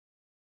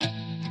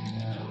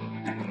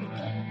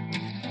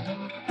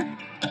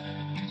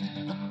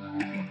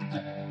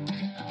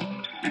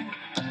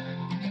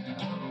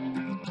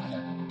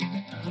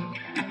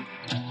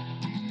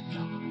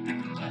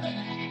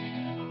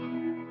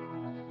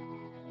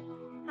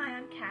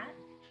Kat.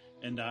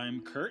 And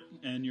I'm Kurt,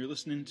 and you're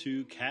listening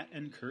to Kat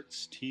and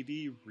Kurt's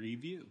TV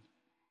Review.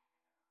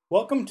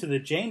 Welcome to the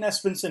Jane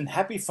Espenson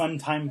Happy Fun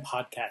Time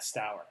Podcast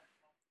Hour.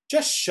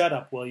 Just shut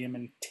up, William,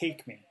 and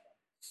take me.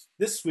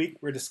 This week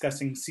we're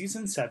discussing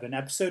Season 7,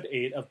 Episode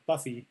 8 of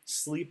Buffy,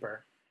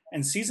 Sleeper,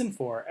 and Season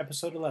 4,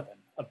 Episode 11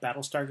 of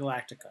Battlestar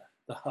Galactica,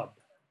 The Hub.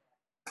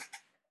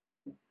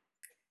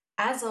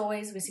 As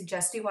always, we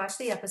suggest you watch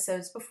the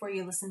episodes before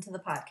you listen to the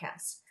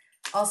podcast.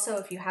 Also,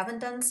 if you haven't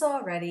done so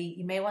already,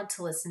 you may want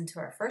to listen to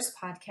our first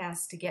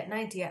podcast to get an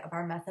idea of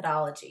our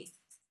methodology.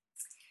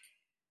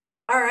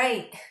 All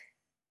right,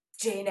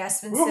 Jane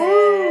Espenson.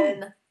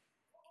 Woo-hoo!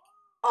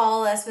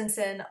 All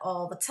Espenson,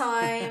 all the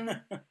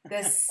time.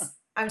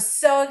 I'm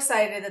so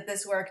excited that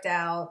this worked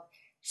out.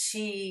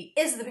 She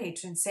is the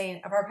patron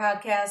saint of our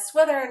podcast,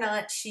 whether or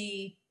not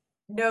she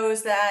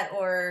knows that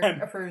or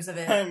approves of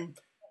it.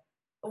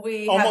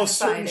 We almost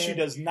certain she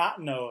does not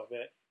know of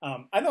it.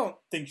 I don't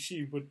think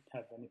she would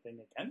have anything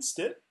against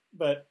it,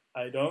 but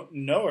I don't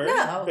know her.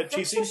 No, but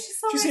she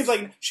seems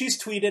like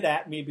she's tweeted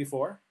at me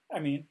before. I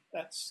mean,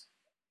 that's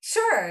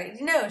sure.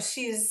 No,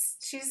 she's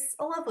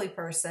a lovely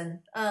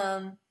person.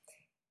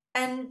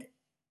 And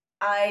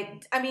I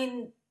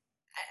mean,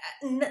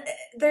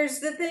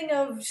 there's the thing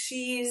of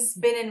she's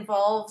been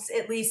involved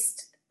at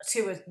least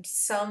to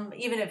some,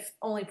 even if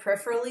only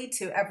peripherally,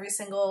 to every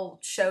single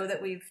show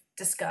that we've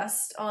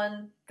discussed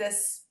on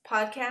this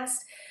podcast.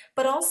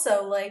 But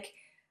also, like,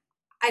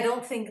 I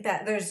don't think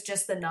that there's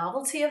just the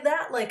novelty of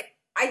that. Like,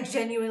 I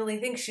genuinely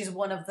think she's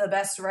one of the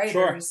best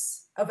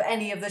writers of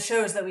any of the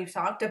shows that we've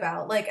talked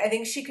about. Like, I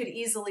think she could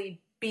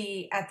easily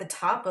be at the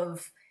top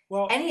of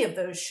any of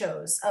those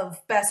shows of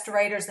best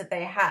writers that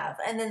they have.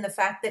 And then the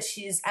fact that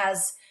she's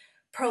as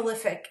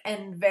prolific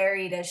and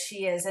varied as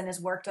she is and has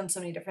worked on so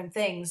many different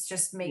things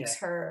just makes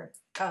her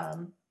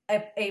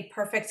a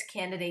perfect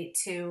candidate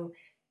to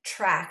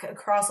track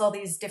across all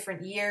these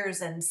different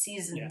years and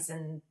seasons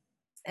and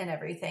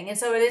everything. And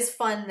so it is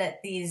fun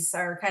that these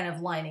are kind of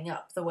lining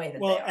up the way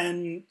that they are.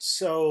 And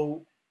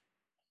so,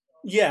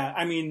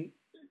 I mean,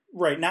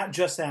 right, not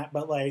just that,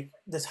 but like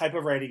the type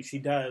of writing she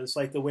does,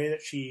 like the way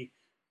that she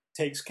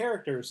takes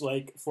characters,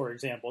 like, for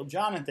example,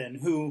 Jonathan,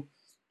 who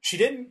she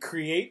didn't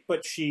create,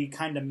 but she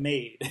kind of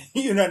made.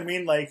 You know what I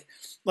mean? Like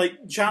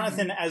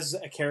Jonathan as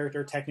a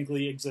character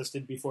technically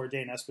existed before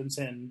Jane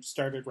Espenson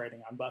started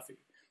writing on Buffy.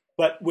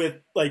 But with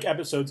like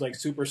episodes like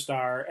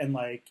Superstar and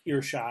like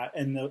Earshot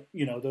and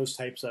those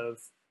types of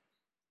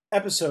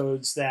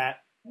episodes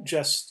that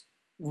just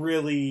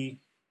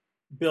really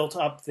built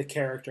up the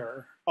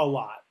character a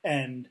lot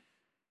and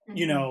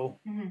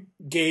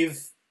gave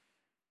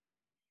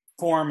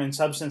form and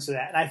substance to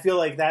that. And I feel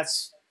like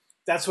that's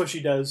what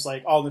she does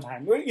like all the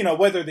time. You know,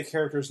 whether the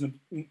character's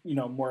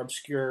more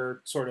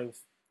obscure sort of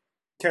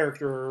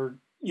character,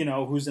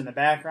 who's in the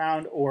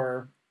background,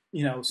 or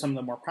some of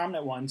the more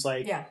prominent ones,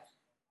 like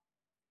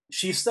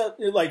she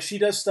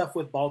does stuff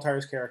with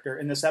Baltar's character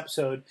in this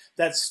episode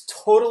that's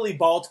totally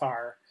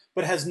Baltar,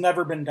 but has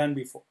never been done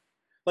before.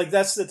 Like,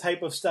 that's the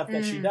type of stuff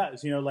that she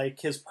does,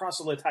 like his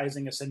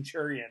proselytizing a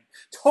centurion.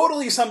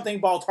 Totally something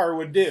Baltar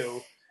would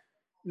do.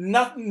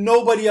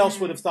 Nobody else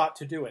would have thought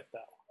to do it, though.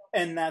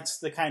 And that's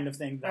the kind of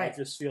thing that I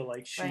just feel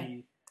like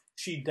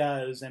she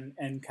does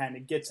and kind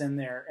of gets in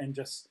there and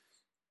just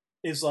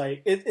is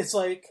like, it's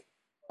like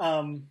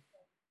The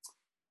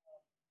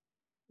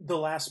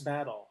Last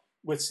Battle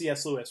with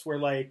C.S. Lewis, where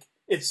like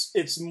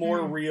it's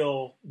more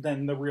real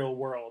than the real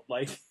world,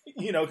 like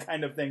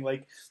kind of thing.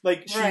 Like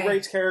she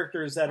writes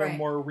characters that are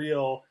more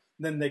real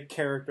than the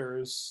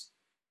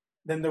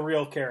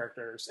real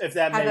characters, if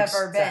that makes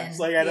sense.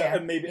 Like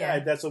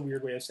that's a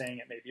weird way of saying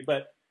it, maybe,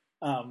 but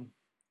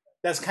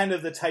that's kind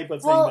of the type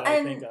of thing that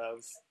I think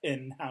of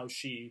in how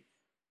she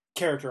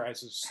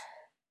characterizes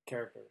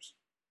characters.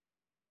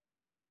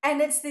 And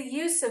it's the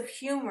use of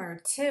humor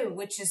too,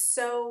 which is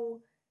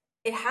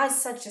it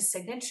has such a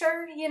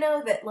signature,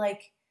 that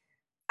like,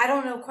 I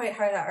don't know quite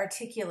how to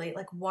articulate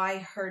like why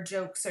her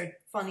jokes are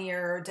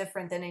funnier or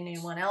different than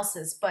anyone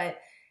else's, but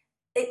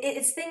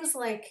it's things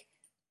like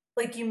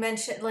you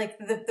mentioned, like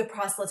the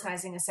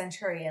proselytizing a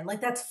centurion, like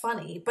that's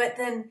funny. But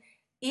then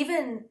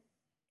even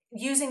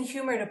using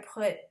humor to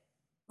put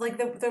like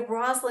the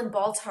Rosalind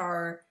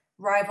Baltar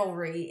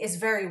rivalry is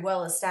very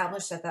well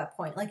established at that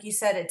point. Like you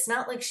said, it's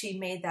not like she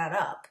made that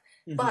up,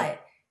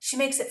 but she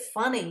makes it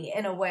funny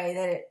in a way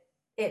that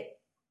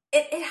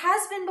it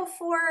has been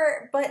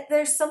before, but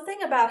there's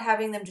something about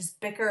having them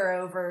just bicker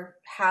over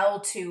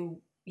how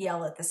to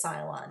yell at the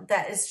Cylon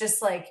that is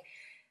just like,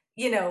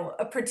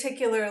 a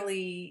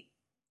particularly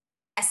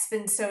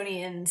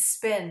Espensonian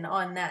spin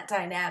on that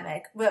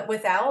dynamic, but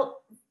without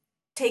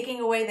taking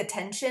away the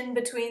tension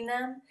between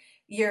them.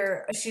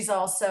 She's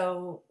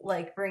also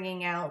like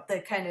bringing out the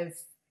kind of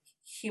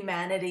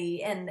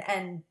humanity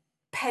and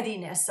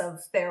pettiness of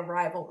their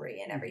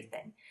rivalry and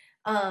everything.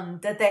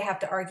 That they have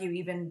to argue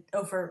even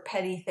over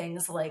petty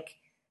things like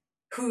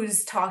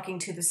who's talking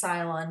to the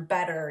Cylon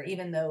better,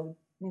 even though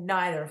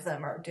neither of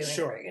them are doing a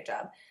very good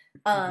job.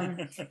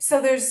 So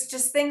there's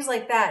just things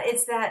like that.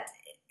 It's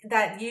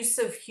that use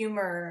of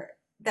humor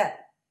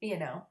that, you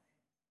know,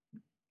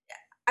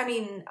 I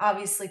mean,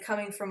 obviously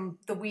coming from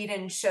the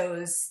Whedon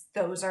shows,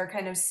 those are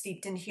kind of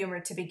steeped in humor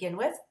to begin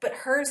with, but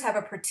hers have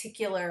a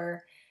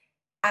particular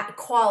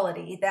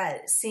quality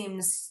that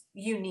seems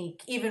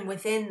unique even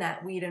within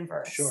that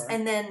Whedonverse. Sure.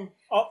 And then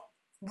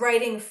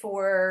writing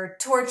for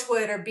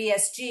Torchwood or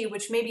BSG,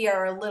 which maybe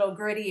are a little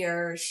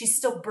grittier, she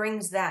still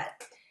brings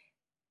that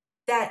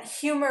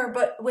humor,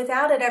 but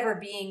without it ever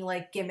being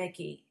like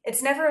gimmicky.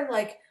 It's never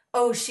like,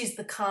 oh, she's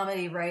the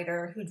comedy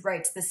writer who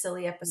writes the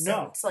silly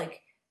episodes. No.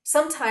 Like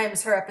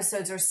sometimes her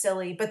episodes are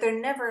silly, but they're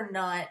never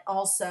not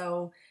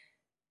also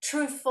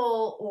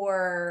truthful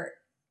or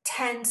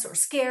tense or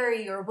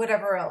scary or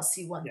whatever else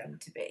you want them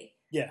to be.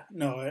 Yeah,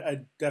 no,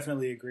 I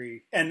definitely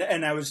agree. And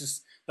I was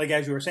just, like,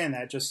 as you were saying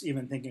that, just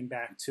even thinking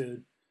back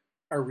to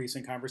our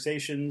recent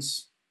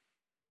conversations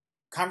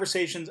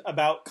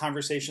about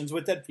conversations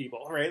with dead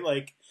people, right?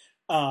 Like,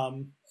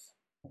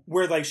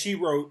 where, like, she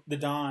wrote the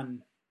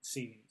Dawn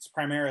scenes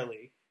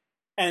primarily.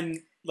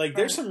 And, like,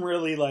 there's some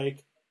really,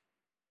 like,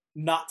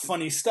 not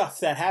funny stuff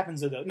that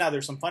happens to those. Now,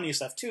 there's some funny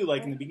stuff, too,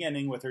 like, in the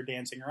beginning with her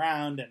dancing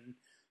around and,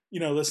 you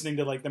know, listening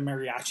to, like, the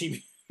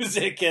mariachi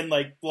music and,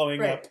 like,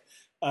 blowing up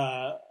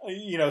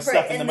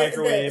stuff in the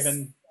microwave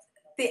and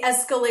the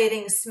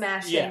escalating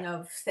smashing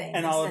of things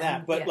and all of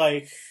that. But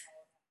like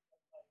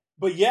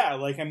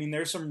I mean,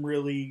 there's some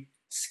really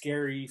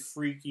scary,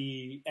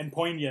 freaky, and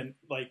poignant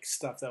like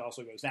stuff that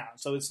also goes down.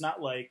 So it's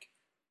not like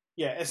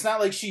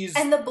she's,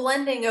 and the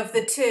blending of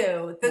the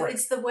two.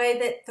 It's the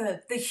way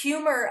that the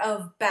humor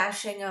of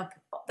bashing up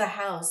the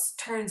house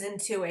turns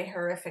into a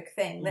horrific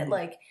thing. That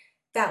like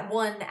that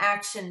one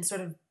action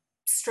sort of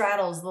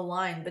straddles the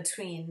line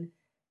between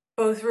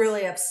both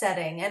really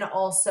upsetting and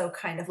also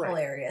kind of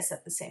hilarious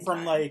at the same time.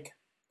 From like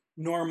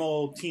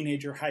normal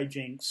teenager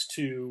hijinks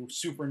to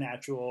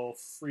supernatural,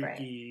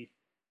 freaky,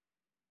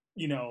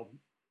 you know,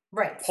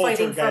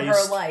 fighting for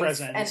her life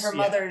presence. And her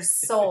mother's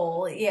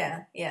soul.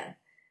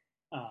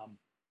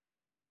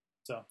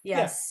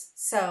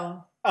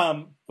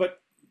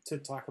 But to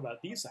talk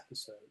about these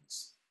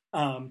episodes,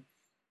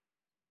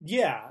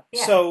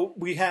 so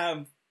we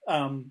have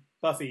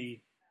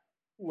Buffy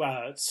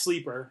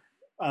Sleeper,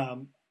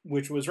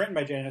 which was written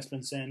by Jan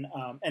Espenson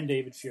and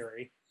David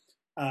Fury.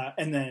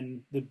 And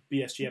then the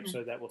BSG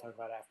episode that we'll talk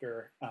about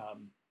after,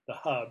 The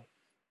Hub.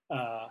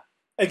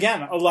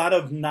 Again, a lot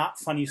of not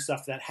funny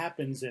stuff that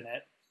happens in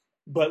it,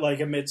 but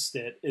like amidst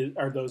it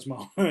are those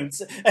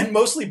moments. And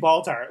mostly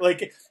Baltar.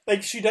 Like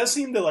she does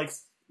seem to like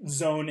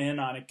zone in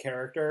on a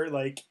character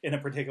like in a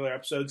particular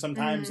episode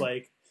sometimes,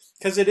 like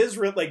because it is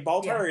real. Like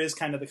Baltar is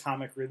kind of the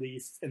comic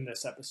relief in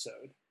this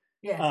episode.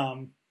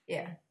 And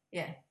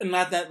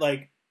not that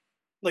like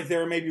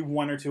there are maybe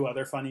one or two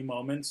other funny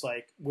moments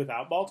like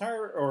without Baltar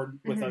or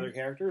with other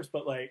characters,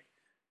 but like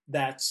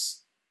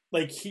that's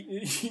like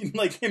he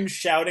like him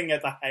shouting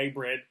at the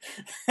hybrid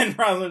and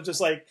Rosalind's just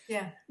like,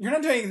 you're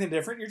not doing anything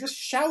different, you're just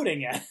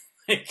shouting at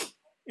like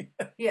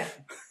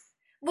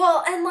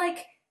well, and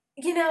like,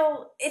 you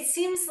know, it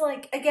seems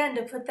like, again,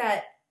 to put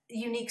that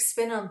unique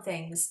spin on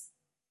things,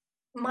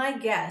 my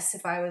guess,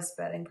 if I was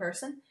a betting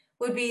person,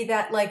 would be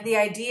that like the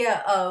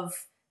idea of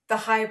the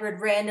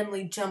hybrid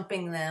randomly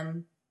jumping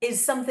them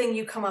is something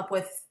you come up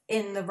with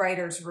in the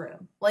writer's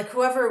room. Like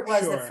whoever it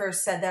was that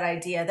first said that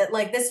idea, that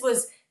like this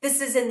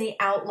is in the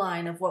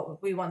outline of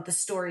what we want the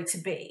story to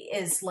be,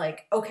 is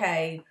like,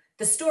 okay,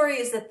 the story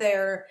is that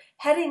they're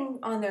heading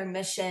on their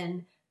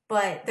mission,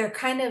 but they're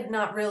kind of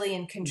not really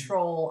in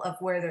control of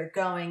where they're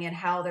going and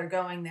how they're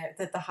going there,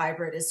 that the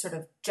hybrid is sort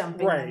of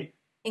jumping them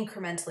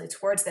incrementally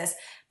towards this.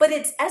 But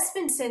it's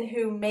Espenson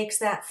who makes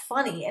that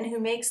funny and who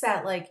makes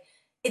that like,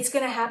 it's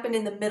going to happen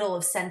in the middle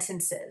of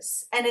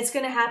sentences. And it's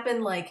going to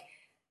happen like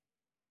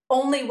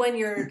only when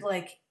you're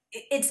like,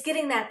 it's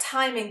getting that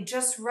timing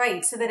just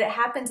right so that it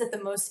happens at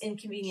the most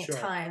inconvenient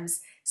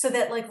times, so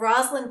that like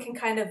Rosalind can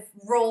kind of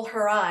roll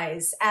her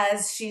eyes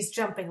as she's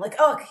jumping, like,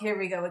 oh, here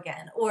we go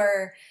again.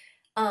 Or,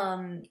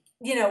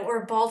 you know,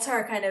 or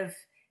Baltar kind of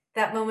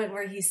that moment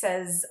where he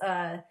says,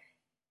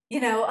 you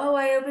know, oh,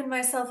 I opened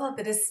myself up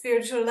at a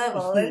spiritual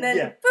level, and then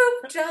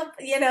boop, jump,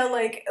 you know,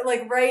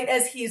 like right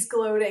as he's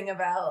gloating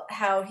about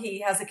how he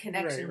has a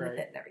connection with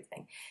it and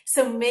everything.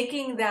 So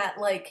making that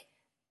like,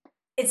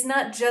 it's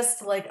not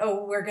just like,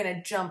 oh, we're going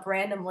to jump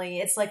randomly.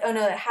 It's like, oh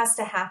no, it has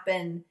to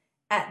happen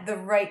at the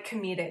right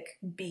comedic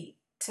beat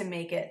to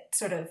make it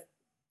sort of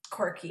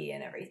quirky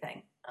and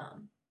everything.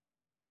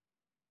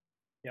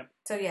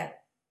 So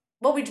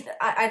well,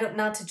 I don't,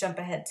 not to jump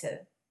ahead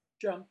to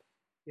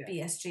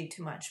BSG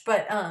too much,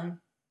 but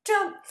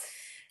jump.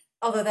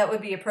 Although that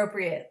would be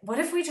appropriate. What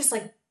if we just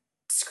like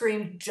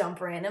screamed jump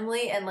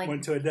randomly and like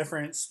went to a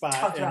different spot,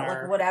 talked about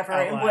like whatever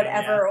outline, in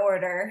whatever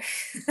order?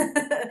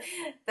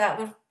 That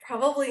would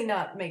probably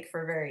not make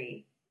for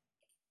very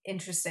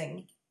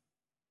interesting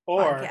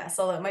podcast.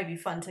 Although it might be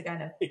fun to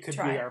kind of it could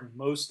be our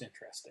most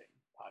interesting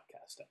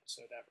podcast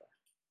episode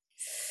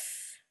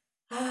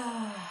ever.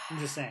 I'm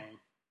just saying.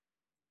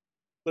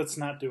 Let's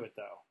not do it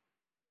though.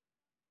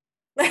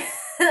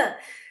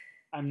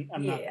 I'm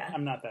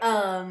not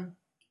that.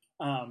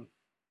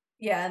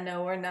 Yeah,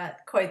 no, we're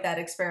not quite that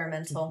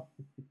experimental.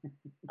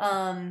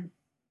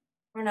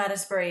 We're not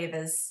as brave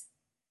as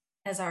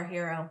our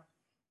hero.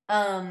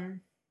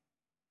 Um,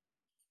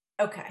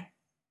 okay.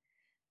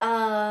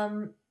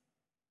 Um,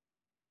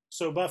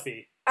 So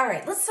Buffy. all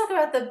right, let's talk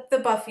about the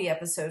Buffy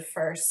episode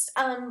first.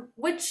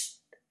 Which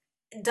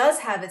does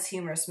have its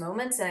humorous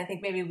moments, and I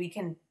think maybe we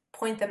can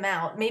point them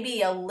out.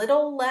 Maybe a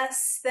little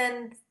less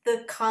than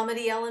the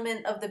comedy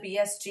element of the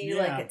BSG.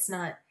 Like Yeah. it's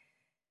not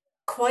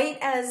quite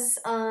as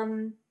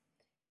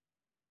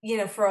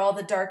for all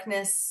the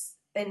darkness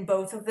in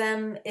both of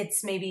them,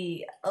 it's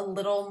maybe a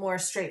little more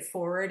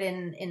straightforward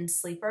in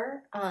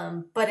Sleeper.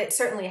 But it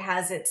certainly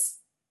has its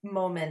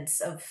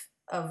moments of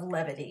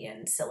levity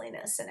and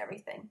silliness and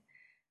everything.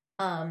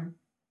 And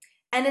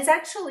it's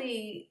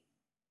actually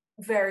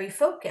very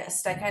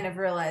focused. I kind of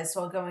realized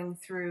while going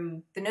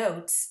through the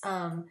notes,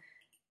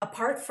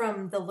 apart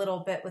from the little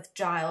bit with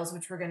Giles,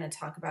 which we're going to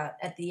talk about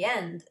at the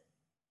end,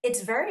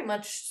 it's very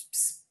much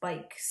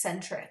Spike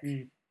centric.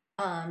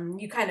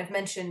 You kind of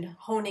mentioned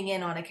honing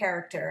in on a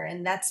character,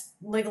 and that's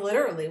like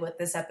literally what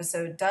this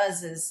episode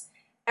does. Is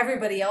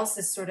everybody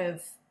else's sort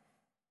of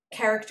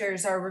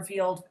characters are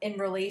revealed in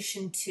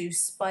relation to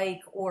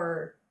Spike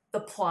or the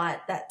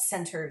plot that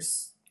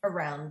centers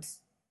around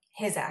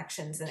his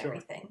actions and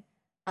everything.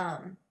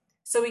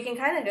 So we can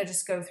kind of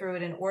just go through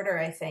it in order,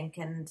 I think,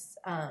 and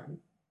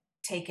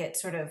take it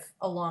sort of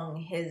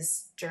along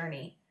his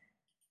journey.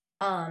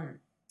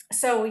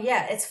 So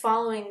yeah, it's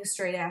following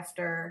straight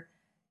after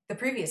the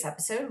previous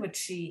episode, which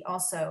she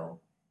also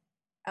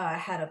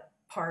had a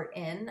part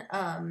in,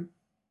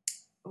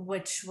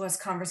 which was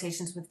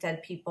Conversations with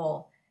Dead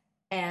People,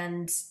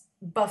 and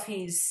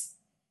Buffy's,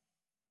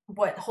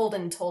 what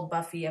Holden told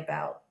Buffy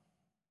about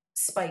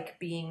Spike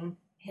being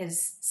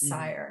his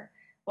sire.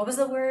 What was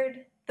the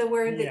word? The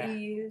word that you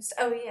used?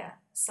 Oh yeah,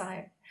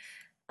 sire.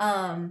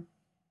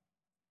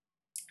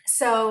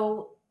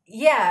 So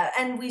yeah,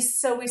 and we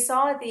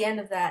saw at the end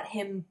of that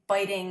him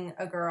biting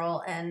a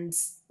girl and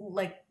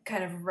like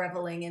kind of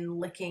reveling in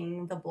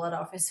licking the blood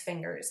off his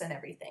fingers and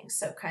everything.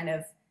 So kind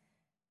of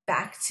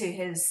back to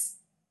his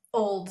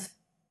old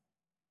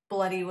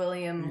Bloody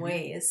William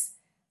ways.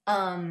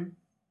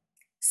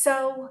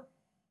 So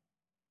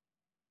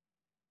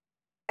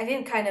I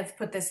didn't kind of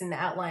put this in the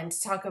outline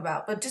to talk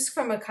about, but just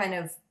from a kind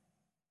of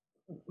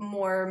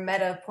more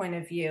meta point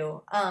of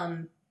view,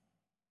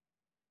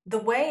 the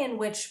way in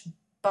which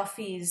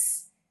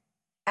Buffy's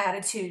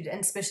attitude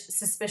and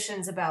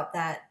suspicions about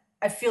that,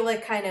 I feel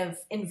like kind of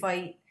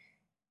invite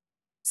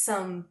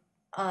some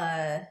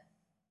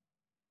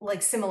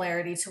like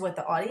similarity to what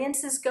the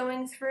audience is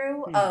going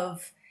through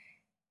of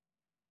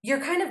you're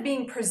kind of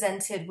being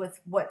presented with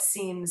what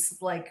seems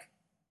like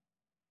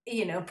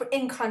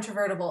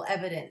incontrovertible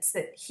evidence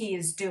that he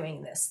is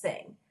doing this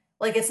thing.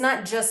 Like it's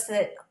not just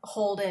that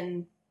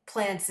Holden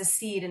plants a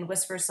seed and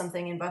whispers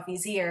something in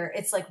Buffy's ear.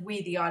 It's like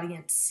we, the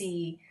audience,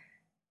 see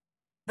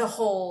the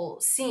whole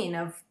scene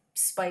of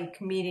Spike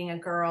meeting a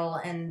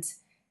girl and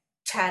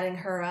chatting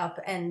her up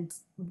and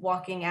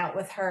walking out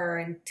with her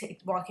and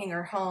walking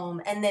her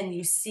home, and then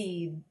you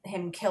see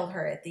him kill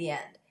her at the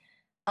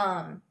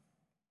end.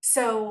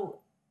 So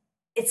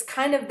it's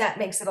kind of, that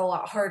makes it a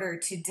lot harder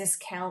to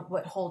discount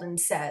what Holden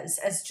says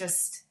as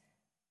just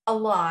a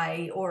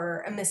lie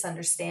or a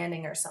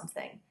misunderstanding or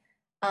something.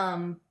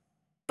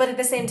 But at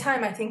the same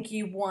time, I think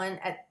you want,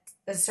 at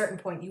a certain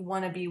point, you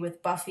want to be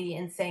with Buffy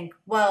and think,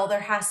 well, there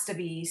has to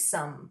be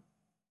some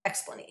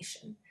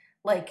explanation.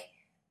 Like,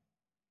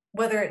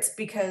 whether it's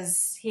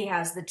because he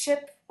has the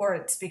chip, or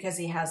it's because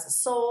he has a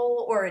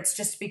soul, or it's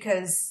just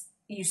because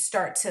you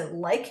start to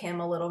like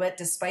him a little bit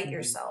despite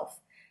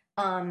yourself.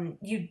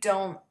 You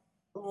don't,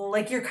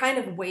 like, you're kind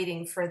of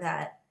waiting for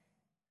that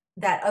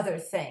other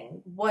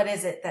thing. What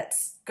is it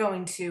that's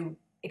going to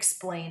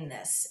explain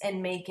this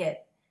and make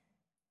it,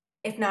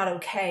 if not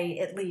okay,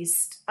 at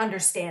least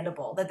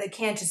understandable, that they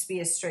can't just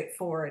be as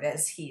straightforward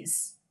as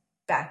he's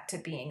back to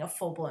being a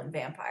full-blown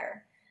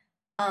vampire.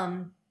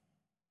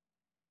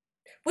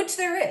 Which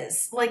there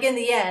is, like, in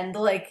the end,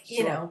 like,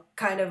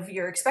 kind of,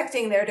 you're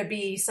expecting there to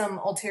be some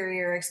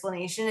ulterior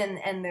explanation,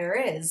 and there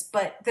is,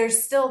 but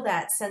there's still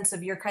that sense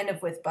of you're kind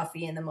of with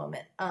Buffy in the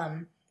moment.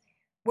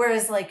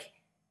 Whereas, like,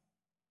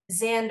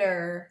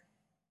 Xander,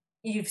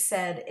 you've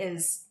said,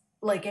 is,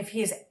 like, if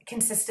he's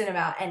consistent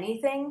about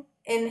anything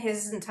in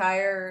his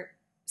entire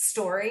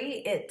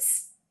story,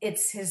 it's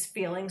his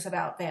feelings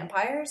about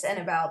vampires and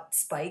about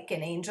Spike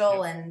and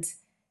Angel and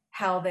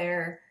how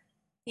they're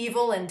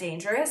evil and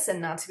dangerous and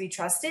not to be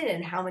trusted,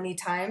 and how many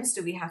times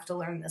do we have to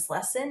learn this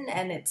lesson,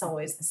 and it's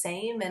always the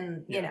same,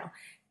 and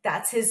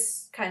that's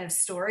his kind of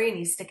story, and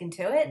he's sticking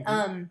to it.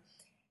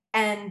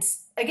 And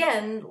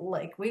again,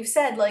 like we've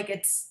said,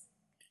 like,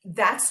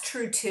 that's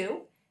true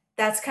too.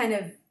 That's kind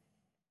of,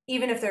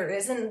 even if there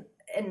isn't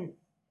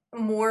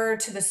more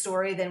to the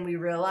story than we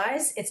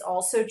realize, it's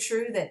also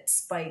true that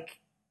Spike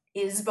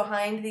is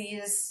behind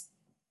these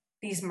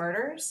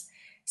murders.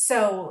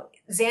 So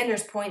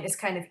Xander's point is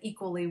kind of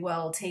equally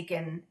well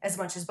taken as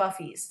much as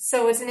Buffy's.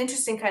 So it's an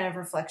interesting kind of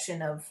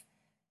reflection of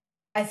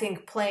I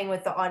think playing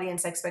with the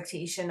audience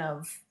expectation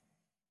of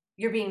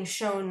you're being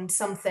shown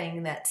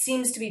something that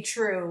seems to be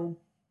true,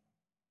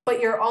 but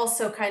you're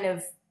also kind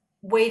of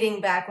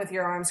waiting back with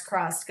your arms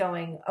crossed,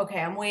 going, okay,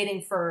 I'm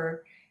waiting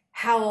for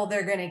how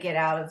they're going to get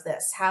out of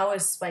this. How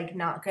is Spike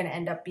not going to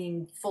end up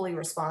being fully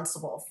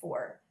responsible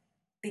for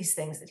these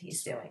things that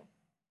he's doing?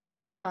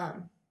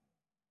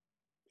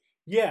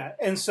 Yeah,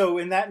 and so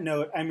in that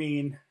note, I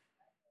mean,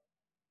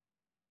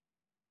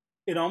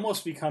 it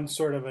almost becomes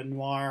sort of a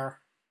noir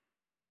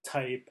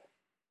type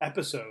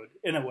episode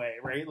in a way,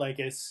 right? Like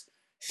it's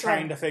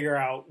trying to figure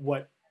out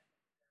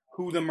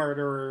who the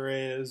murderer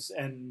is,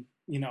 and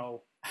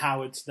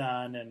how it's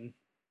done, and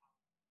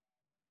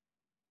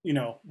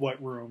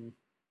what room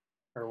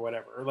or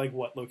whatever, or like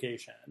what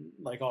location,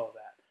 like all of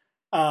that.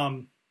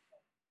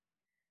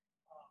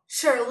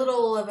 Sure, a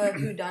little of a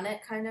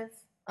whodunit kind of.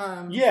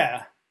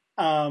 Yeah.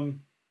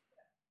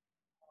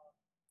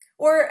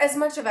 Or as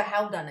much of a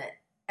howdunit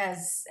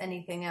as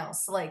anything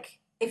else. Like,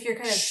 if you're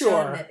kind of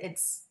shown that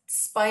it's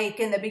Spike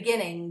in the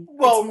beginning,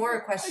 it's more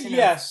a question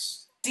of,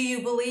 do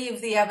you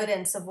believe the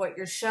evidence of what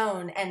you're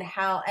shown, and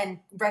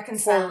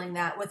reconciling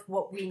that with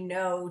what we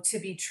know to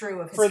be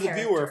true of his character? For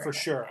the viewer, for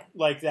sure.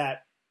 Like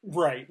that,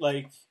 right.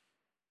 Like,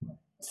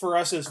 for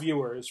us as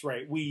viewers,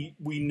 right, we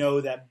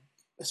know that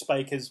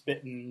Spike has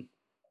bitten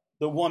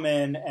the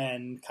woman,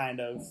 and kind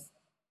of,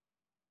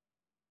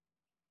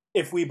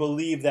 if we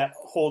believe that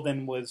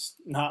Holden was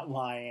not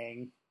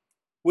lying,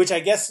 which I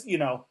guess,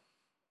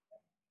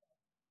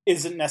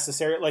 isn't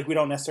necessary. Like, we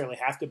don't necessarily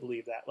have to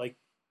believe that. Like,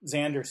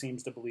 Xander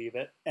seems to believe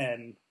it,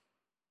 and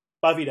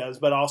Buffy does,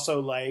 but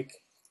also, like,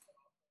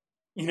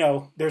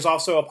 there's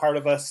also a part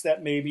of us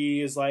that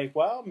maybe is like,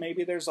 well,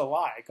 maybe there's a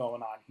lie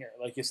going on here.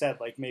 Like you said,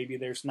 like, maybe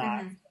there's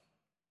not,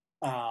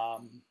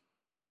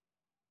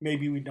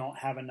 maybe we don't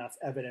have enough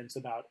evidence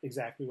about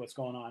exactly what's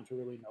going on to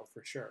really know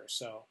for sure.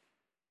 So,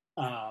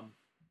 I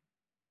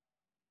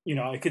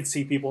could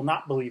see people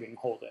not believing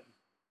Holden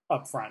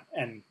up front,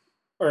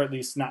 or at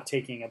least not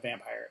taking a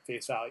vampire at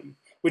face value,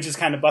 which is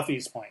kind of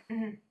Buffy's point,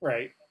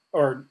 right?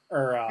 Or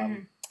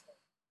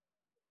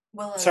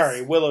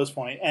Willow's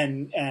point,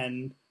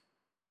 and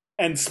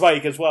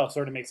Spike as well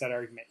sort of makes that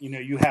argument.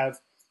 You have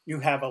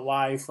a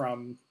lie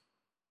from,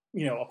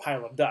 a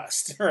pile of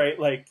dust, right?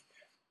 Like,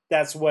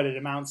 that's what it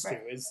amounts to,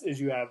 is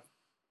you have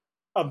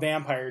a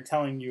vampire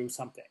telling you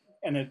something,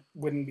 and it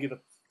wouldn't be the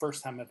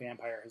first time a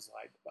vampire has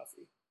lied to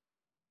Buffy,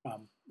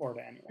 or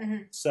to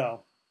anyone.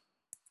 So,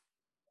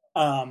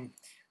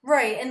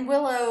 right, and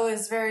Willow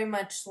is very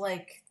much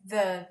like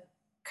the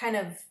kind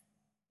of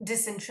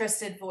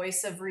disinterested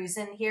voice of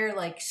reason here.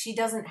 Like, she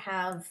doesn't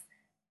have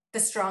the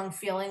strong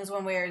feelings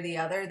one way or the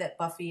other that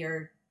Buffy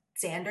or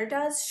Xander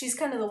does. She's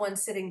kind of the one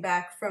sitting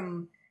back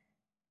from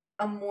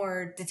a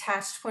more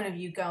detached point of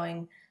view,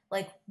 going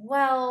like,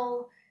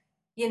 well,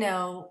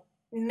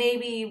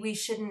 maybe we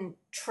shouldn't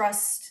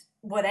trust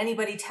what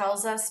anybody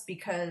tells us,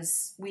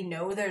 because we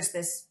know there's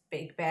this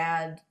big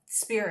bad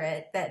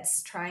spirit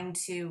that's trying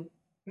to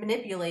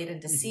manipulate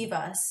and deceive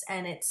us,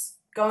 and it's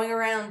going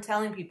around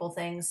telling people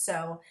things,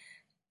 so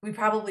we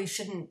probably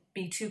shouldn't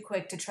be too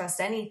quick to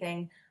trust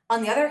anything.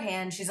 On the other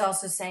hand, she's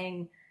also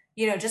saying,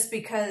 just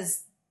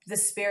because the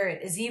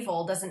spirit is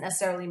evil doesn't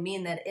necessarily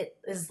mean that it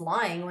is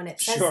lying when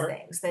it says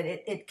things, that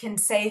it can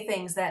say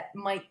things that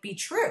might be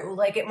true.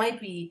 Like, it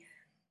might be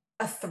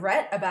a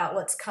threat about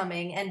what's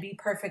coming and be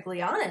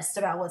perfectly honest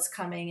about what's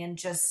coming, and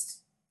just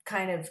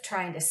kind of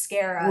trying to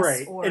scare us,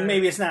 right? Or, and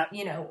maybe it's not,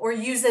 or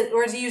use it,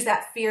 or to use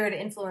that fear to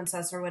influence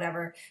us or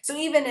whatever. So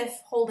even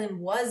if Holden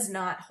was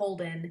not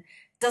Holden,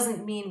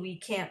 doesn't mean we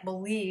can't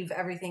believe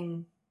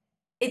everything.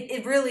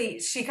 It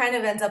really, she kind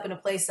of ends up in a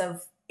place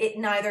of, it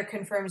neither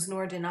confirms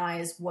nor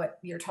denies what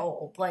you're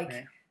told. Like,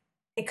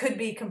 it could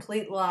be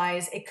complete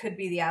lies, it could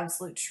be the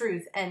absolute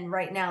truth, and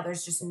right now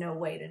there's just no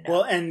way to know.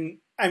 Well, and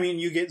I mean,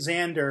 you get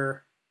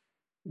Xander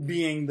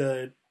being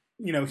the,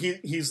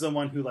 he's the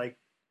one who, like,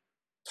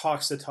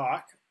 talks the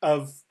talk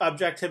of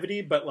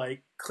objectivity, but,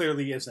 like,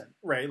 clearly isn't,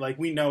 right? Like,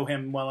 we know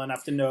him well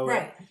enough to know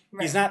that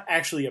he's not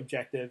actually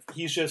objective.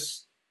 He's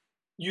just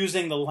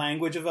using the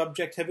language of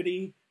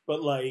objectivity,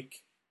 but, like,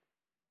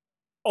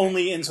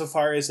 only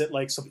insofar as it,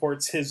 like,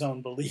 supports his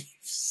own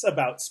beliefs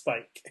about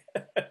Spike.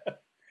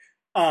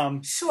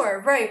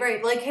 Sure,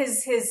 right. Like,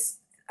 his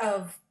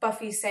of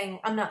Buffy saying,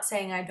 "I'm not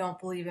saying I don't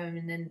believe him,"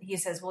 and then he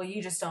says, "Well,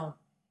 you just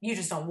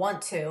don't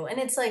want to," and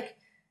it's like,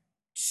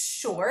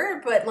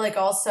 sure, but, like,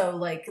 also,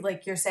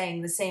 like you're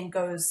saying, the same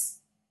goes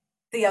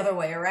the other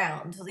way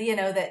around.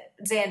 That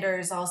Xander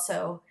is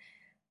also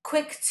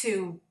quick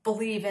to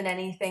believe in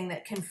anything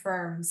that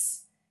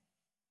confirms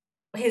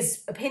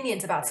his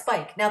opinions about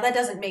Spike. Now, that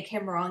doesn't make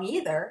him wrong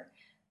either,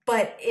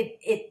 but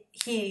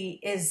he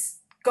is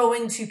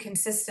going to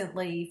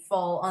consistently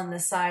fall on the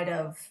side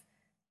of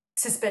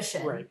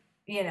suspicion, right?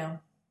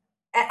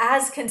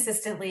 As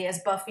consistently as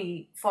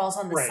Buffy falls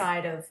on the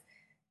side of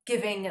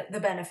giving the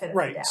benefit of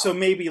the doubt. So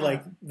maybe,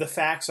 like, the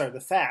facts are the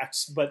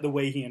facts, but the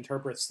way he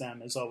interprets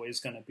them is always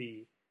going to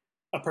be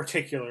a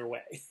particular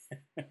way.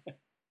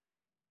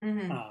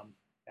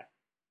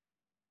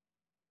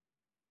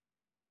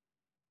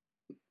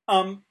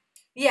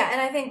 Yeah,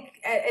 and I think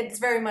it's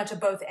very much a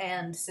both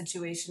and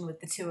situation with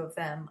the two of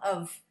them.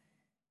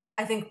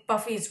 I think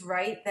Buffy's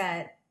right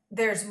that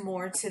there's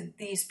more to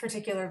these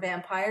particular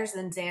vampires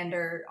than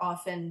Xander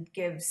often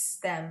gives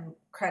them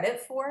credit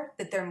for,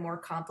 that they're more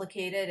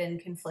complicated and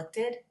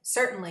conflicted.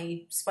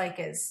 Certainly Spike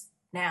is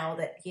now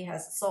that he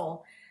has a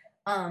soul.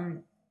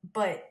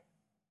 But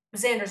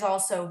Xander's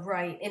also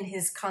right in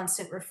his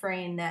constant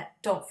refrain that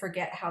don't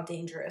forget how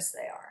dangerous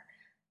they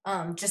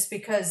are. Just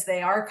because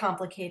they are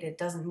complicated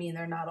doesn't mean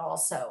they're not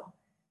also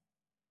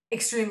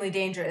extremely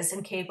dangerous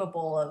and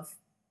capable of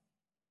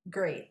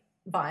great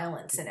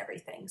violence and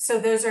everything. So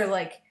those are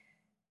like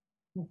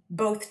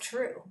both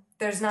true.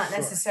 There's not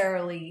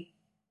necessarily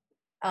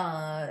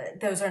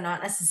those are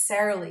not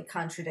necessarily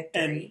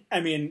contradictory. And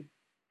I mean,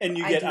 and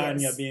you get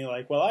Anya being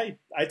like, "Well,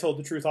 I told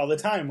the truth all the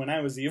time when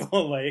I was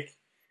evil," like,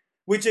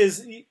 which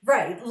is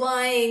right.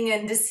 Lying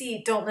and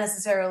deceit don't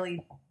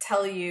necessarily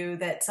tell you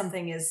that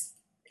something is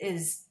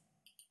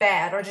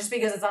bad, or just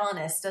because it's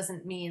honest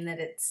doesn't mean that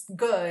it's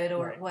good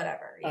or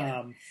whatever. You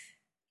know?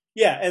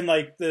 Yeah, and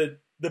like the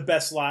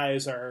best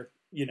lies are,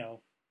 you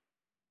know,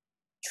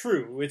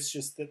 true. It's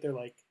just that they're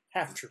like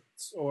half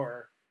truths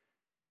or,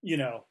 you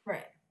know,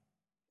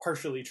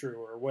 partially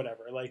true or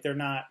whatever. Like they're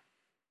not,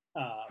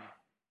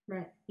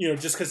 you know,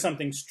 just because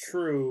something's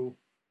true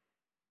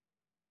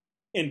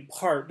in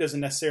part doesn't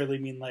necessarily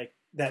mean like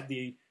that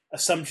the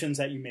assumptions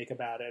that you make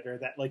about it or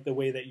that like the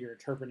way that you're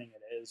interpreting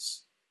it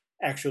is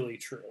actually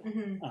true.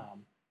 Mm-hmm.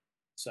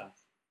 So,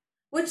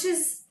 which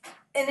is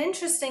an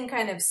interesting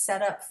kind of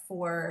setup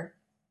for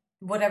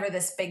whatever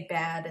this big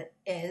bad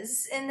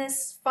is in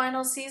this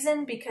final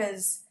season,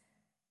 because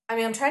I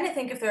mean, I'm trying to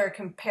think if there are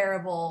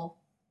comparable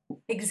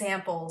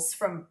examples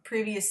from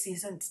previous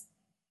seasons,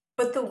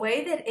 but the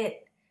way that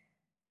it,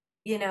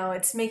 you know,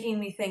 it's making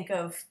me think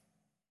of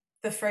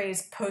the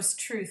phrase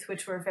post-truth,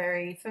 which we're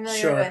very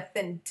familiar with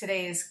in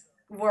today's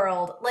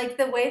world, like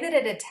the way that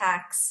it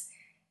attacks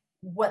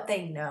what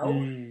they know,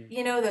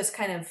 you know, those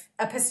kind of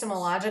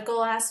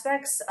epistemological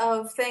aspects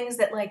of things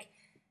that like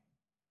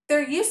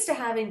they're used to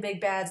having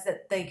big bads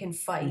that they can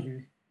fight. Mm-hmm.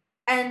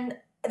 And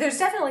there's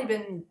definitely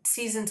been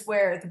seasons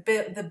where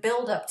the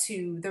build up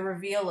to the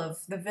reveal of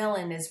the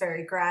villain is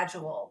very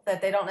gradual,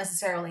 that they don't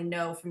necessarily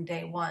know from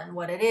day one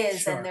what it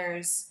is. And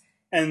there's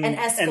an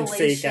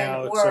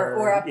escalation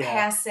or a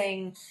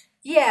passing.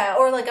 Yeah.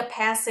 Or like a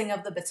passing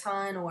of the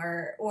baton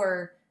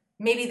or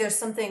maybe there's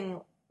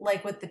something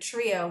like with the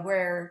trio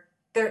where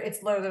they're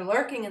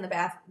lurking in the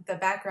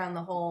background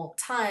the whole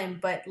time,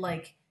 but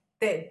like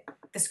the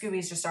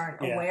Scoobies just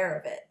aren't aware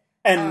of it.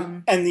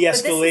 And the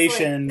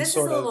escalation this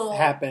sort of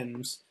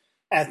happens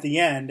at the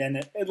end, and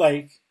it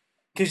like,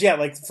 because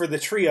like for the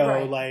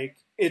trio, like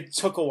it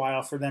took a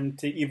while for them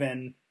to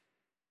even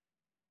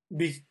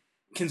be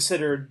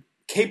considered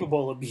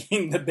capable of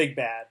being the big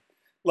bad.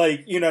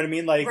 Like, you know what I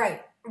mean? Like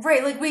right.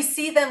 Like we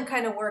see them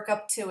kind of work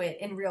up to it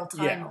in real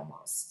time,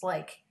 almost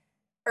like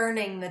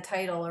earning the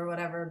title or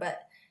whatever.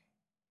 But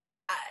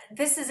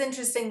this is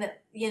interesting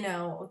that, you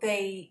know,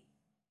 they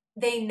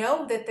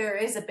know that there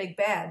is a big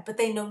bad, but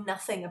they know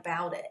nothing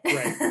about it.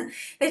 Right.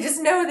 They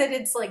just know that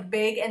it's like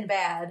big and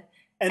bad.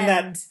 And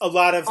that a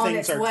lot of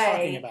things are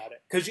talking about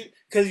it.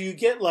 Because you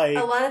get like...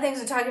 A lot of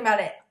things are talking about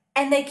it.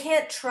 And they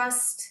can't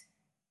trust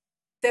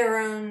their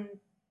own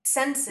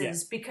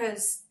senses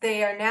because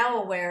they are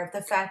now aware of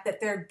the fact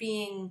that they're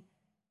being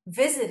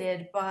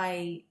visited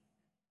by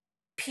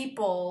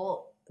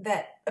people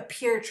that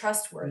appear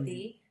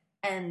trustworthy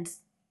and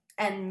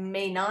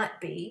may not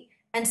be.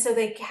 And so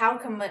how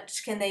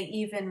much can they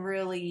even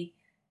really,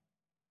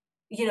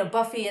 you know,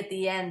 Buffy at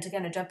the end,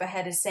 going to jump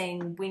ahead, is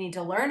saying we need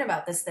to learn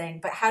about this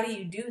thing. But how do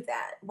you do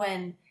that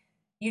when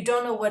you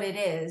don't know what it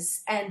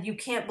is and you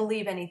can't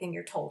believe anything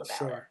you're told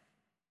about it?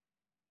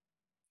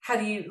 How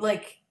do you,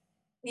 like,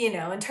 you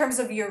know, in terms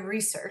of your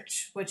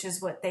research, which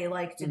is what they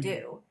like to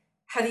do,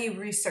 how do you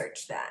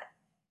research that,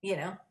 you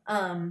know?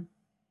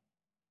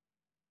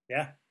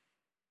 Yeah.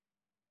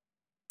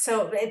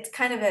 So it's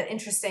kind of an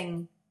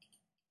interesting...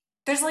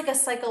 There's like a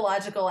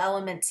psychological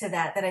element to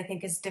that I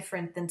think is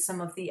different than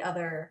some of the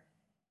other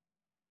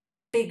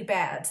big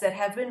bads that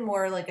have been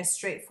more like a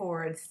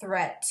straightforward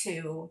threat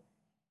to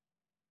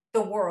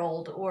the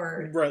world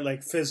or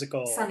like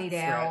physical Sunnydale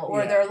threat,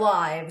 or their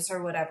lives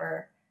or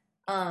whatever.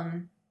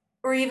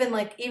 Or even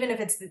if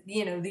it's the,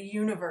 you know, the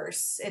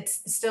universe,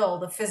 it's still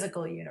the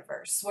physical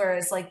universe.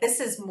 Whereas like this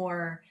is a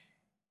more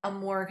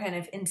kind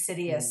of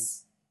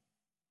insidious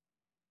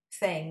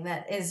thing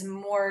that is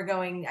more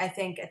going, I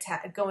think,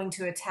 going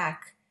to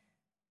attack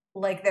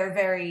like their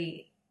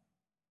very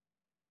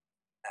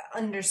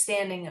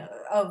understanding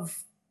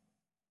of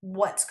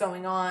what's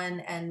going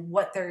on and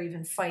what they're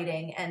even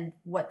fighting and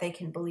what they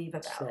can believe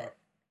about it.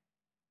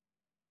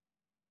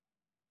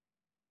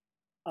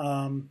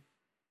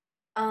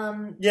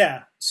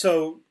 Yeah,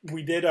 so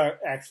we did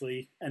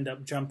actually end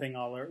up jumping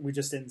we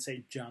just didn't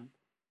say jump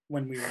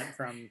when we went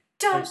from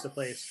place to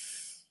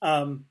place.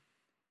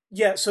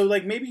 Yeah, so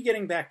like maybe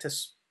getting back to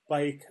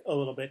Spike a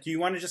little bit, do you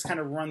want to just kind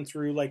of run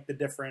through like the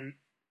different,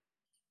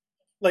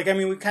 like, I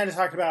mean, we kind of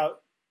talked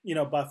about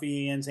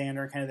Buffy and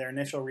Xander, kind of their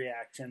initial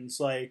reactions.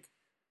 Like,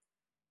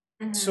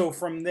 Mm-hmm. so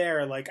from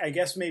there, like, I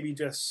guess maybe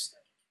just,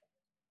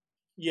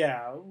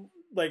 yeah,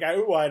 like, I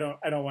don't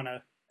want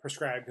to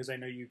prescribe because I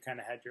know you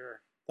kind of had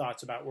your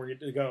thoughts about where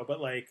to go,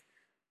 but like,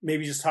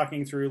 maybe just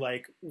talking through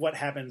like what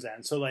happens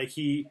then. So like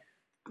he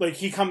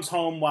comes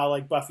home while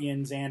like Buffy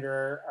and Xander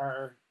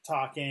are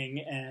talking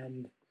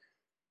and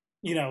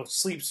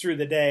sleeps through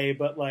the day,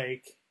 but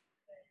like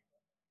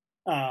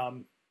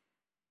um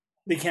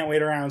they can't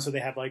wait around, so they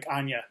have like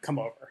Anya come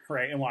over,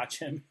 right, and watch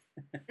him.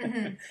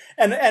 Mm-hmm.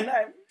 and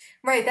I,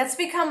 Right. That's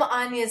become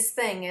Anya's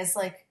thing, is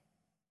like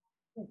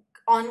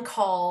on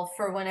call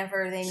for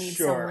whenever they need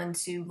sure. someone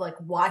to like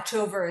watch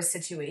over a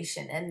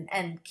situation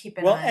and keep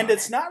an Well, eye and on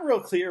it's it. not real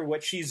clear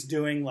what she's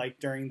doing like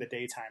during the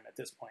daytime at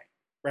this point,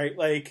 right?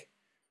 Like,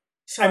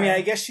 I mean, I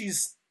Sure. guess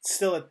she's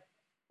still at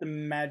the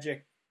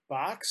magic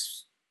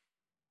box,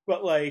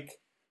 but like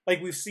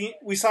we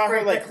saw her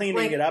Right, like but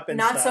cleaning it like up and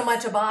not so stuff.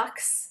 much a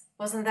box.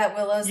 Wasn't that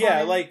Willow's Yeah,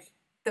 line? like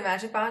The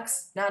magic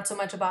box? Not so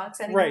much a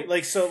box anymore? right,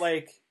 like so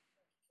like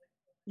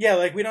yeah,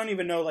 like we don't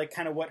even know like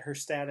kind of what her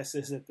status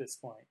is at this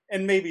point.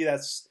 And maybe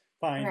that's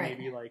fine. Right.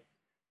 Maybe like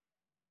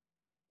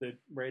the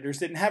writers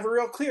didn't have a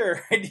real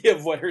clear idea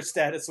of what her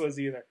status was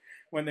either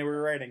when they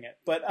were writing it.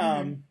 But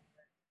Mm-hmm.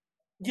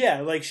 yeah,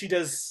 like she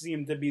does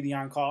seem to be the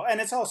on call, and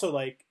it's also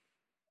like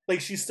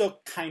she's still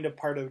kind of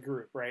part of the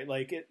group, right?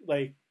 Like it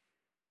like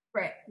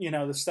Right.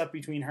 the stuff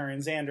between her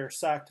and Xander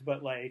sucked,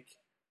 but like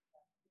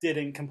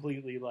didn't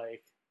completely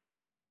like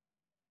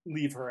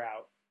leave her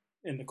out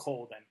in the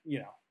cold, and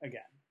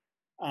again,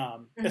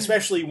 Mm-hmm.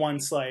 especially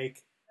once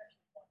like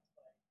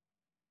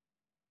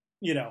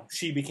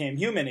she became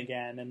human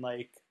again, and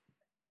like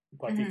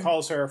Buffy Mm-hmm.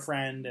 calls her a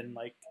friend and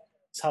like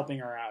is helping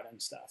her out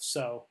and stuff.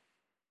 So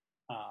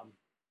um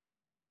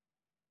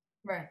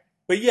Right.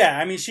 but yeah,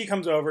 I mean, she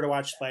comes over to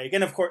watch Spike,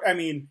 and of course, I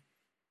mean,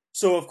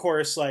 so of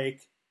course,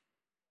 like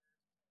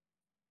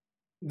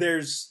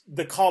there's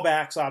the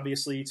callbacks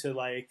obviously to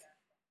like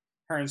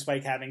her and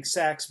Spike having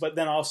sex, but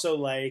then also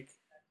like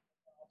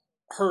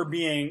her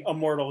being a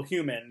mortal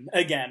human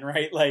again,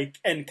 right? Like,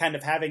 and kind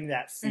of having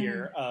that Mm-hmm.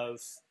 fear of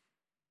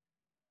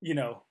you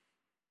know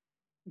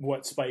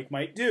what Spike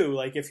might do,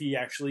 like if he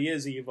actually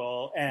is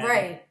evil, and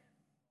Right.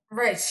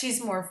 Right.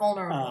 She's more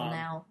vulnerable um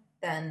now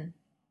than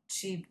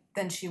she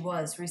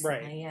was right.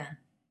 recently, yeah.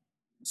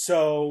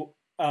 So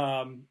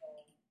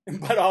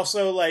but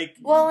also like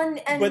Well,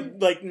 but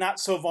and like not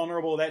so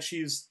vulnerable that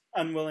she's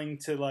unwilling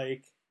to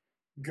like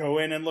go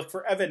in and look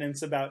for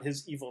evidence about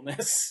his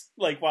evilness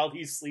like while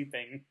he's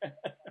sleeping.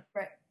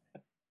 right.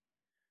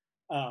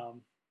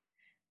 um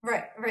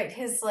Right.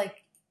 His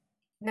like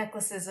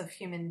necklaces of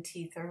human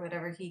teeth or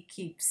whatever he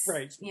keeps,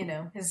 right,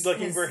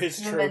 looking for his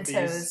his mementos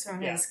trophies,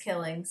 from yeah. his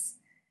killings.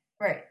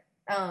 Right.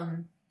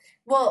 Um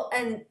well,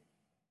 and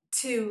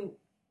to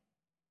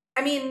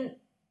I mean,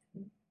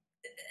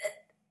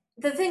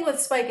 the thing with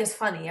Spike is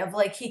funny, of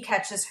like he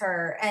catches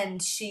her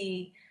and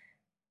she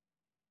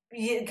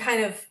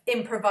kind of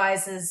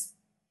improvises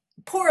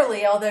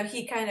poorly, although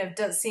he kind of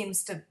does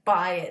seems to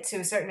buy it to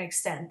a certain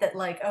extent, that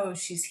like, oh,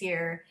 she's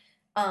here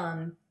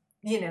um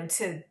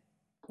to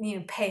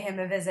pay him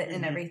a visit and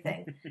Mm-hmm.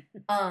 everything.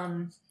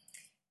 um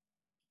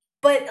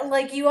but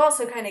like you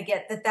also kind of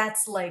get that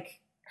that's like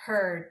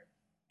her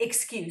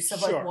excuse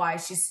of like Sure. why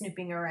she's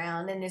snooping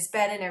around in his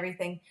bed and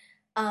everything.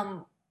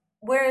 um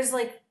Whereas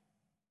like,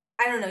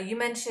 I don't know, you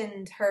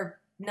mentioned her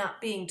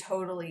not being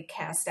totally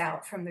cast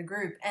out from the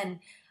group, and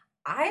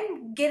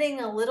I'm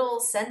getting a little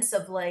sense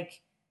of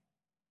like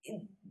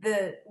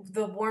the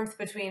warmth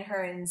between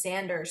her and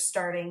Xander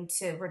starting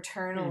to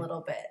return a Hmm.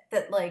 little bit.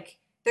 That like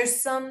there's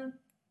some,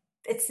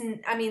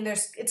 I mean,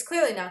 it's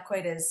clearly not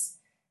quite as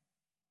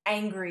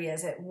angry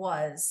as it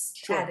was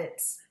at Sure.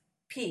 its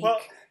Well,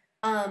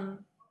 peak.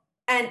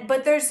 And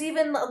but there's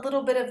even a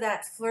little bit of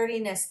that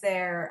flirtiness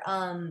there,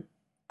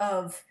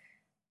 of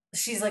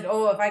she's like,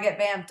 "Oh, if I get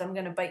vamped, I'm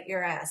gonna bite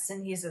your ass,"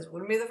 and he says,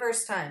 "Wouldn't be the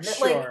first time." That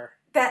like sure.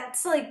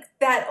 that's like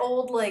that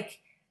old like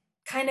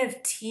kind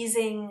of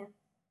teasing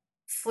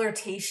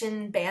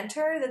flirtation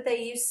banter that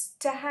they used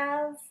to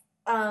have.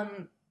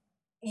 Um,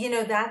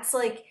 that's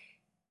like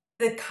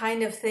the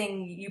kind of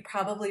thing you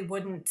probably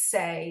wouldn't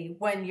say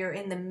when you're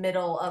in the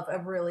middle of a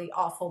really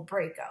awful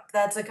breakup.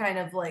 That's a kind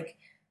of like,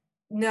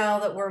 now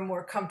that we're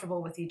more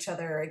comfortable with each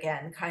other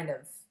again kind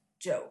of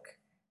joke.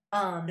 Yeah.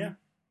 Um,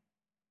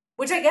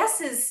 which I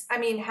guess is, I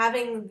mean,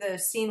 having the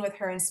scene with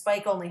her and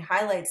Spike only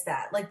highlights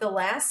that. Like the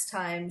last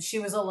time she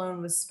was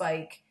alone with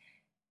Spike,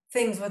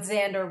 things with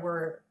Xander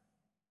were,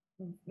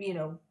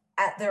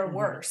 at their Mm-hmm.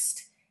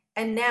 worst.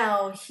 And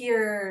now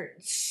here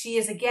she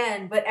is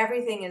again, but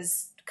everything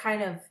is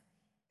kind of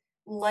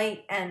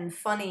light and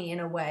funny in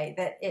a way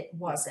that it Yeah.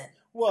 wasn't.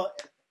 Well,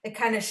 It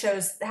kind of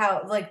shows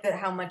how like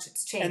how much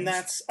it's and changed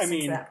that's, I since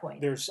mean, that point.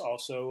 there's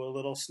also a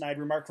little snide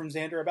remark from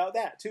Xander about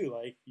that too.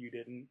 Like, you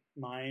didn't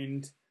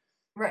mind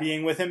Right.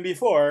 being with him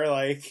before,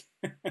 like,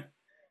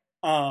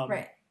 um,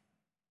 Right.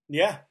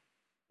 yeah,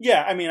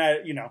 yeah. I mean,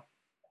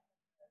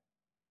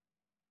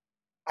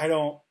 I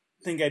don't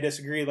think I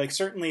disagree. Like,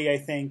 certainly, I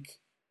think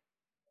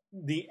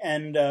the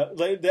end,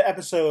 like the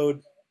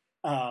episode,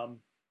 um,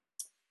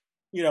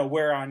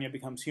 where Anya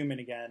becomes human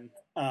again,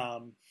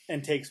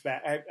 and takes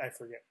back. I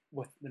forget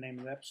what the name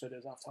of the episode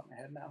is off the top of my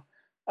head now.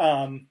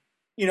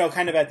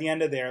 Kind of at the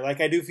end of there, like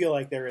I do feel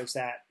like there is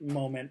that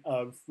moment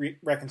of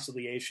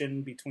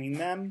reconciliation between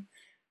them,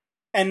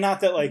 and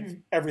not that like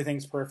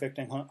everything's perfect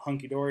and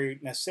hunky dory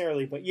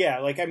necessarily, but yeah,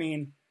 like I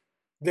mean,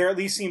 there at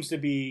least seems to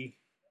be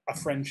a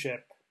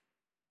friendship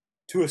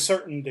to a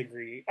certain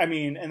degree. I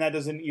mean, and that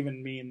doesn't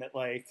even mean that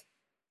like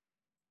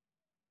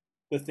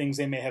the things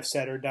they may have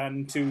said or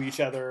done to each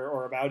other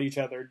or about each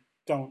other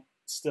don't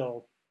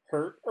still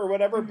hurt or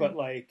whatever, but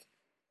like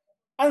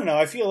I don't know,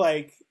 I feel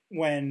like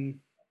when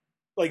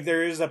like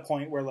there is a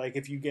point where like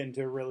if you get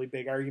into a really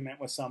big argument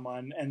with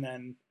someone and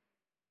then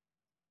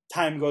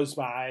time goes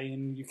by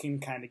and you can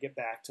kind of get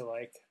back to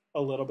like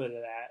a little bit of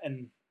that.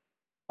 And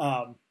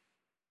um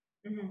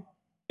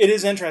it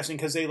is interesting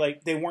because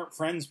they weren't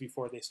friends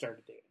before they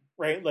started dating,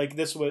 right? Like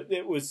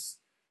it was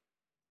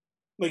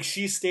like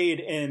she stayed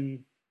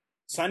in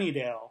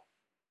Sunnydale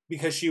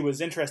because she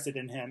was interested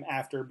in him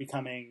after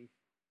becoming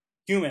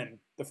human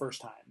the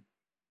first time,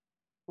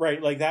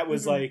 right? Like that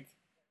was like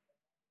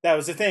that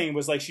was the thing,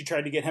 was like she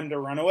tried to get him to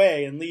run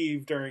away and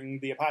leave during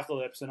the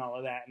apocalypse and all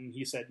of that, and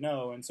he said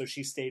no, and so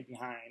she stayed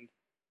behind,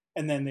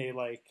 and then they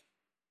like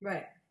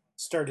right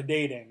started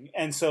dating.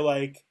 And so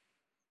like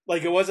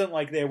it wasn't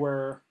like they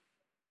were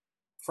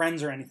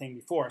friends or anything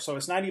before, so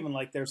it's not even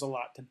like there's a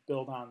lot to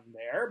build on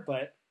there.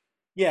 But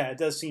yeah, it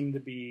does seem to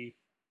be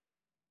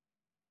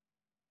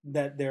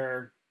that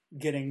they're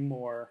getting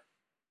more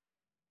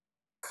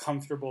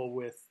comfortable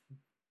with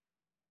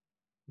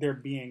their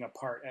being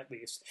apart, at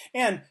least.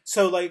 And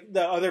so like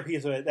the other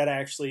piece of it that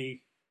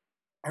actually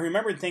I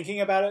remembered thinking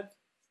about it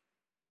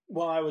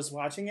while I was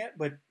watching it,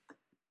 but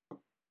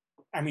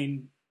I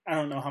mean, I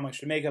don't know how much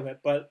to make of it,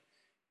 but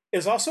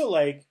it's also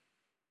like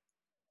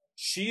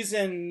she's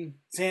in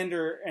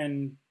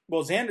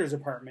Xander's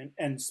apartment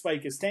and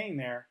Spike is staying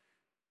there,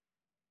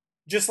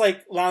 just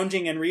like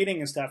lounging and reading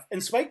and stuff,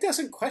 and Spike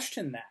doesn't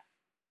question that.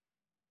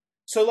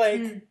 So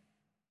like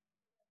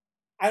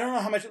I don't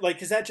know how much,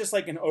 like, is that just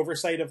like an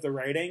oversight of the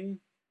writing,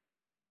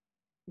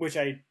 which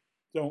I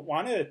don't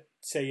want to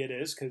say it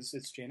is because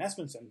it's Jane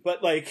Espenson,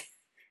 but like,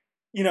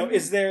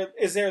 is there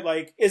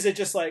like, is it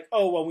just like,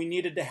 oh well, we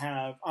needed to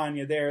have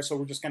Anya there, so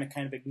we're just going to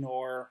kind of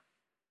ignore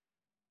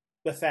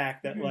the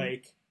fact that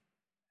like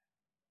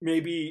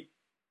maybe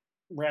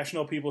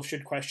rational people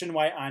should question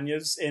why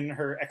Anya's in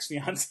her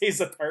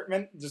ex-fiance's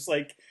apartment, just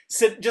like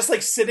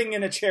sitting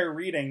in a chair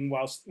reading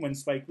when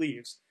Spike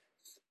leaves.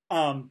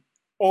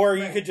 Or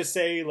you could just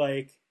say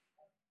like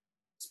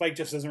Spike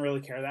just doesn't really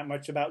care that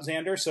much about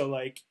Xander, so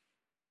like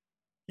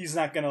he's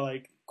not gonna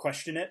like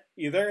question it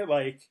either.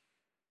 Like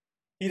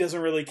he doesn't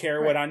really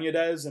care what Anya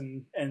does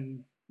and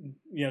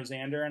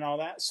Xander and all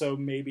that. So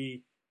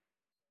maybe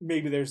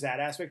there's that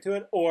aspect to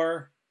it.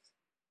 Or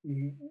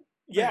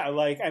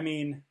like I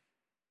mean,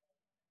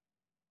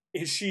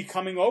 is she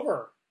coming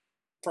over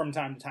from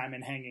time to time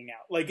and hanging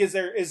out? Like is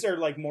there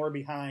like more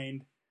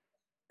behind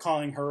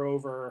calling her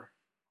over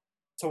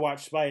to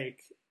watch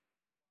Spike,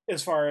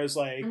 as far as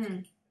like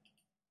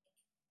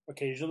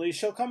occasionally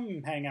she'll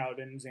come hang out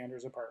in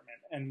Xander's apartment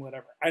and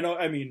whatever.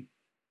 I mean,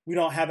 we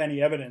don't have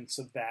any evidence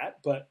of that,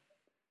 but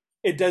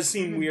it does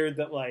seem weird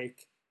that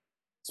like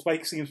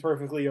Spike seems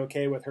perfectly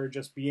okay with her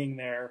just being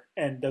there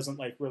and doesn't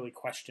like really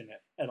question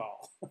it at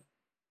all.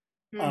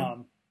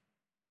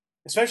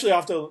 Especially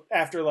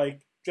after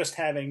like just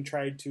having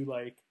tried to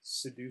like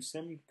seduce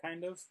him,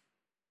 kind of.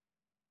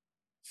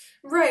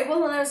 Right.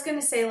 Well, and I was going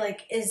to say,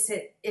 like, is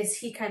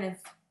he kind of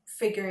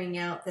figuring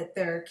out that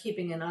they're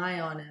keeping an eye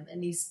on him,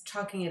 and he's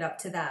chalking it up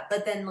to that?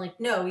 But then, like,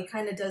 no, he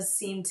kind of does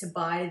seem to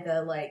buy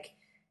the like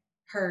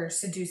her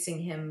seducing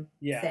him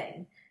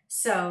thing.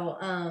 So,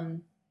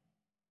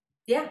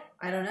 yeah,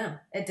 I don't know.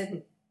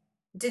 It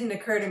didn't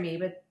occur to me,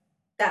 but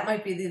that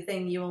might be the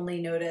thing you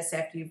only notice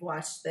after you've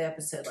watched the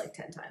episode like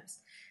 10 times.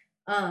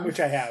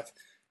 Which I have,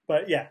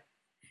 but yeah.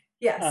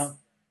 Yes.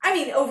 I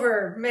mean,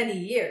 over many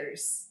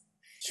years.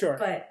 Sure.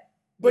 But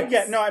yes.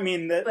 Yeah, no, I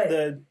mean,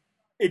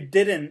 it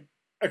didn't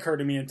occur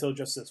to me until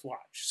just this watch.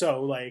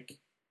 So, like...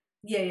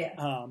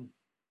 Yeah.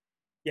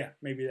 Yeah,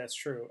 maybe that's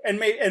true. And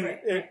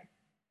it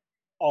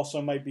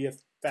also might be a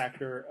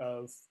factor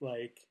of,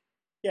 like,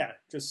 yeah,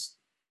 just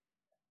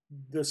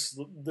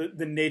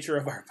the nature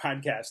of our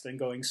podcast and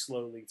going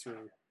slowly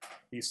through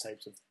these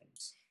types of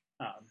things.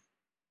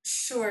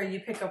 Sure, you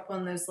pick up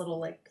on those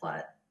little, like,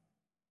 plot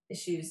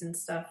issues and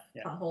stuff,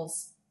 plot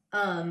holes.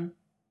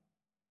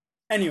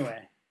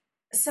 Anyway.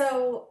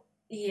 So,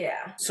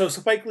 yeah. So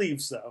Spike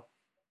leaves, though.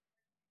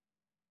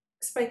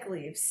 Spike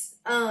leaves.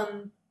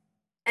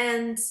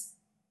 And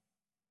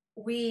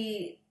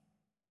we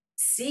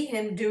see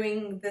him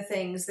doing the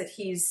things that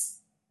he's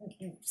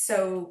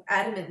so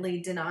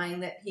adamantly denying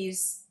that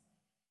he's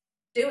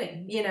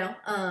doing,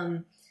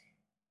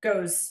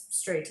 goes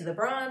straight to the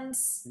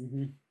bronze,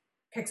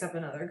 picks up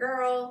another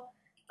girl.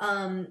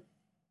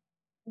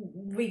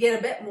 We get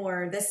a bit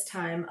more this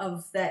time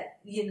of that,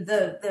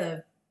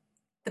 the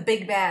the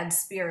big bad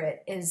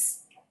spirit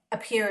is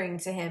appearing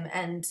to him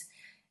and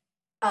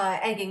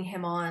egging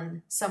him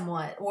on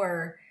somewhat,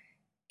 or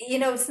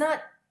it's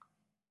not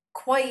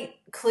quite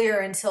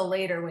clear until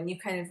later when you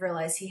kind of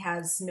realize he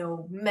has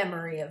no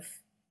memory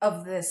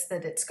of this,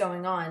 that it's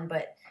going on,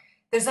 but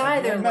there's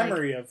either no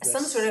memory like of this.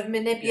 some sort of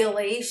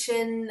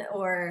manipulation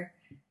or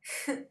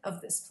of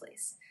this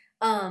place.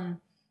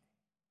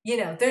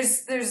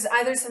 There's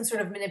either some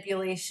sort of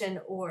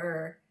manipulation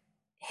or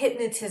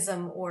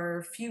hypnotism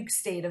or fugue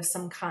state of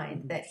some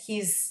kind, that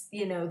he's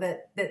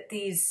that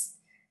these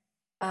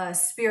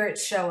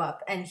spirits show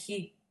up and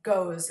he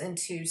goes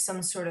into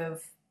some sort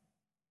of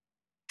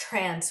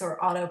trance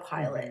or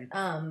autopilot,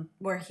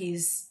 where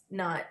he's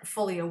not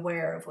fully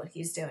aware of what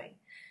he's doing.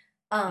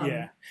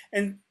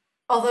 And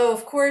although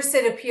of course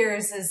it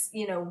appears as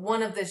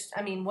one of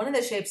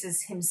the shapes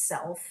is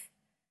himself,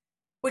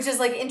 which is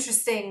like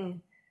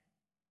interesting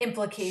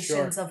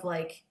implications of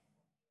like,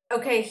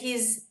 okay,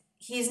 he's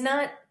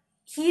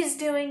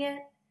doing it,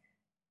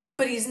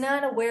 but he's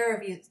not aware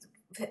of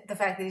the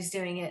fact that he's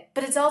doing it,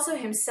 but it's also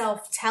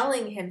himself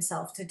telling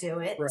himself to do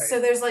it. Right. So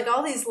there's like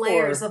all these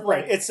layers of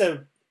like, it's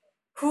a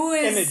who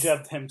is image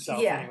of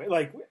himself anyway,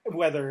 like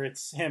whether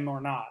it's him or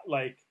not,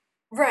 like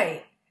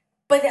right.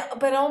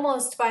 But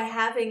almost by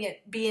having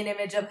it be an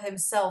image of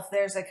himself,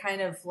 there's a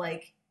kind of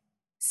like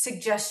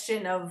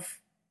suggestion of,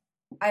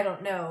 I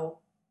don't know,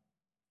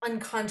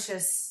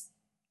 unconscious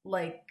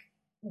like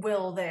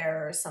will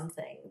there or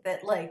something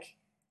that like,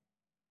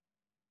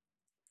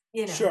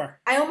 Sure.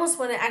 I almost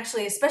want to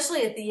actually,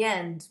 especially at the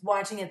end,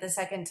 watching it the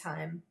second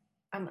time,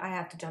 I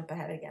have to jump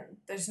ahead again.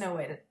 There's no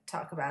way to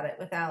talk about it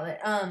without it.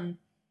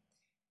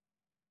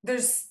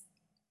 There's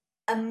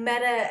a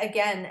meta,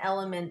 again,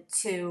 element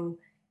to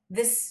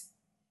this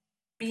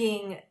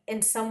being,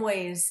 in some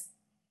ways,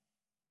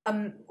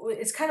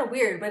 it's kind of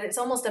weird, but it's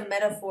almost a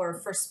metaphor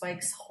for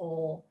Spike's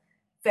whole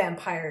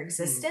vampire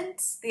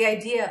existence. The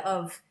idea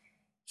of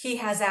he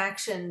has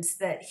actions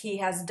that he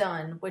has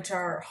done which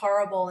are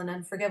horrible and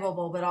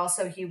unforgivable, but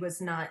also he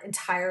was not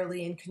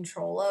entirely in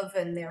control of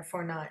and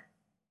therefore not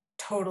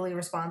totally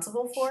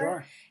responsible for.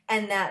 Sure.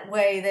 And that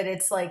way that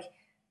it's like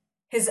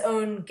his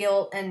own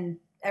guilt and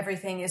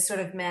everything is sort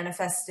of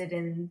manifested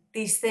in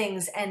these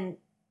things, and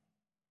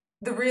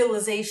the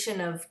realization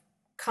of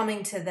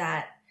coming to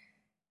that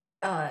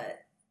I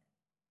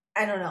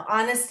don't know,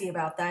 honesty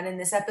about that in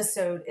this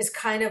episode is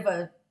kind of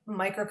a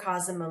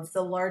microcosm of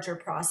the larger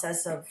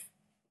process of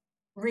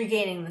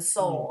regaining the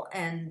soul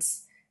and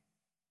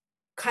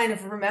kind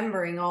of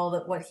remembering all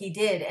that what he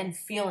did and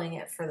feeling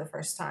it for the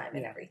first time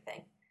and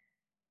everything.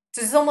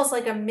 So it's almost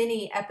like a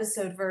mini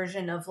episode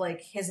version of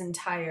like his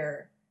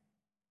entire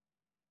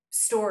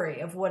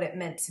story of what it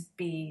meant to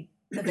be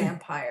the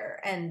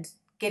vampire and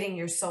getting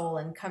your soul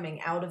and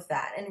coming out of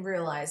that and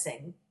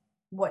realizing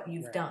what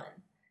you've done.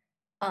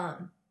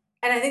 And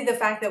I think the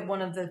fact that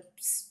one of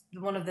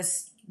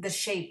the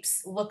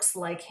shapes looks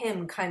like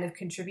him kind of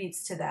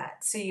contributes to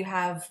that. So you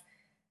have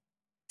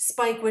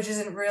Spike, which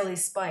isn't really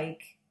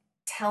Spike,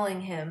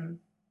 telling him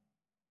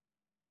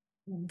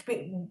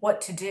what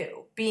to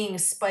do, being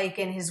Spike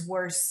in his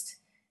worst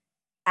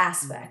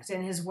aspect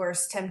and his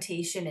worst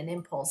temptation and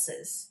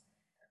impulses.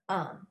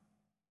 But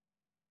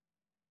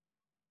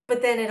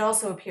then it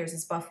also appears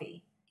as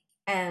Buffy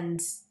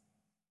and,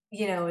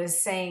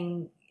 is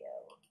saying,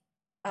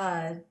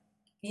 you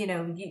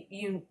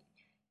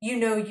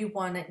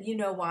want it,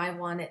 I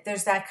want it.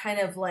 There's that kind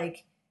of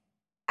like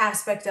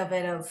aspect of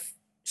it of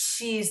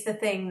she's the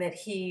thing that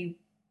he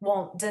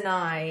won't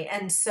deny.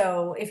 And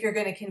so if you're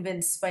going to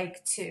convince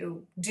Spike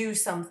to do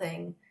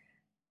something,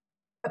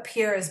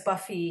 appear as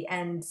Buffy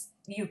and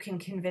you can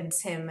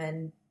convince him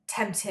and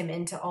tempt him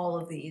into all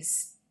of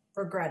these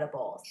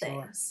regrettable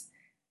things.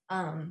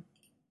 No,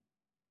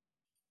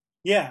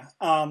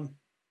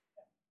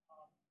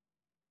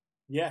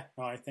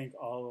 I think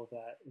all of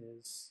that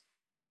is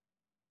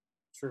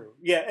true.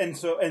 Yeah, and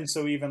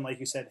so even like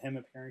you said, him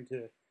appearing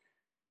to,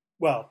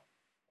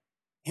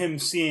 him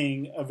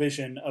seeing a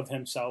vision of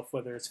himself,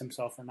 whether it's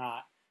himself or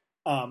not.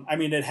 I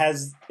mean, it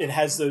has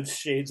those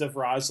shades of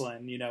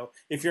Rosalind.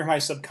 If you're my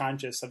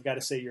subconscious, I've got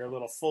to say you're a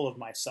little full of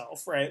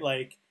myself, right?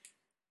 Like,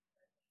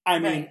 I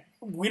mean,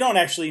 we don't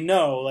actually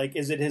know. Like,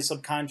 is it his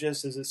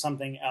subconscious? Is it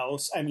something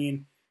else? I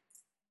mean,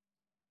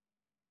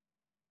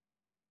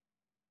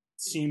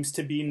 seems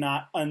to be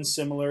not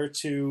unsimilar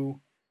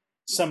to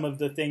some of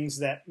the things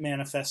that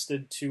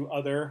manifested to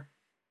other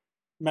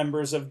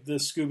members of the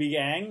Scooby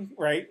Gang,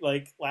 right?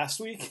 Like last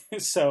week.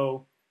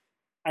 So,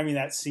 I mean,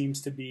 that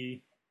seems to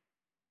be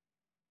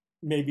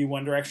maybe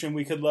one direction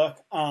we could look.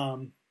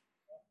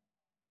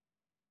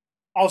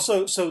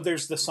 Also, so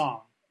there's the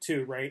song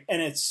too, right?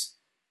 And it's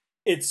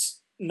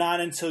not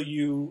until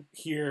you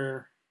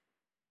hear,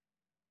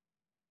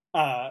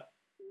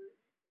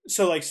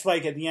 so like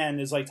Spike at the end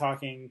is like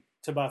talking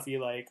to Buffy,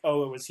 like,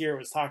 oh, it was here, it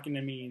was talking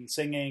to me and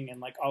singing and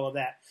like all of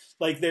that.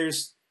 Like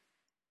there's,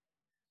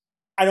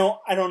 I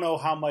don't know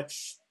how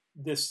much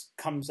this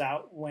comes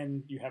out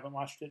when you haven't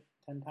watched it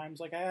 10 times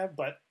like I have,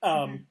 but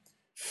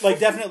like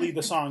definitely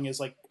the song is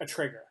like a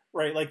trigger,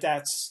 right? Like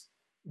that's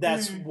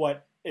that's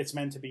what it's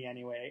meant to be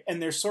anyway.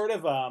 And there's sort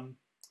of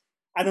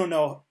I don't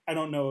know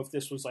if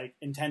this was like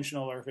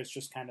intentional or if it's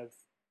just kind of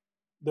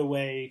the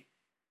way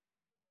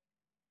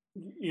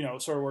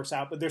sort of works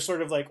out, but there's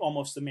sort of like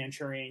almost the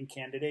Manchurian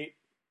Candidate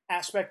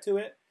aspect to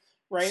it,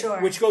 right?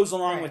 Sure. Which goes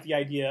along with the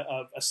idea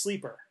of a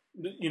sleeper,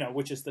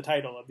 which is the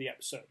title of the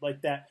episode.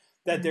 Like that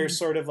there's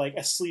sort of like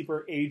a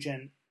sleeper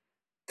agent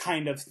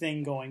kind of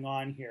thing going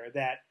on here,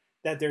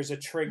 that there's a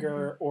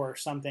trigger or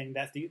something,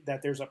 that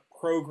there's a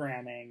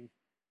programming.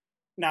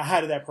 Now,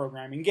 how did that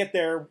programming get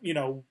there?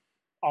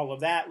 All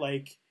of that,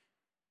 like,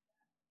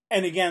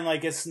 and again,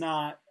 like, it's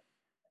not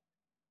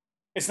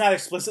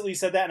explicitly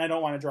said that, and I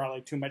don't want to draw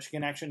like too much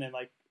connection and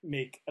like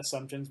make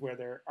assumptions where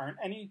there aren't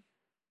any.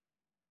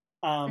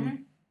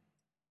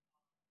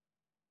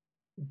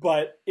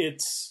 But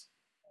it's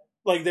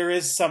like there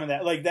is some of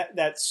that, like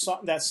that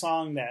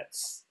song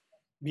that's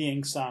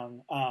being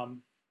sung,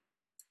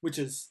 which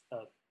is a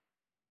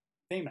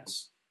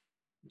famous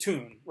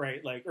tune,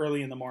 right? Like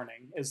Early in the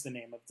Morning is the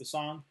name of the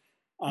song.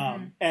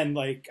 And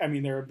like, I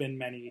mean, there have been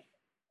many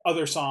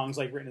other songs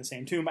like written in the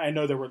same tune. I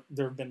know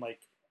there have been like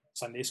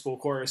Sunday school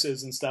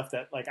choruses and stuff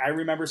that like I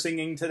remember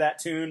singing to that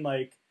tune,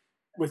 like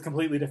with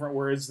completely different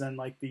words than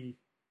like the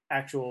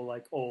actual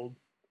like old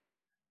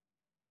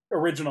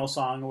original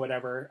song or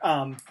whatever.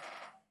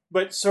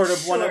 But sort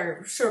of but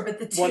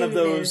the tune one of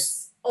those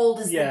is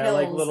old as the hills,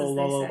 like little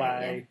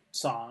lullaby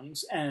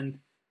songs. And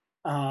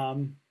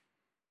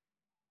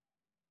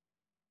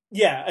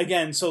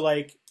again, so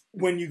like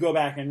when you go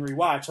back and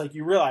rewatch, like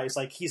you realize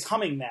like he's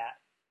humming that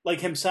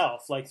like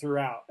himself like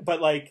throughout,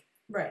 but like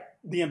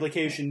the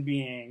implication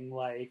being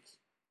like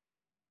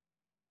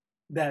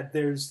that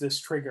there's this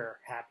trigger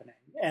happening,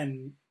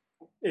 and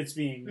it's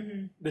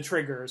being the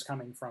trigger is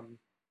coming from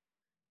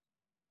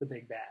the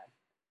big bad.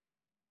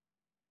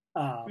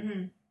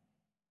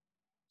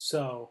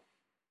 So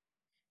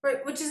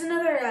right, which is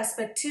another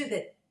aspect too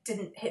that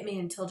didn't hit me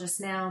until just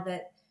now,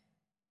 that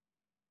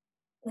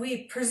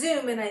we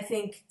presume, and I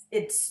think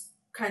it's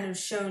kind of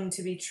shown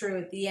to be true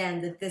at the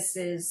end, that this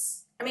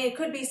is, I mean, it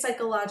could be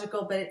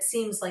psychological, but it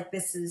seems like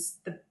this is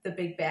the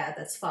big bad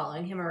that's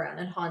following him around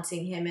and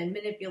haunting him and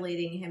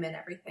manipulating him and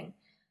everything.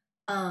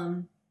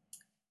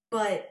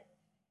 But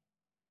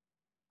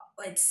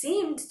it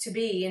seemed to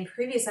be in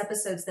previous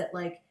episodes that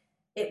like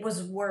it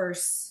was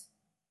worse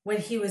when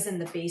he was in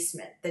the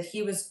basement, that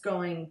he was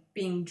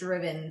being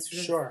driven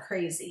sort of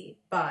crazy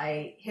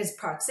by his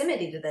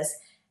proximity to this.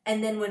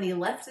 And then when he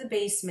left the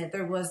basement,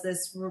 there was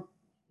this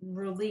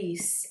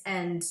release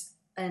and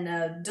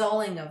a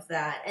dulling of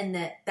that, and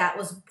that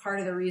was part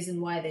of the reason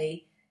why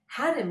they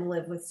had him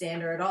live with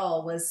Xander at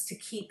all, was to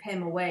keep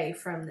him away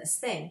from this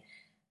thing.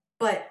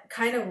 But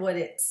kind of what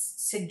it's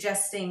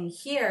suggesting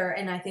here,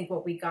 and I think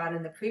what we got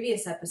in the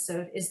previous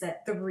episode, is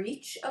that the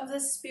reach of the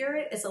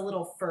spirit is a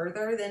little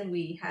further than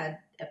we had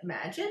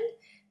imagined.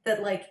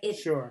 That like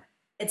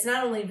it's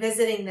not only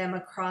visiting them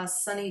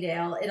across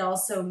Sunnydale, it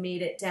also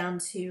made it down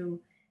to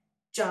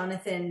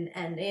Jonathan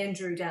and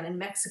Andrew down in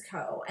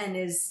Mexico and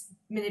is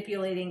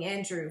manipulating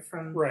Andrew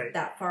from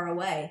that far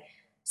away.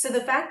 So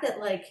the fact that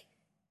like,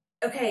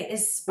 okay,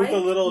 is Spike with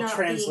a little not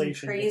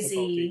translation being crazy?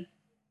 Difficulty.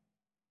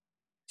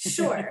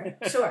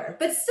 Sure,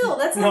 but still,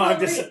 that's not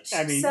reach.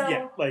 I mean,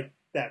 like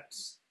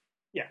that's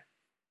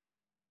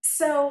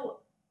So,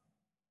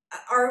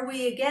 are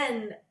we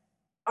again?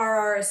 Are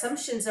our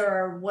assumptions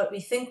or what we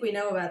think we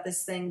know about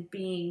this thing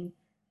being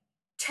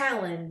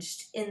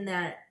challenged in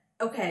that?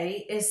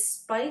 Okay, is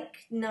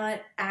Spike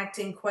not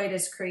acting quite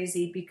as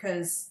crazy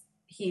because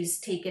he's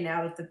taken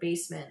out of the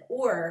basement?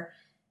 Or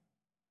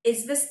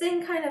is this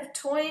thing kind of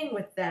toying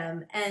with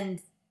them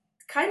and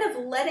kind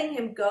of letting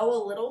him go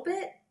a little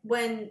bit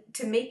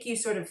to make you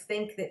sort of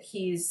think that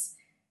he's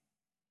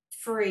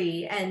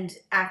free and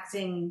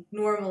acting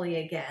normally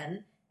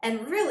again?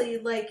 And really,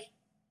 like,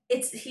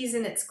 he's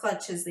in its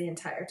clutches the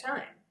entire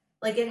time.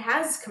 Like, it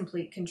has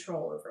complete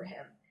control over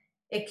him.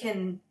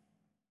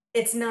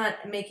 It's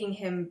not making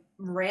him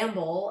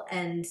ramble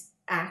and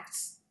act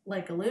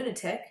like a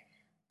lunatic,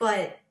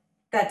 but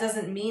that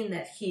doesn't mean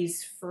that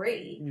he's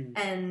free.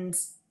 And,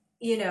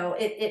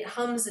 it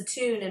hums a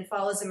tune and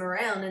follows him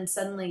around, and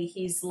suddenly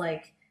he's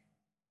like,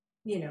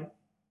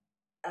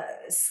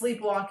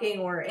 sleepwalking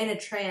or in a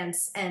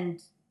trance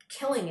and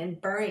killing and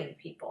burying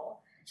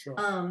people.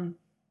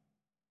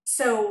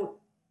 So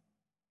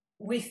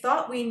we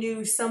thought we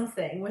knew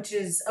something, which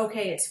is,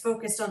 okay, it's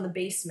focused on the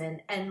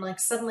basement, and like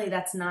suddenly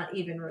that's not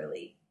even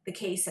really the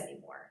case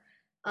anymore.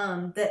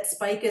 That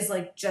Spike is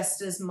like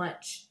just as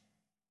much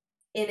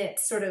in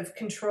its sort of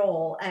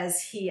control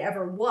as he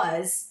ever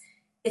was.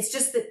 It's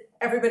just that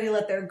everybody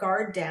let their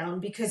guard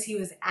down because he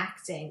was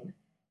acting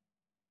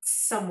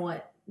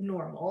somewhat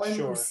normal and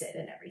lucid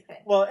and everything.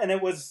 Well, and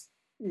it was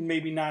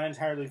maybe not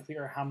entirely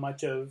clear how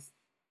much of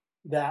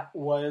that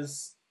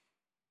was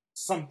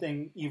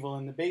something evil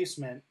in the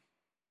basement,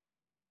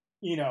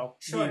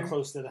 being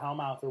close to the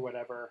Hellmouth or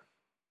whatever,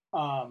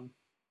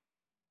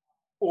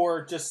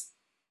 or just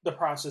the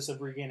process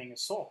of regaining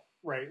his soul,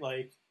 right?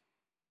 Like,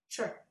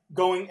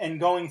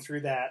 going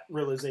through that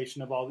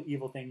realization of all the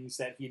evil things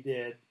that he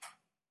did,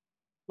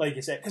 like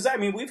you said, because I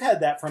mean, we've had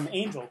that from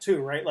Angel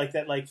too, right? Like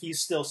that, like he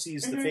still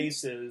sees the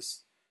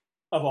faces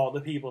of all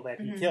the people that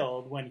he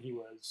killed when he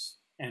was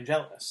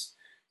Angelus.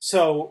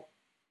 So,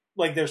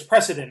 like, there's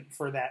precedent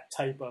for that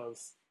type of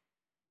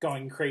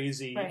going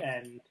crazy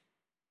and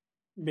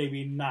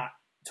maybe not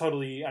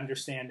totally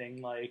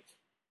understanding like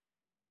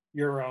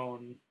your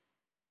own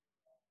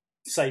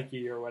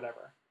psyche or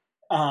whatever.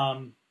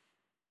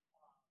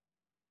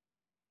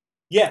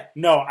 Yeah,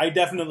 no, I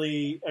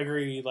definitely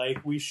agree.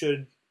 Like, we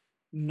should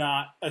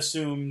not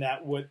assume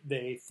that what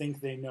they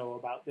think they know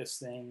about this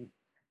thing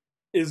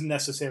is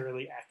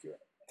necessarily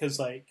accurate. Because,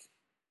 like,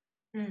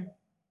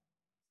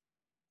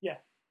 yeah,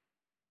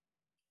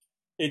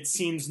 it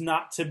seems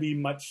not to be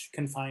much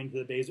confined to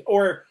the base.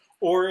 Or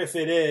if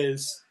it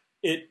is,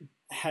 it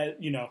had,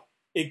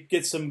 it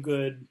gets some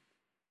good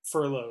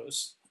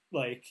furloughs.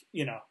 Like,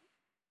 it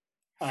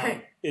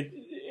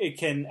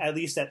can at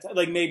least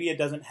like maybe it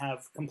doesn't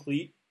have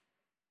complete.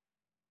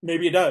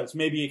 Maybe it does.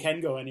 Maybe it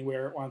can go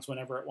anywhere it wants,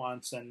 whenever it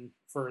wants, and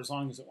for as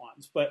long as it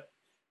wants. But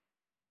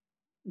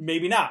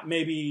maybe not.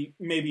 Maybe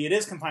it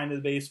is confined to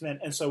the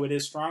basement, and so it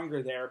is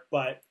stronger there,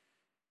 but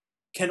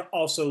can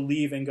also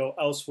leave and go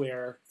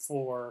elsewhere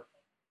for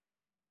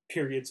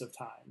periods of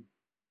time.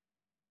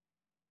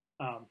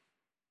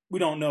 We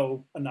don't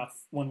know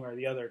enough one way or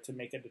the other to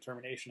make a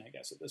determination, I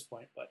guess, at this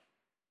point. But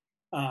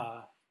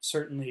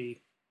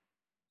certainly,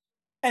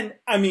 and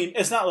I mean,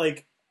 it's not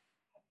like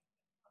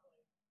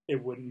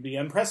it wouldn't be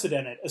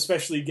unprecedented,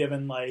 especially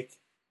given like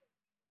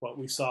what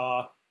we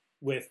saw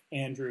with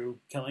Andrew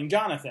killing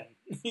Jonathan.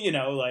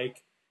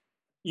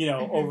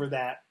 Over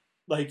that,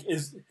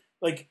 is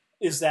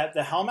that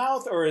the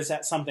Hellmouth or is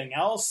that something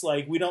else?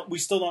 Like we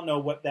still don't know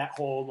what that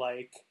whole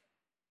like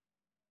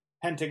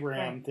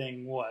pentagram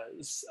thing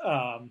was,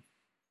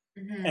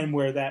 and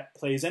where that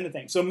plays into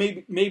things. So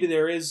maybe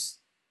there is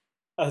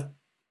a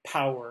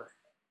power,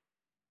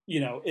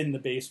 in the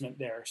basement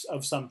there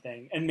of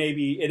something, and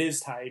maybe it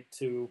is tied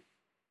to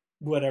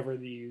whatever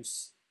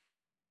these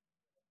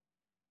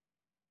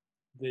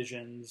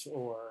visions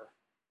or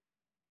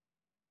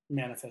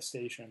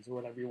manifestations or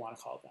whatever you want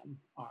to call them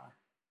are.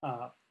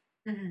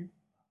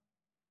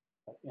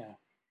 But yeah.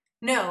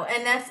 No,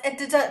 and that's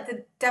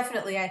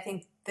definitely. I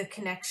think the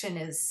connection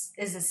is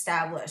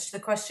established. The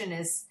question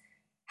is,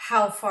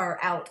 how far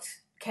out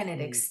can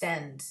it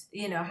extend?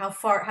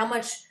 How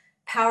much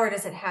power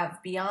does it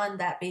have beyond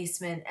that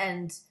basement,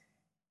 and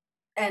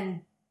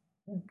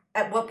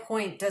at what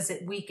point does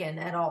it weaken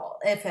at all,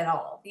 if at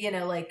all?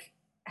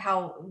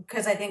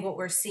 Because I think what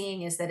we're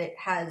seeing is that it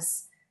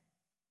has,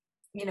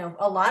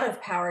 a lot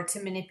of power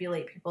to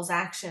manipulate people's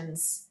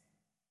actions,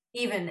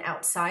 even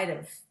outside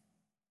of,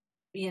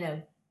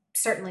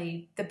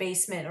 certainly the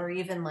basement or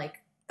even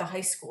like the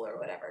high school or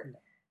whatever.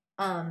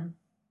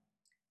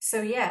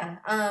 So yeah.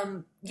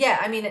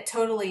 I mean, it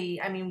totally,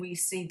 I mean, we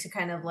see to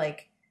kind of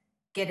like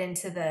get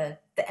into the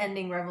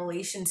ending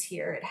revelations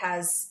here. It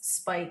has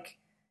Spike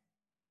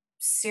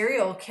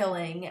serial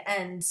killing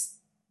and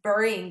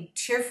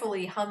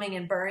cheerfully humming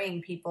and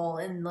burying people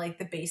in like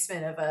the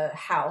basement of a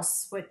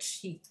house, which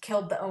he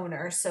killed the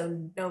owner.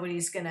 So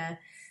nobody's gonna,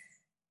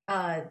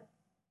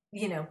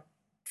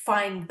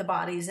 find the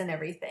bodies and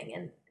everything.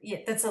 And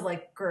yeah, that's a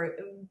like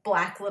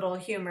black little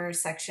humor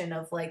section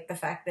of like the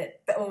fact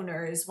that the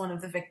owner is one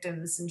of the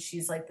victims and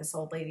she's like this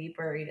old lady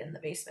buried in the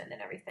basement and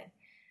everything.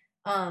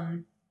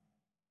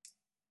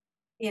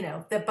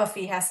 That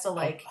Buffy has to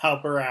like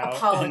help her out,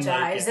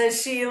 apologize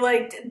as she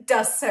like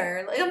dusts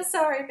her. Like, I'm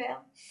sorry, ma'am.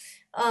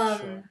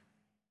 Sure.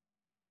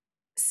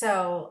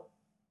 So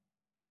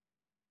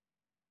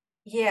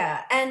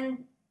yeah,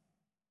 and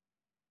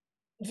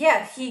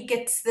yeah, he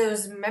gets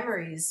those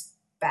memories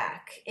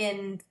back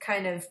in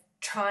kind of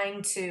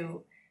trying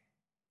to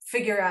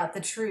figure out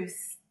the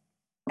truth,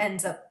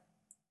 ends up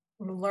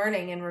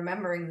learning and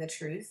remembering the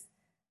truth.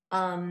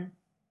 And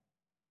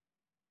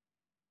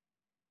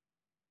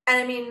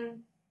I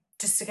mean,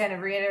 just to kind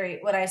of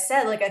reiterate what I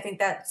said, like, I think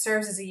that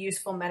serves as a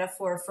useful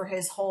metaphor for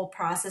his whole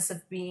process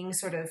of being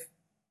sort of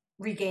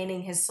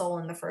regaining his soul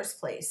in the first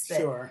place. That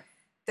sure.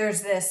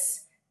 There's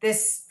this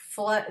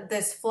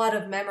flood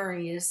of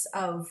memories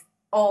of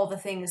all the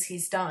things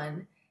he's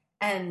done,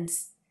 and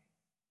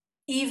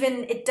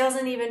even it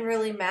doesn't even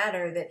really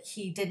matter that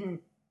he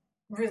didn't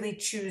really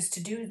choose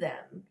to do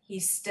them. He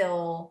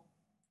still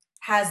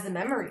has the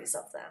memories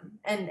of them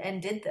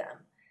and did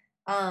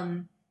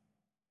them.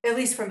 At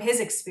least from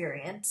his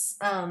experience,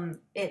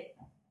 it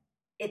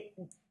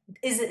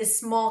is a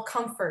small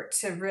comfort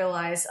to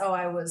realize, oh,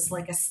 I was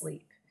like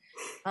asleep.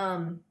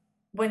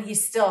 When he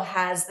still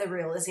has the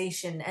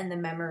realization and the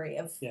memory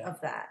of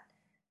that.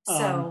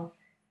 So,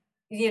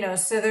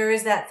 so there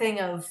is that thing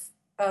of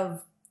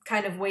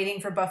kind of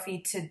waiting for Buffy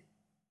to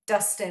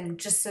dust him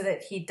just so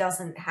that he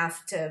doesn't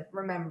have to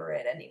remember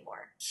it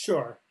anymore.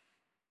 Sure.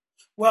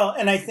 Well,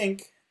 and I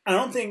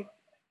don't think,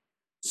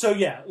 so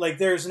yeah, like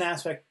there's an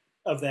aspect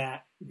of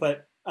that,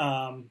 but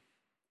I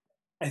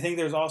think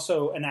there's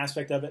also an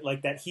aspect of it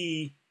like that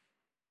he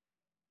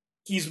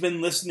he's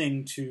been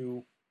listening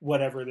to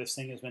whatever this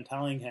thing has been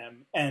telling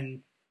him,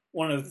 and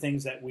one of the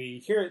things that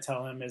we hear it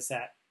tell him is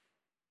that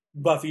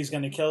Buffy's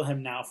going to kill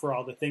him now for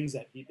all the things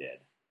that he did.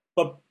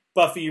 But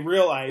Buffy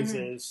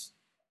realizes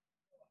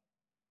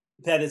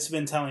that it's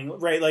been telling,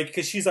 right? Like,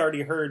 because she's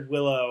already heard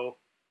Willow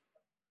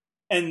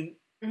and,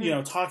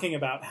 talking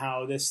about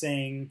how this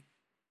thing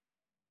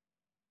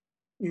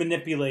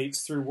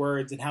manipulates through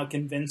words and how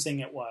convincing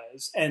it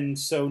was. And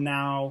so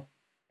now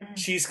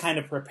she's kind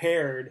of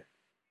prepared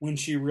when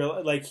she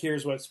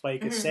hears what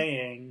Spike is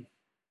saying.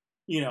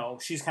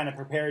 She's kind of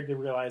prepared to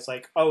realize,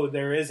 like, oh,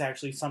 there is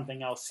actually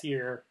something else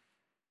here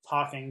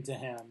talking to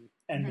him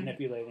and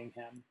manipulating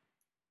him.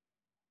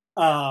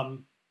 Well,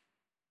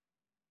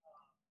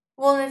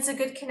 and it's a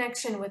good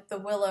connection with the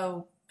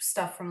Willow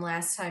stuff from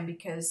last time,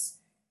 because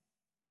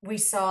we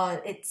saw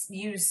it's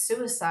used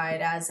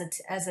suicide as a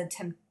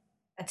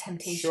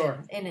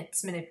temptation in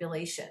its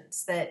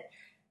manipulations. That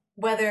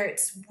whether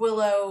it's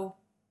Willow,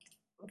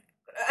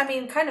 I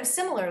mean, kind of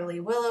similarly,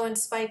 Willow and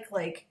Spike,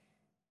 like,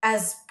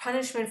 as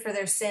punishment for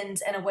their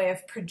sins and a way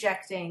of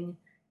projecting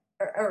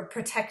or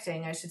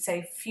protecting, I should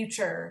say,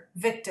 future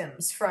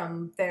victims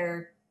from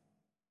their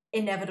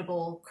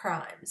inevitable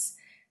crimes.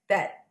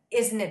 That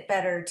isn't it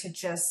better to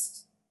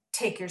just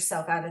take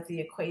yourself out of the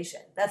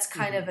equation? That's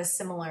kind of a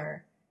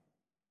similar,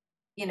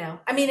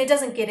 I mean, it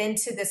doesn't get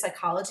into the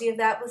psychology of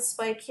that with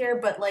Spike here,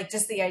 but like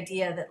just the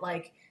idea that,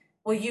 like,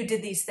 well, you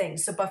did these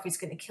things, so Buffy's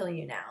going to kill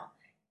you now.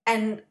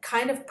 And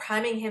kind of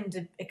priming him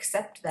to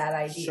accept that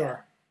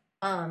idea.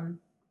 Sure.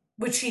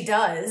 Which he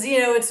does.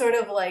 It's sort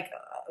of like,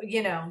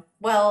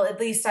 well, at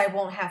least I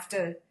won't have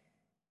to,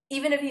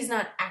 even if he's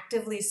not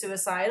actively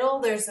suicidal,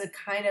 there's a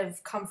kind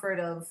of comfort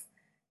of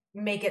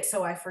make it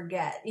so I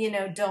forget,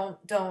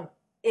 don't,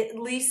 at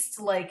least,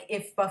 like,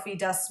 if Buffy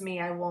dusts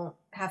me, I won't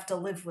have to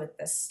live with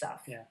this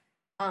stuff. Yeah.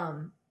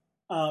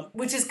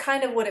 Which is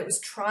kind of what it was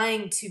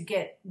trying to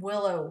get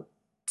Willow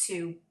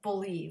to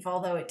believe,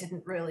 although it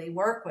didn't really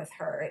work with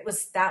her.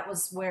 That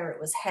was where it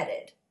was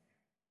headed.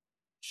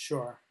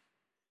 Sure.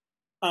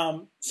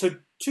 So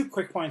 2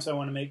 quick points I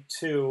want to make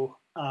too,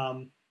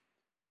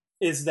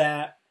 is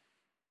that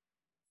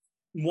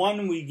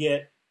one, we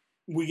get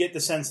the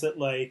sense that,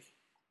 like,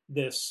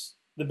 the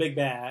big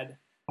bad,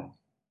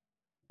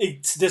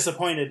 it's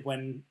disappointed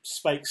when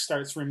Spike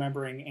starts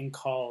remembering and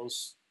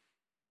calls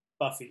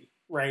Buffy,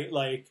 right?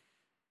 Like,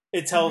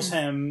 it tells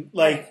him,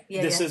 like,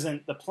 this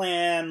isn't the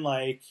plan,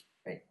 like,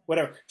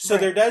 whatever. So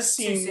there does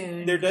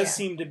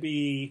seem to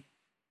be,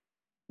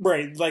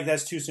 right, like,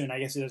 that's too soon. I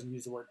guess he doesn't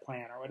use the word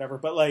plan or whatever,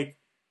 but, like,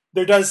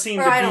 there does seem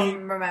to be... I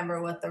don't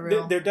remember what the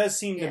real... There does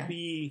seem to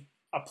be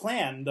a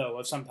plan, though,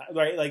 of some type,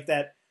 right? Like,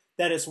 that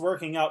it's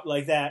working out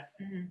like that.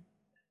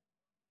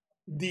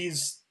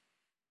 These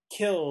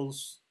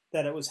kills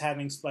that it was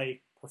having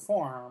Spike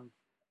perform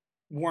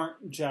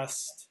weren't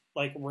just,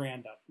 like,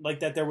 random.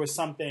 Like, that there was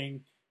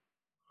something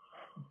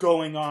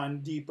going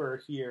on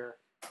deeper here.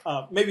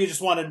 Maybe it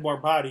just wanted more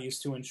bodies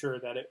to ensure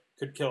that it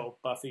could kill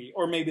Buffy.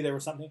 Or maybe there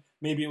was something...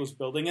 Maybe it was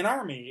building an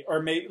army.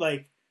 Or maybe,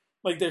 like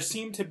there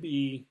seemed to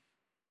be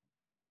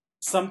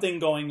something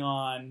going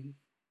on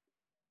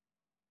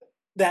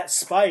that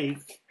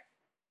Spike,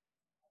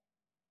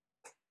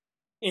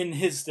 in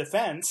his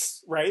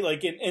defense, right?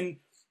 Like, in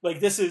like,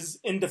 this is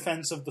in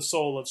defense of the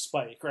soul of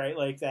Spike, right?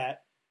 Like,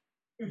 that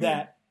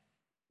that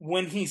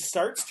when he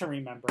starts to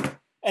remember,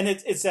 and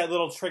it's that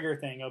little trigger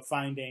thing of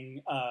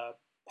finding a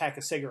pack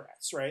of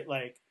cigarettes, right?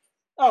 Like,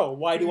 oh,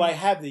 why do I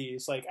have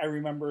these? Like, I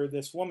remember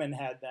this woman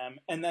had them,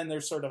 and then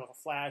there's sort of a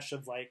flash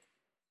of, like,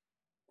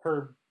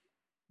 her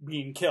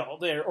being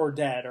killed or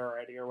dead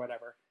already or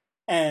whatever,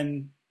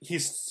 and he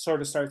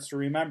sort of starts to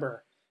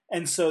remember,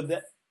 and so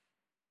that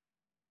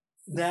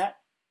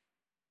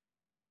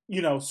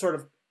sort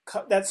of,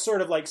 that's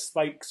sort of like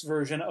Spike's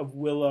version of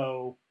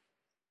Willow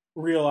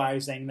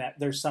realizing that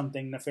there's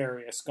something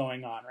nefarious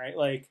going on, right?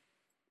 Like,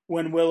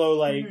 when Willow,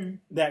 like,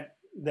 that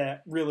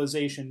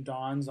realization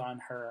dawns on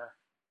her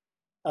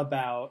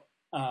about,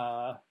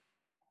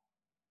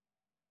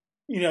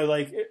 like,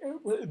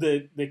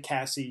 the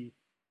Cassie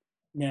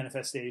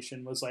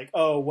manifestation was like,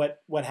 oh,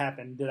 what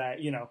happened? Did I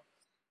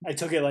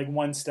took it, like,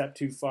 one step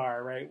too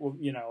far, right? Well,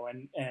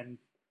 and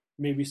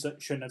maybe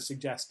shouldn't have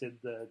suggested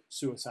the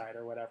suicide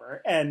or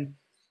whatever. And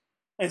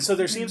so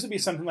there seems to be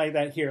something like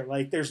that here.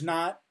 Like, there's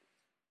not,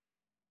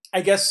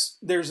 I guess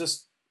there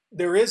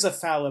is a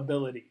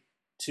fallibility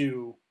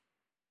to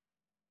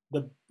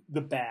the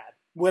bad,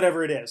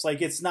 whatever it is.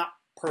 Like, it's not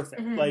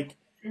perfect. Like,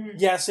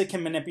 yes, it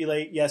can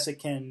manipulate. Yes, it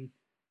can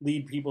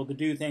lead people to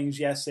do things.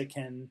 Yes, it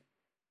can,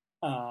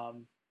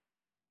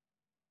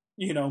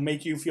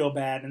 make you feel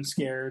bad and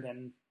scared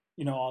and,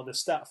 all this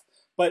stuff.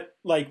 But,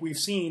 like, we've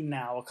seen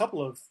now a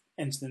couple of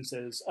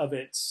instances of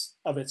its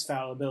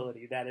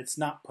fallibility, that it's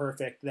not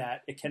perfect,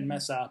 that it can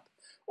mess up,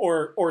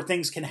 or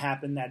things can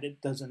happen that it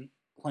doesn't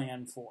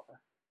plan for.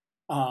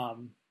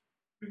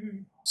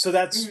 So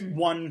that's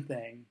one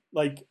thing.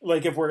 Like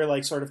if we're,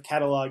 like, sort of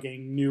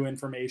cataloging new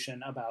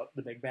information about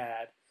the big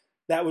bad,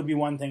 that would be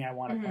one thing I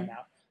want to point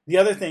out. The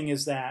other thing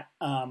is that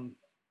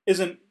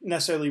isn't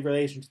necessarily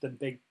relation to the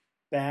big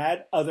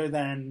bad, other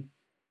than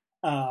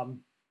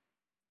I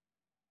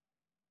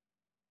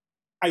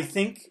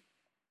think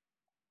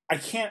I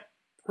can't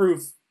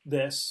prove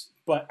this,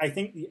 but I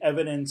think the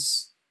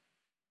evidence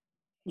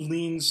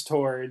leans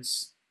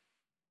towards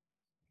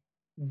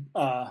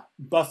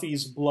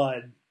Buffy's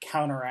blood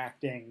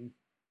counteracting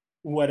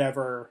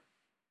whatever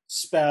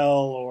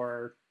spell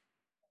or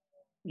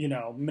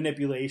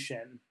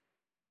manipulation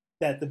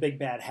that the big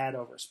bad had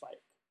over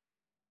Spike.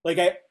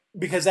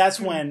 Because that's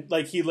when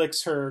he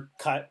licks her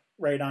cut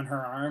right on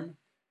her arm,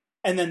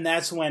 and then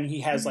that's when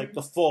he has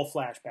the full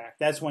flashback.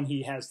 That's when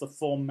he has the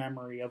full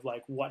memory of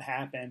what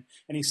happened,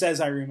 and he says,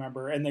 "I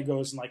remember," and then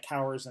goes and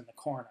cowers in the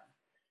corner.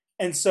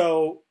 And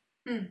so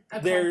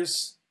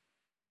there's,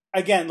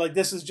 again,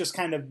 this is just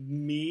kind of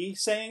me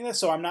saying this,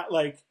 so I'm not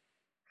I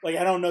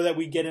don't know that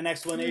we get an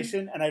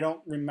explanation, and I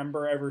don't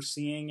remember ever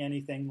seeing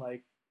anything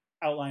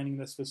outlining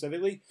this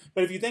specifically.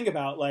 But if you think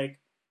about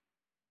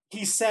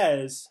he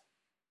says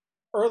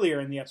earlier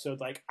in the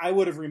episode, I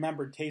would have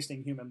remembered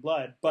tasting human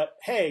blood, but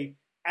hey,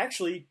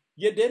 actually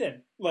you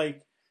didn't.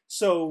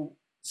 So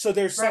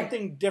there's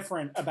something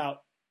different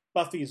about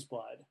Buffy's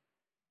blood,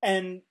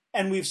 and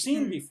we've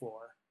seen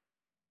before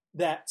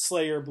that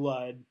Slayer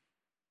blood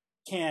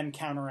can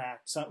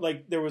counteract some,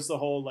 there was the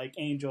whole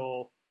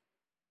Angel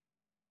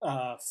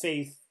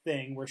Faith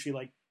thing where she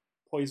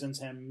poisons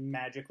him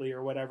magically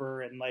or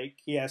whatever, and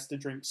he has to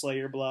drink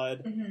Slayer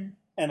blood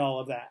and all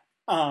of that.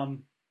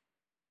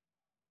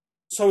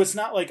 So it's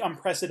not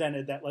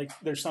unprecedented that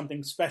there's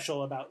something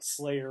special about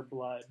Slayer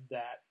blood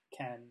that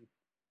can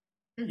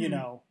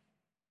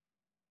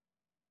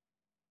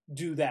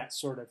do that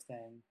sort of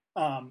thing.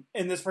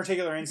 In this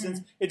particular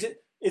instance,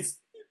 it's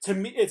to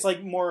me, it's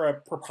more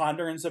a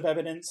preponderance of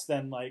evidence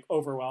than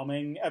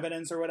overwhelming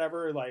evidence or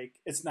whatever.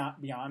 It's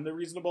not beyond a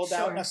reasonable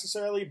doubt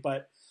necessarily,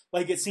 but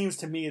it seems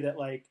to me that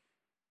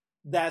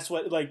that's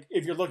what,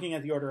 if you're looking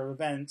at the order of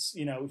events,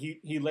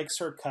 he licks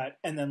her cut,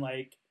 and then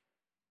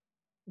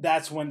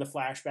that's when the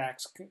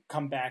flashbacks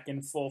come back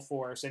in full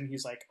force, and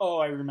he's oh,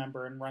 I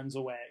remember, and runs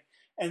away.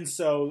 And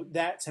so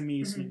that to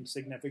me seems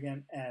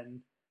significant,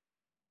 and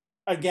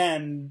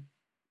again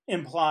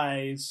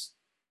implies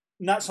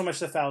not so much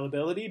the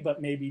fallibility,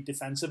 but maybe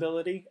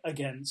defensibility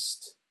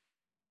against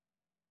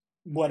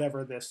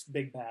whatever this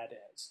big bad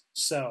is.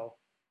 So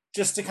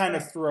just to kind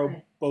of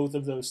throw both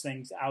of those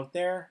things out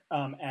there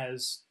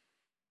as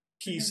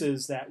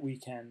pieces that we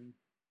can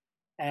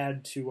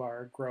add to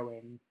our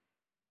growing,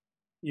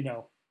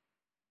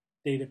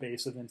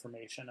 database of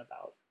information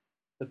about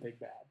the big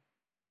bad.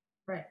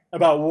 Right.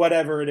 About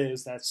whatever it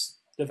is that's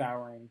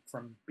devouring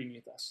from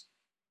beneath us,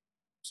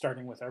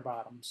 starting with our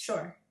bottoms.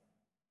 Sure.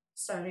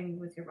 Starting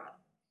with your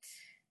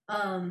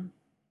bottom.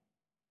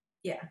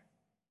 Yeah.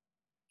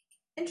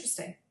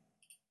 Interesting.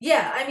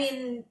 Yeah, I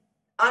mean,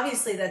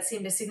 obviously that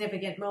seemed a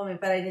significant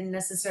moment, but I didn't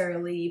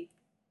necessarily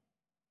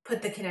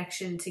put the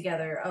connection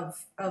together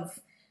of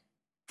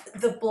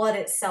the blood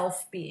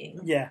itself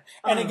being. Yeah.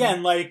 And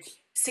again,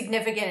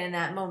 significant in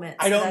that moment.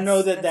 So I don't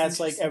know that that's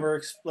ever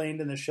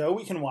explained in the show.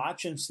 We can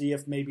watch and see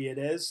if maybe it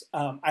is.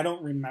 I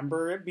don't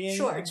remember it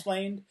being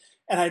explained,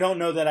 and I don't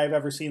know that I've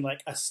ever seen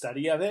a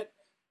study of it.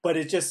 But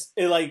it just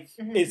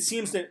it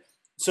seems that,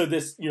 so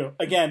this,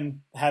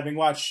 again, having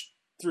watched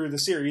through the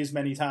series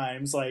many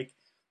times,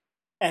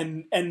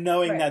 and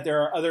knowing that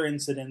there are other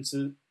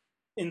incidences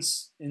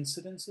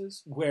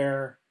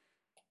where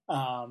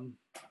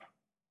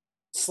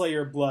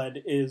Slayer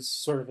blood is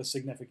sort of a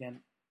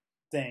significant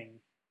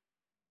thing.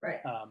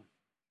 Right.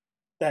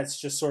 That's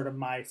just sort of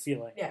my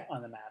feeling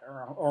on the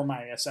matter, or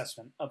my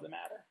assessment of the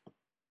matter.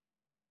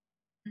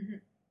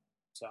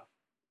 So,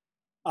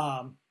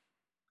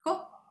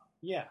 cool.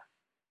 Yeah.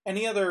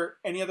 Any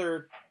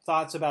other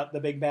thoughts about the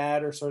big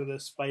bad or sort of the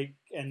Spike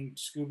and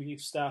Scooby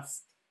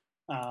stuff?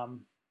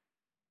 Not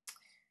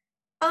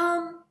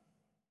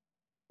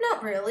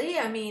really.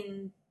 I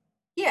mean,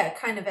 yeah, it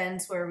kind of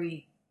ends where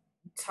we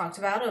talked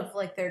about, of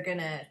they're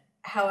gonna,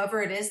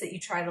 however it is that you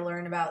try to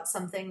learn about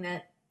something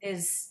that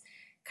is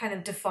kind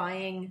of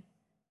defying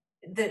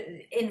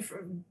the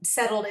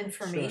settled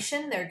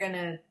information. Sure. They're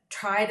gonna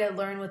try to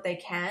learn what they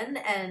can,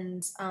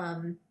 and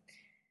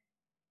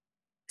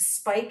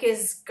Spike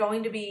is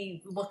going to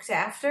be looked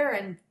after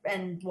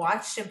and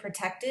watched and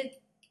protected,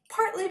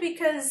 partly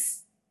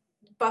because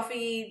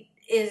Buffy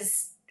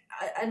is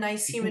a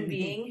nice human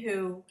being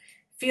who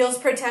feels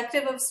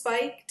protective of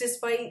Spike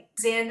despite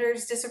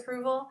Xander's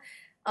disapproval,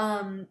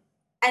 and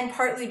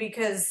partly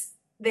because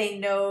they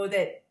know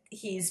that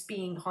he's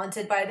being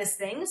haunted by this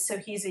thing, so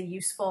he's a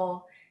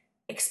useful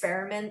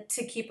experiment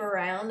to keep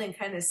around and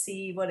kind of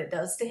see what it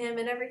does to him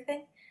and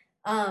everything.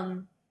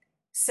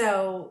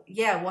 So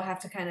yeah, we'll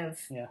have to kind of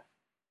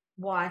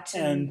watch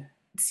and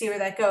see where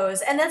that goes.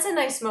 And that's a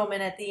nice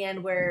moment at the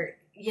end where,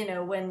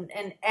 when,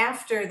 and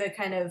after the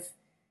kind of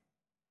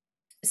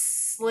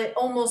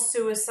almost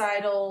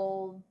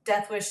suicidal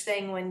death wish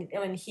thing,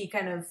 when he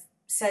kind of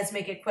says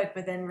make it quick,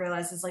 but then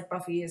realizes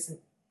Buffy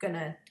isn't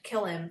gonna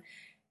kill him,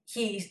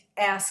 he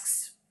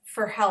asks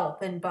for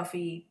help, and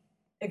Buffy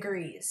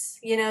agrees.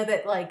 You know,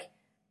 that like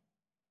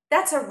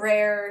that's a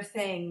rare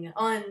thing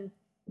on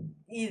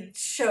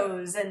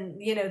shows,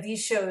 and you know,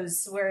 these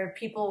shows where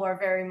people are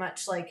very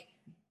much like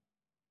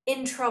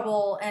in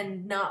trouble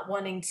and not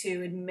wanting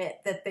to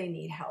admit that they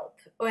need help,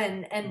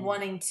 and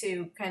wanting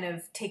to kind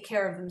of take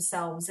care of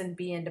themselves and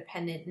be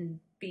independent and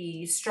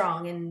be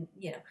strong, and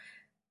you know,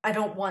 I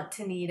don't want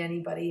to need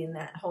anybody, in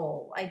that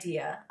whole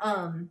idea.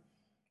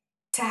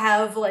 To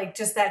have like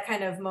just that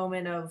kind of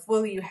moment of,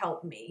 will you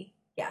help me?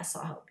 Yes,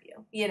 I'll help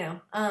you. You know,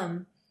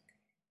 I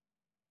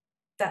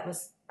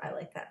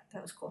like that.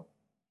 That was cool.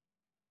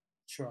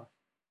 Sure.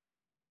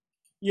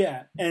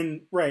 Yeah,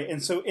 and right,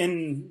 and so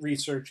in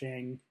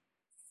researching,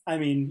 I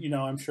mean, you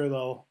know, I'm sure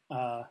they'll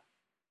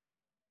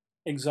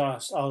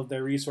exhaust all of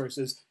their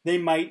resources. They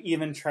might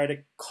even try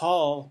to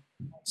call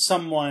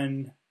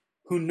someone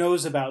who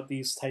knows about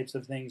these types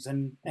of things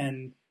and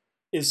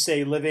is,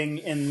 say, living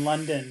in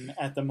London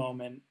at the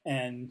moment,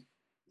 and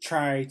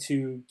try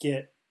to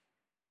get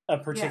a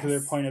particular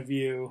Yes. point of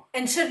view.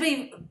 And should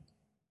be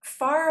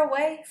far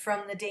away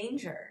from the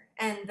danger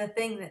and the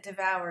thing that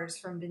devours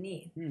from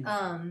beneath.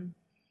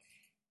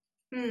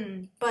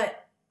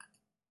 But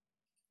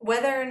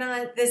whether or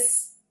not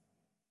this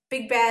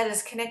big bad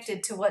is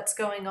connected to what's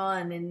going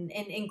on in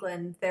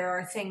England, there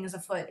are things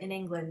afoot in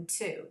England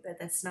too.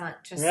 That's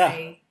not just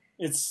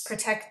it's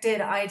protected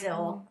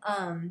idyll.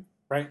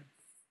 Right.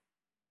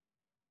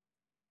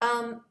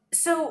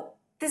 So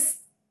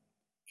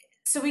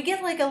we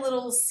get like a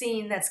little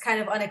scene that's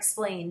kind of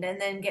unexplained and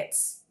then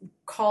gets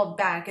called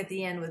back at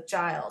the end with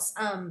Giles.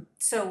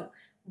 So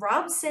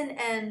Robson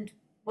and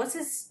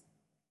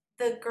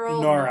the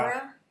girl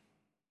Nora?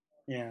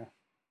 Yeah.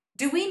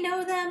 Do we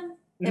know them?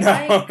 Am No.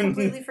 I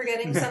completely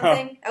forgetting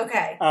something?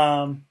 Okay.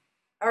 Or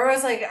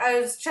I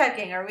was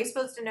checking. Are we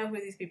supposed to know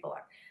who these people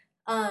are?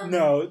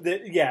 No.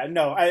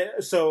 No.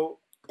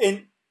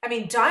 I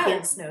mean,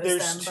 Giles knows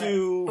there's them,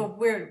 two, but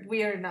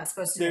we're not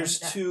supposed to.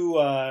 There's know two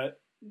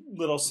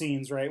little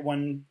scenes, right?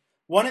 One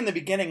in the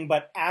beginning,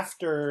 but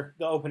after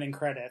the opening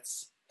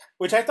credits,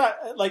 which I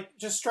thought, like,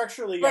 just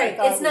structurally, right. I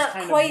thought it's not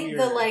was quite kind of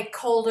the weird. like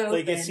cold open.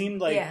 Like, it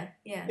seemed like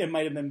yeah. it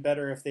might have been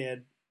better if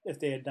they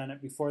had done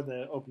it before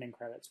the opening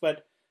credits,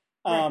 but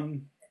right,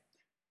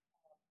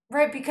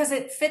 because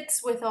it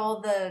fits with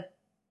all the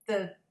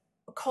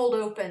cold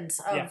opens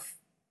of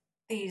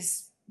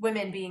these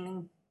women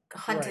being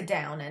hunted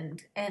down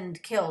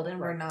and killed, and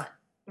we're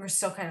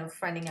still kind of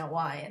finding out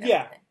why. And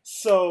everything.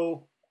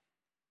 So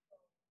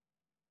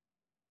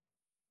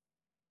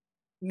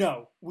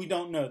no, we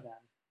don't know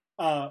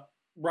them.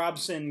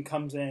 Robson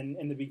comes in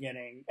the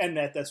beginning, and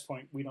at this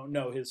point, we don't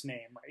know his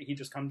name, right? He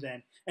just comes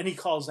in and he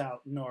calls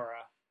out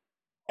Nora,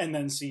 and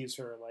then sees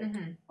her like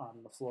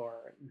on the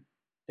floor and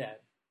dead,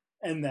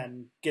 and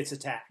then gets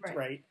attacked,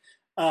 right?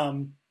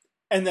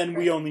 And then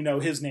we only know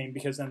his name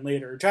because then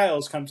later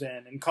Giles comes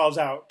in and calls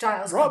out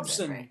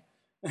Robson.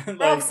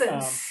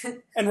 Robson.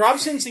 And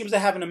Robson seems to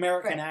have an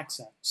American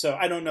accent, so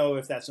I don't know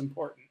if that's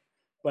important,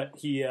 but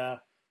he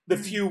the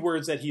few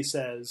words that he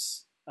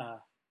says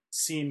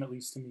seem, at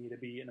least to me, to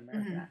be an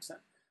American accent.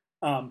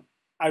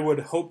 I would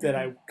hope that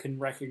I can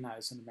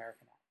recognize an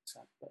American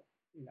accent, but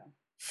you know,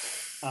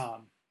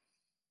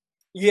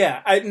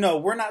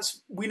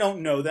 we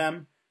don't know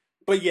them,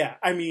 but yeah,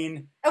 I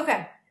mean,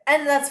 okay,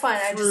 and that's fine.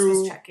 I just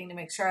was checking to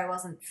make sure I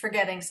wasn't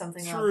forgetting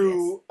something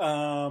through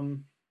obvious.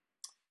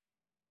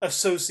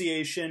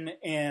 Association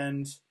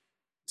and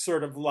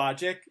sort of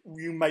logic,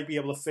 you might be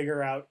able to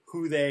figure out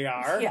who they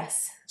are.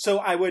 Yes. So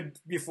I would,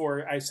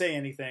 before I say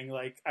anything,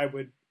 like, I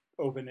would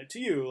open it to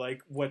you.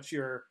 Like, what's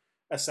your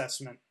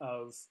assessment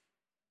of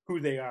who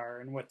they are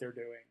and what they're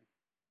doing?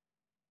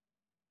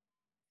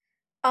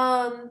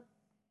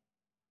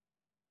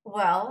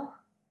 Well,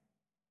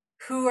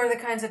 who are the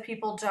kinds of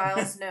people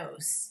Giles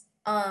knows?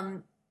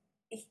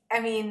 I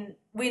mean,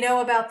 we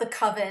know about the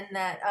coven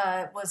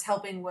that was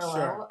helping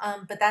Willow,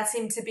 but that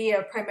seemed to be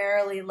a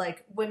primarily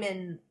like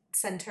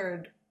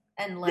women-centered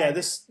and led.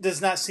 This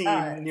does not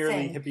seem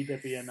nearly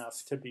hippy-dippy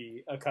enough to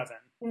be a coven.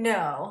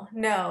 No,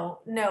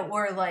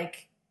 we're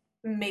like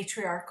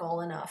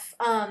matriarchal enough.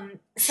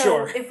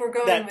 So if we're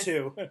going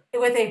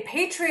with a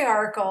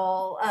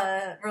patriarchal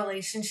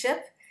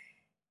relationship,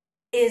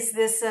 is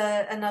this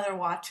another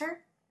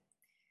Watcher?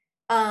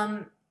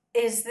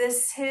 Is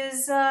this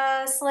his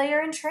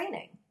Slayer in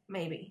training?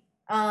 Maybe.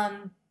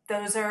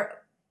 Those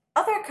are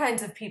other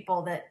kinds of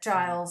people that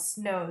Giles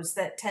knows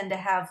that tend to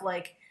have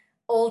like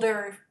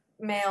older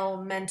male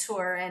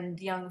mentor and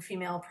young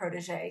female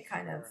protege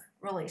kind of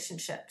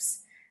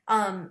relationships.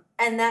 And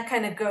that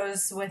kind of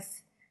goes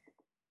with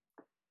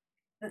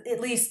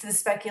at least the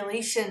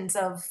speculations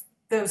of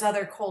those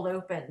other cold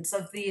opens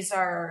of these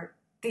are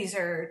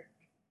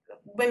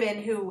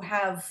women who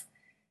have,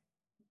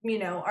 you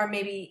know, are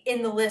maybe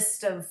in the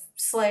list of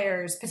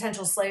slayers,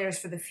 potential slayers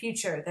for the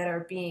future that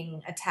are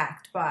being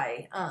attacked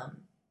by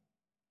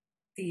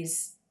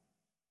these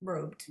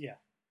robed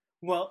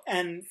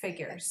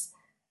figures.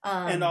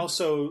 And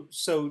also,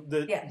 so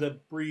the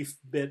brief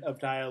bit of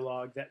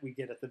dialogue that we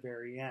get at the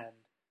very end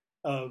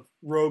of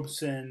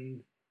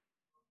Robeson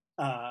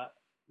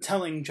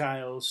telling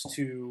Giles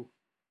to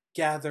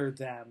gather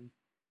them,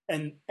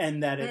 and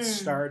that it's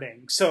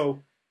starting.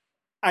 So,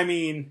 I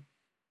mean,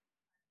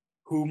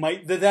 who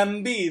might the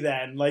them be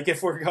then? Like,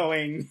 if we're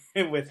going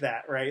with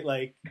that, right?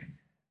 Like,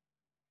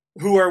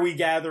 who are we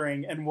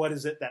gathering, and what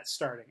is it that's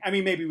starting? I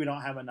mean, maybe we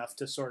don't have enough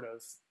to sort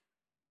of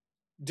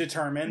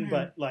determine,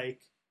 but like,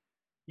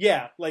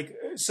 yeah, like,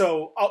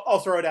 so I'll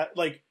throw it out.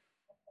 Like,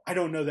 I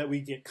don't know that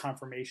we get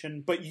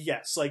confirmation, but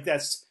yes, like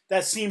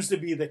that seems to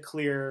be the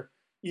clear,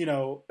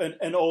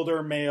 an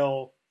older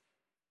male,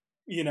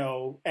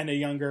 and a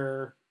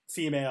younger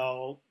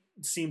female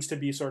seems to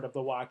be sort of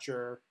the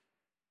Watcher,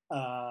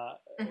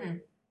 Mm-hmm.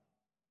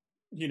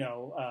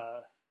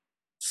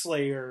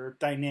 Slayer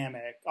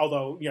dynamic.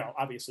 Although,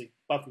 obviously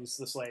Buffy's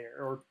the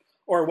Slayer,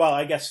 or well,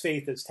 I guess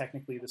Faith is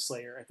technically the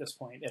Slayer at this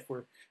point, if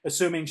we're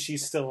assuming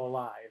she's still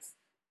alive,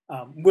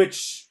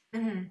 which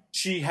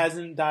she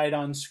hasn't died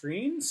on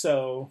screen,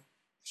 so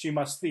she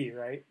must be,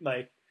 right?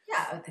 Like,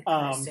 yeah,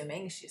 I'm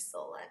assuming she's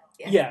still alive.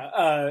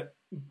 Yeah.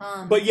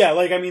 But yeah,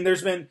 like, I mean,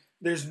 there's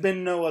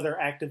been no other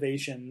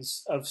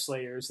activations of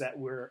Slayers that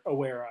we're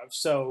aware of.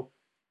 So,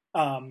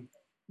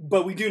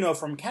 but we do know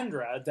from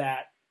Kendra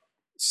that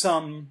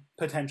some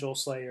potential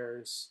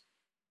Slayers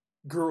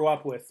grew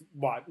up with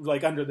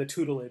like under the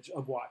tutelage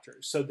of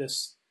Watchers. So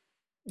this,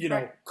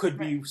 could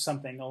be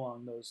something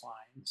along those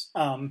lines.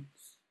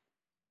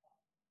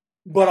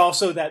 But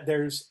also that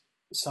there's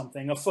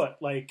something afoot.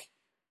 Like,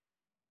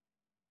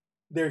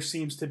 there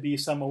seems to be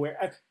some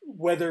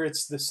whether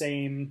it's the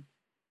same,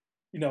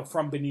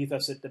 from beneath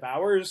us it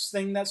devours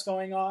thing that's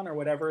going on or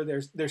whatever.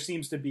 There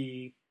seems to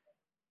be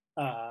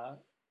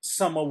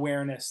some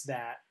awareness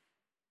that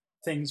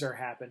things are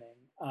happening.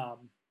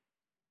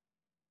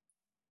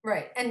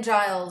 Right, and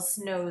Giles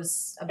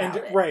knows about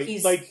it. Right,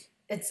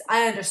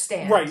 I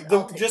understand. Right,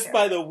 just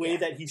by the way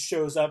that he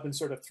shows up and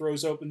sort of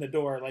throws open the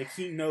door, like,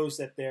 he knows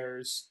that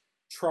there's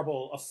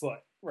trouble afoot,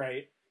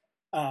 right?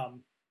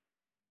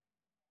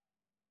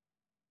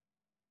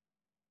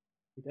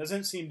 He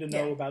doesn't seem to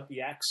know about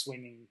the axe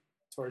swinging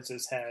towards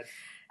his head.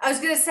 I was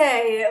going to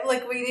say,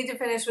 like, we need to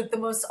finish with the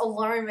most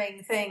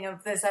alarming thing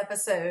of this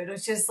episode,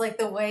 which is, like,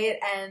 the way it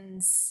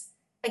ends.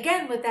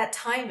 Again, with that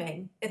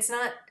timing. It's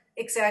not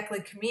exactly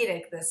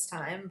comedic this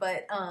time,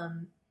 but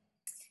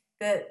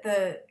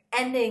the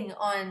ending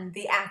on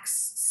the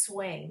axe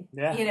swing,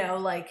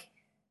 like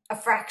a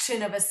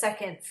fraction of a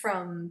second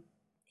from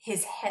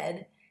his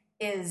head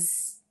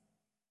is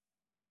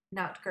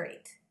not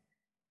great.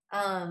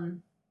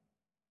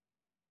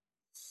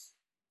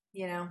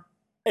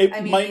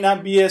 It might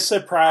not be a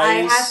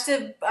surprise.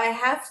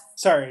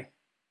 Sorry.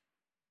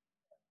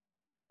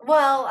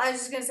 Well, I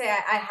was just going to say,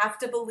 I have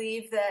to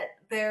believe that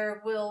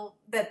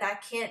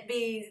that can't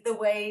be the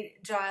way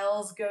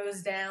Giles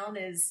goes down,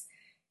 is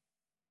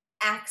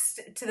axed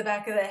to the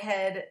back of the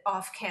head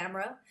off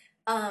camera.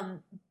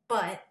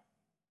 But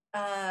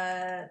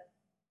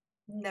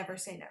never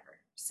say never.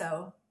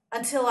 So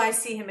until I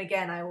see him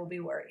again, I will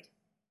be worried.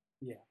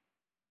 Yeah.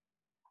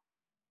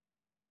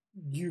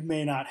 You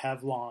may not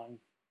have long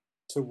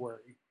to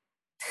worry.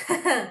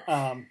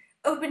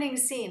 Opening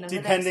scene of the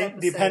next episode.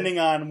 Depending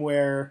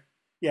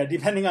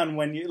on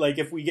when you, like,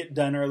 if we get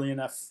done early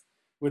enough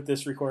with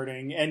this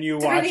recording and you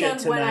watch it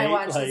tonight. When I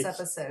watch this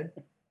episode.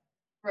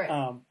 Right.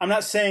 I'm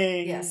not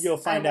saying you'll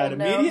find out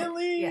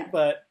immediately,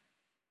 but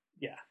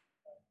yeah.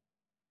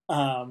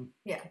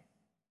 Yeah.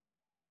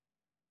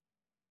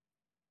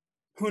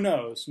 Who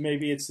knows?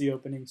 Maybe it's the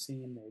opening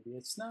scene, maybe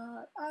it's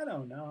not. I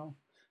don't know.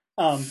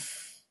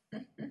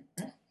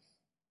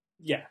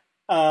 Yeah.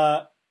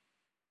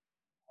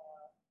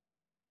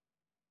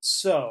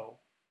 So,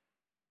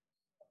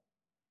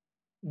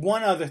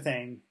 one other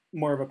thing,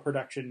 more of a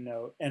production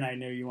note, and I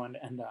know you wanted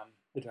to end on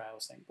the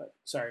Giles thing, but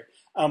sorry.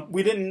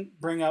 We didn't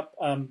bring up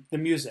the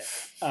music,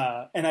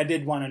 and I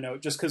did want to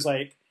note, just because,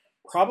 like,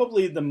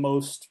 probably the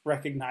most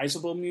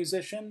recognizable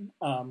musician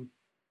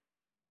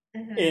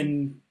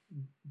in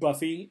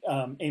Buffy,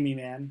 Amy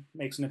Mann,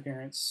 makes an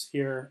appearance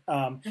here.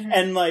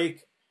 And,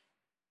 like,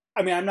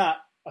 I mean, I'm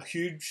not a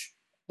huge,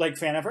 like,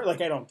 fan of her. Like,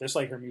 I don't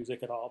dislike her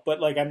music at all, but,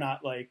 like, I'm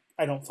not, like,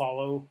 I don't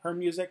follow her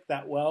music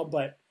that well,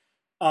 but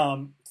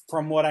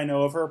from what I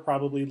know of her,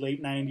 probably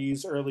late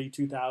 90s, early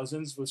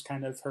 2000s was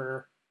kind of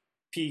her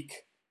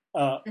peak,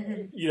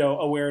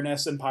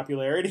 awareness and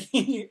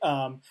popularity.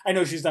 I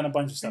know she's done a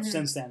bunch of stuff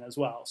since then as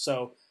well.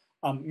 So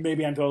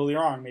maybe I'm totally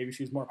wrong. Maybe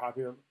she's more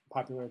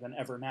popular than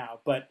ever now.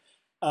 But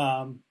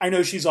I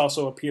know she's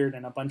also appeared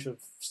in a bunch of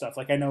stuff.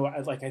 Like, I know,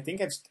 like, I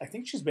think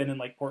she's been in,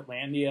 like,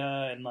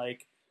 Portlandia and,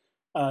 like,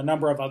 a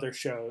number of other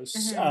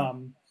shows.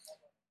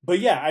 But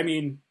yeah, I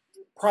mean,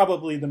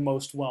 probably the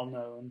most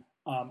well-known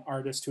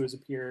artist who has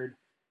appeared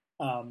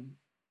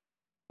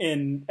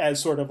in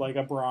as sort of like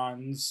a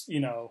bronze,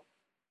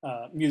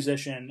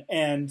 musician,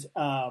 and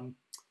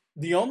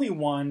the only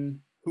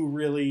one who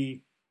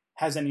really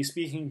has any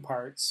speaking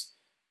parts.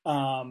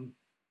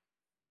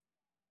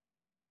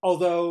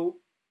 Although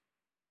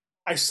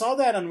I saw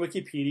that on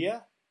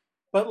Wikipedia,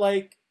 but,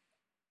 like,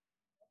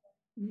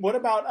 what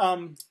about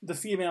the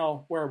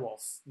female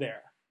werewolf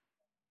there?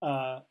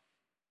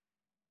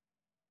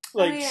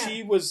 like yeah.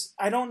 she was.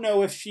 I don't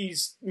know if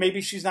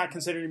maybe she's not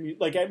considered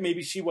like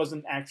maybe she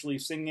wasn't actually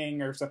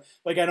singing or something.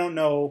 Like I don't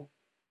know,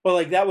 but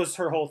like that was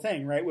her whole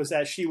thing, right? Was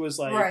that she was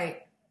like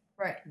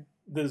Right.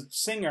 the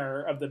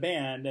singer of the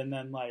band, and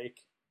then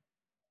like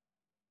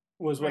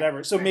was Right,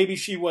 whatever. So right. maybe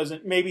she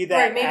wasn't. Maybe that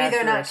Right, maybe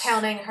actress, they're not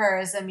counting her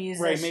as a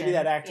musician. right? Maybe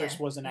that actress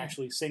Yeah, wasn't yeah.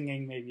 actually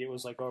singing. Maybe it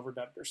was like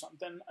overdubbed or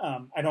something.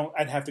 I don't.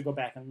 I'd have to go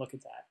back and look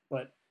at that,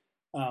 but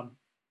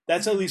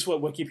that's at least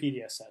what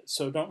Wikipedia says.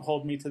 So don't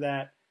hold me to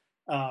that.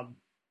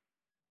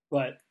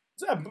 But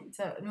So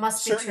it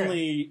must be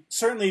true.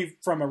 certainly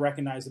from a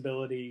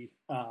recognizability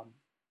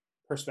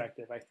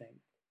perspective, I think,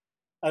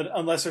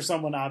 unless there's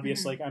someone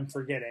obvious like I'm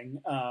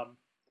forgetting,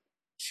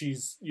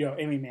 she's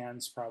Amy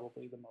Mann's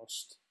probably the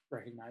most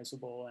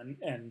recognizable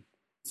and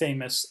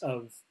famous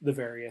of the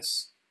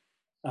various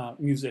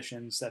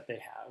musicians that they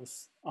have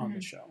on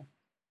the show.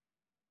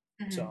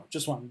 So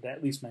just wanted to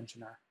at least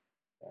mention her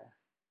there.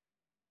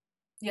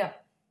 Yeah.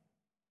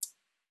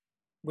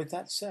 With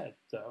that said,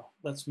 though,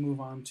 let's move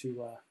on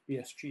to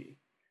BSG.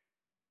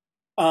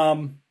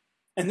 And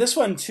this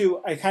one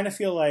too, I kind of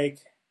feel like,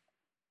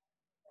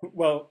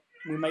 well,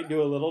 we might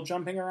do a little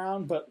jumping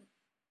around, but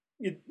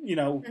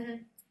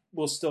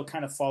we'll still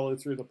kind of follow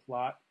through the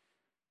plot,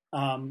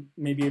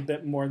 maybe a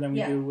bit more than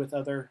we do with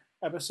other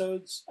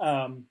episodes.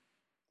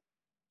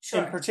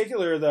 Sure. In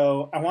particular,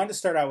 though, I wanted to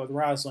start out with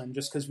Rosalind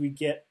just because we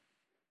get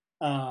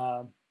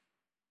right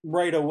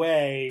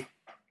away.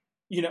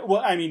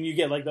 Well, I mean, you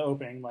get like the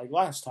opening, like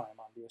last time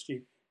on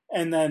BSG,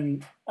 and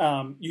then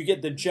you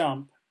get the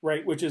jump,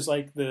 right, which is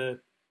like the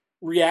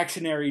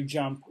reactionary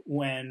jump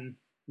when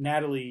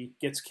Natalie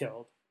gets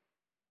killed.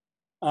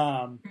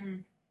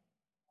 And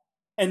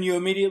you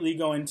immediately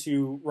go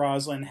into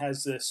Rosalind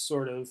has this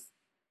sort of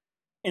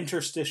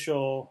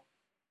interstitial,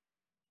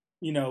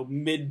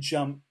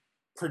 mid-jump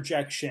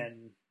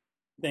projection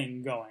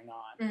thing going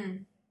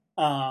on.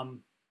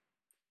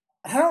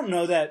 I don't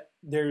know that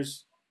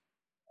there's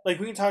like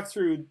we can talk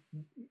through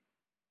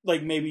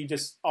like maybe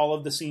just all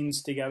of the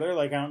scenes together.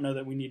 Like I don't know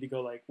that we need to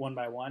go like one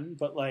by one,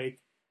 but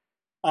like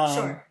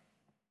sure.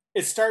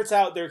 It starts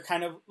out they're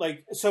kind of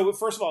like so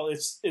first of all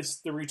it's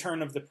the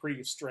return of the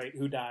priest, right,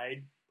 who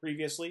died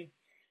previously.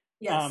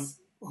 Yes.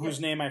 Whose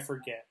name I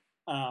forget.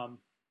 And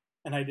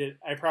I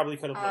probably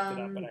could have looked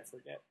it up, but I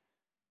forget.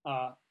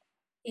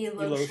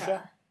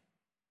 Elosha.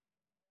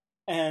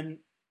 And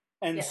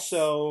yes.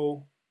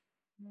 So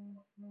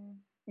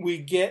we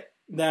get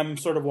them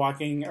sort of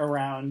walking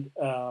around,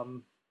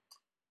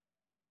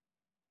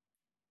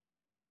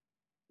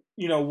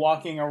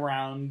 walking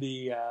around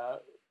the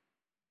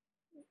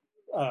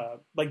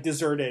like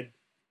deserted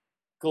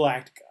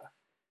Galactica,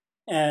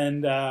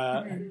 and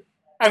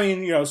I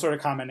mean, sort of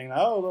commenting,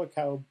 oh look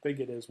how big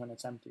it is when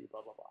it's empty,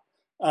 blah blah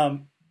blah.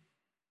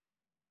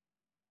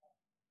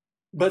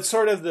 But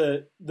sort of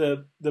the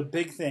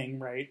big thing,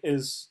 right,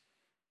 is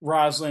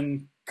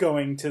Rosalind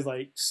going to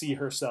like see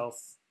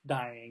herself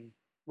dying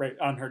right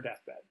on her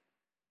deathbed.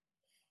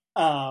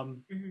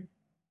 And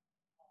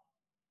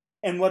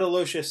what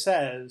Elosha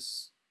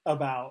says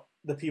about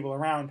the people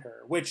around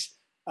her, which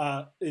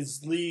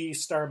is Lee,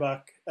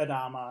 Starbuck,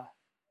 Adama,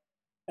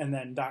 and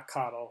then Doc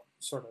Cottle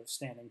sort of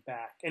standing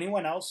back.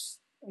 Anyone else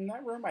in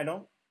that room? I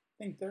don't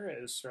think there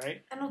is,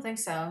 right? I don't think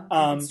so.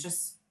 It's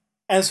just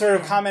and sort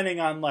of commenting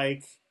on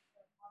like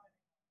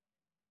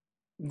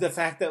the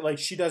fact that like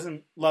she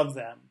doesn't love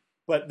them,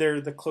 but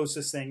they're the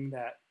closest thing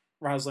that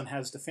Rosalind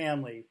has to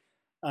family.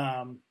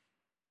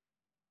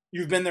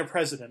 You've been their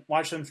president.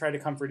 Watch them try to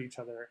comfort each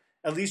other.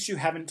 At least you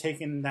haven't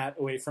taken that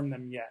away from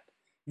them yet.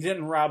 You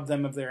didn't rob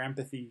them of their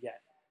empathy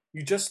yet.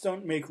 You just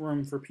don't make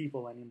room for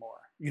people anymore.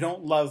 You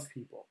don't love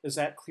people. Is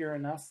that clear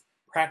enough?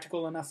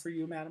 Practical enough for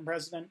you, Madam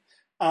President?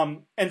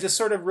 And just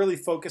sort of really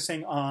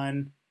focusing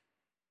on,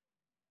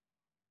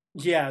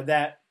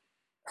 that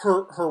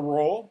her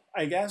role,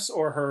 I guess,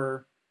 or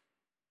her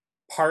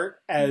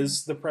part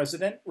as the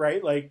president,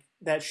 right? Like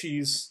that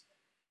she's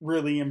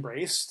really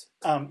embraced,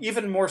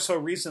 even more so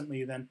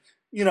recently than,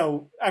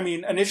 I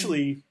mean,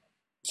 initially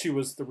she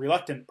was the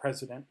reluctant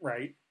president,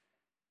 right?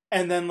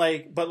 And then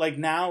but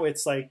now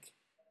it's like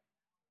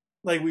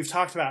we've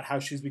talked about how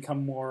she's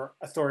become more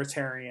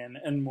authoritarian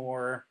and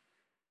more,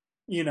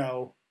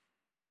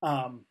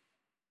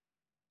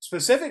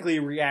 specifically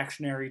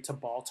reactionary to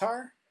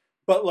Baltar,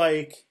 but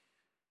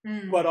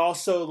but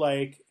also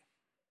like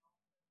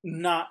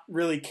not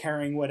really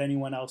caring what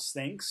anyone else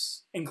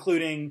thinks,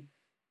 including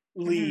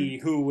Lee,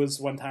 who was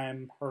one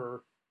time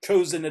her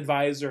chosen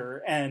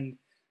advisor, and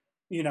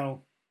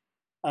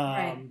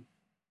right.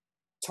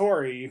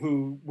 Tori,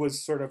 who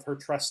was sort of her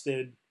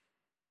trusted,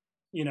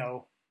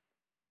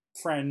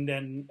 friend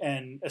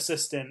and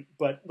assistant,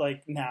 but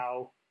like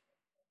now,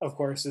 of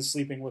course, is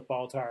sleeping with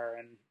Baltar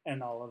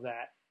and all of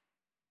that,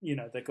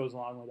 that goes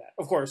along with that.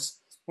 Of course,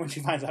 when she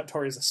finds out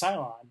Tori's a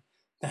Cylon,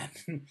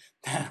 then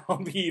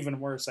that'll be even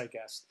worse, I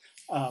guess.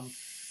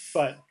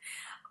 But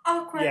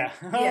awkward. Yeah.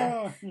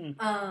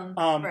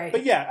 Right.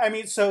 But yeah, I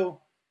mean,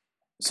 so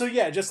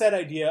yeah, just that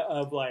idea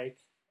of like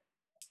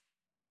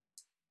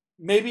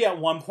maybe at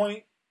one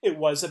point it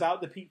was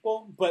about the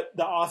people, but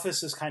the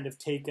office has kind of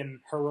taken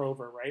her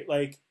over, right?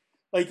 Like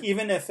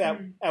even if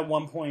at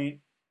one point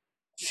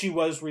she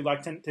was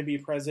reluctant to be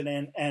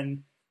president,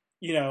 and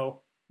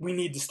we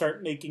need to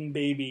start making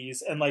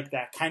babies and like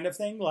that kind of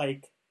thing,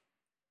 like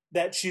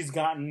that she's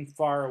gotten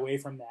far away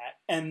from that,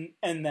 and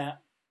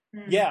that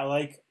yeah,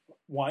 like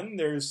one,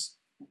 there's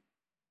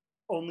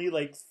only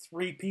like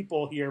 3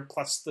 people here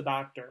plus the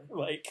doctor,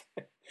 like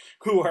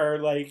who are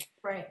like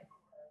Right.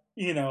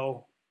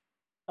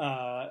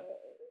 Uh,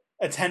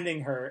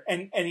 attending her,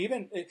 and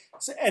even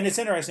and it's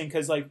interesting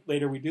because like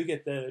later we do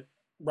get the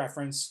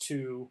reference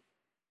to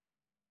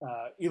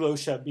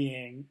Elosha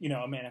being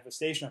a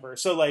manifestation of her.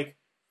 So like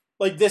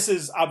this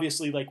is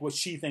obviously like what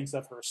she thinks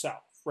of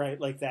herself, right?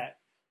 Like that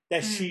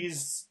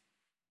she's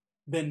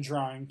been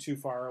drawing too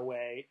far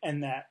away,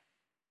 and that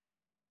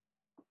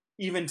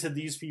even to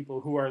these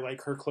people who are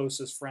like her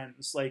closest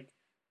friends, like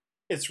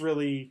it's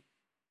really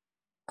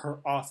her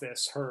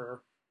office,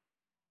 her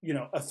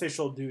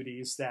official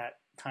duties that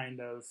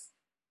kind of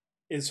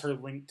is her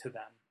link to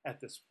them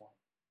at this point.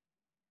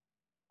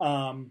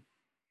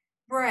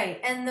 Right.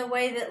 And the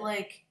way that,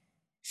 like,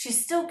 she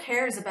still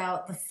cares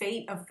about the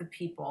fate of the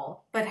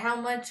people, but how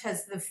much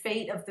has the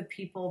fate of the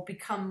people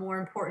become more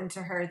important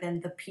to her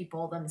than the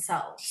people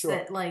themselves? Sure.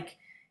 That, like,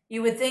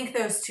 you would think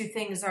those two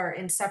things are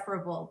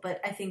inseparable, but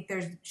I think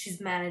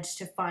she's managed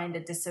to find a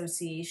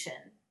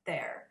dissociation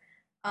there.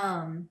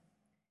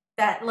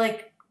 That,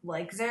 like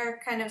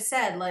Zarek kind of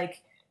said,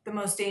 like, the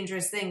most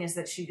dangerous thing is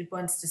that she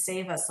wants to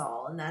save us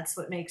all, and that's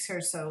what makes her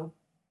so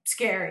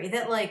scary.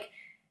 That, like,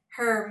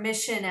 her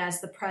mission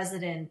as the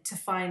president to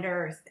find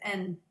Earth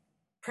and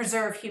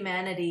preserve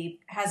humanity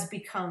has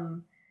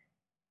become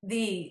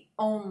the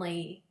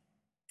only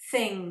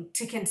thing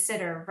to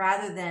consider,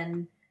 rather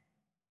than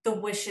the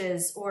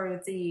wishes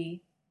or the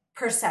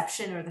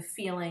perception or the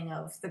feeling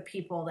of the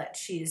people that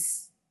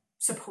she's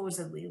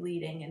supposedly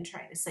leading and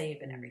trying to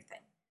save and everything.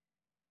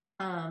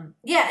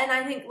 Yeah, and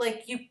I think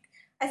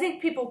I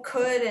think people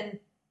could, and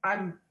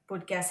I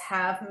would guess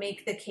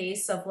make the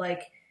case of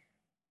like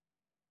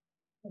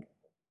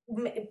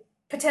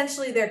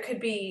potentially there could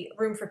be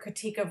room for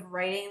critique of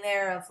writing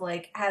there, of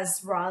like,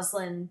 has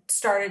Rosalind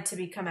started to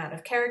become out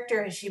of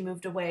character? Has she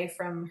moved away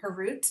from her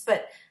roots?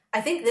 But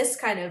I think this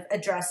kind of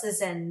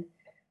addresses and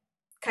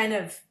kind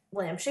of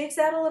lampshades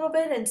that a little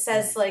bit and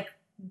says, like,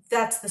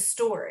 that's the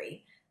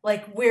story.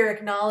 Like, we're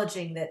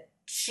acknowledging that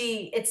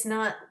it's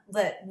not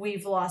that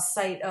we've lost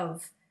sight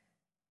of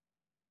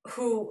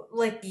who,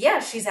 like, yeah,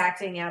 she's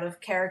acting out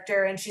of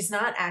character and she's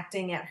not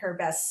acting at her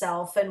best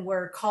self, and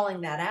we're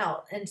calling that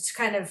out, and it's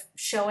kind of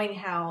showing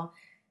how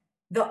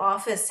the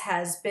office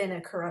has been a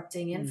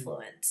corrupting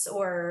influence,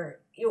 or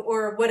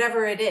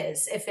whatever it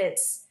is. If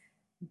it's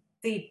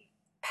the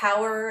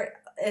power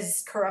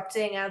is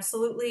corrupting,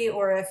 absolutely,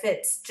 or if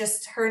it's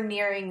just her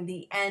nearing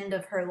the end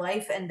of her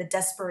life and the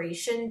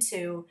desperation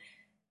to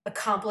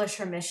accomplish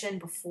her mission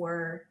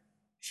before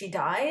she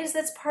dies,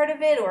 that's part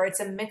of it, or it's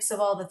a mix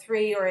of all the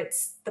three, or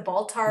it's the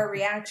Baltar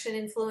reaction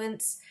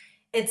influence.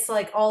 It's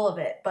like all of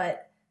it.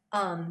 But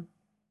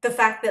the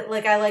fact that,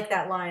 like, I like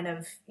that line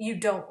of, you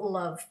don't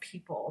love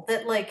people,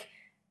 that like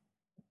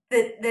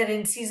that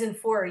in season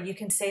 4 you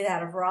can say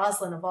that of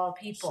Rosalind of all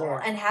people,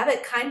 sure, and have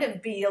it kind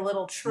of be a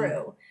little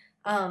true.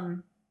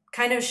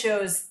 Kind of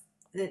shows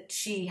that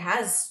she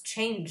has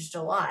changed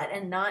a lot,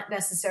 and not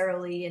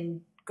necessarily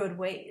in good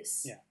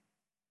ways.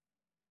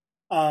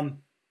 Yeah.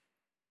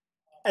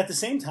 At the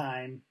same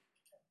time,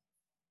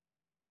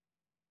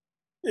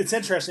 it's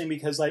interesting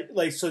because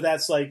like so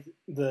that's like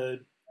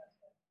the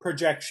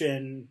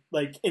projection,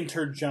 like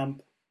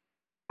interjump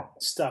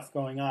stuff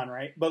going on,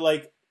 right? But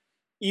like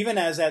even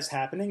as that's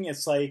happening,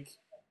 it's like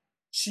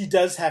she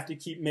does have to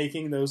keep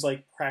making those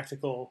like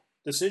practical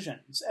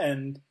decisions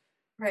and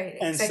Right,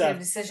 and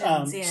executive stuff.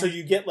 decisions, yeah. So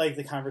you get like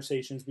the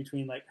conversations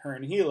between like her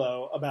and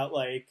Hilo about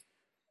like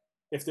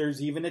if there's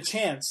even a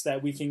chance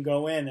that we can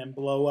go in and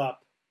blow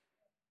up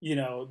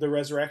the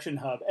resurrection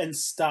hub and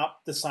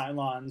stop the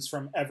Cylons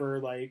from ever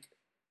like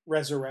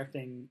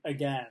resurrecting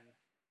again.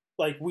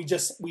 Like we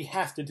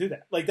have to do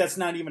that. Like that's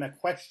not even a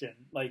question.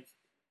 Like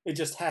it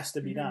just has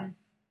to be done.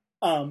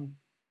 And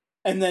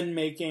then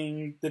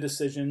making the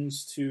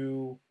decisions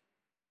to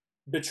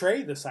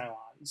betray the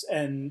Cylons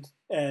and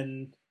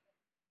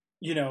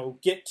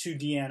get to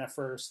Deanna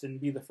first and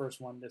be the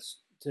first one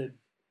to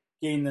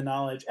gain the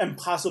knowledge and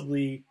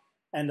possibly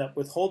end up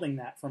withholding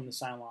that from the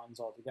Cylons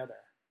altogether.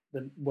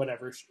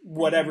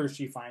 Whatever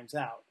she finds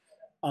out,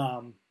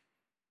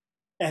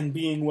 and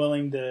being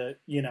willing to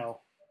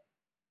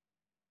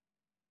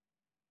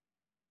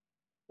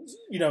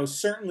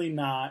certainly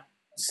not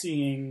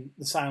seeing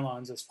the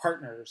Cylons as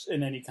partners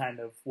in any kind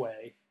of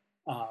way,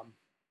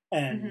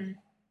 and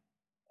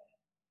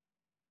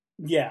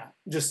yeah,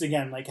 just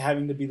again like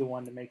having to be the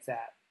one to make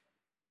that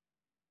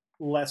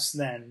less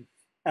than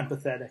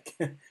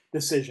empathetic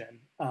decision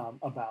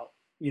about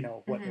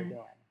what they're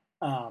doing.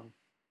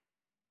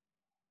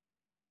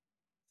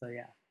 So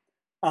yeah,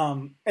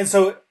 and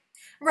so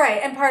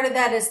right, and part of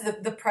that is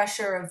the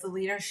pressure of the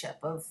leadership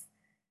of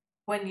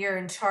when you're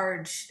in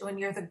charge, when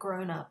you're the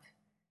grown up?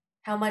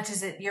 How much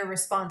is it your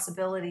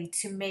responsibility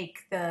to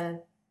make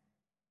the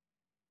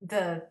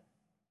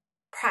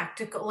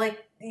practical,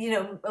 like,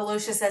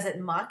 Aloysius says it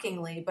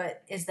mockingly,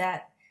 but is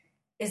that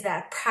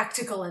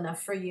practical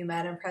enough for you,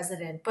 Madam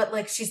President? But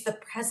like, she's the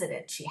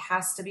president. She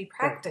has to be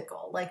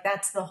practical. Right. Like,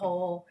 that's the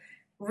whole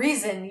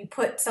reason you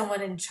put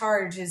someone in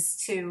charge, is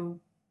to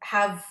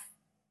have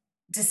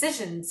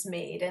decisions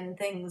made and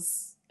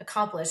things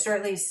accomplished, or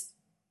at least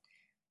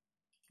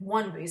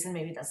one reason.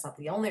 Maybe that's not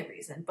the only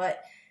reason,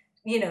 but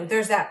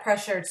there's that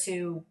pressure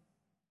to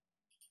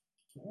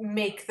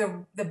make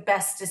the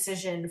best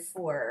decision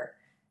for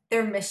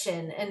their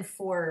mission and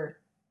for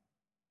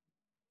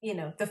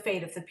the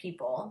fate of the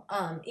people,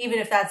 even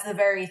if that's the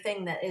very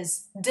thing that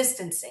is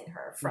distancing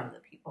her from the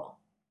people.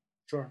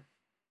 Sure.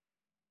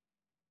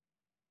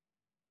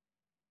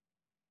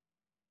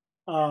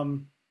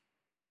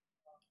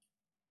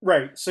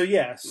 Right. So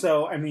yeah.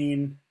 So I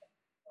mean,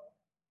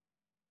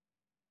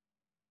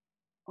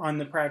 on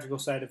the practical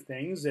side of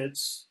things,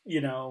 it's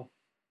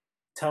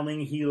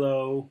telling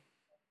Hilo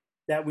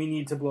that we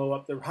need to blow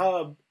up the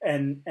hub,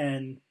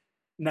 and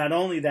not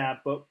only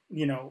that, but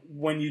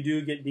when you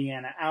do get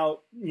Deanna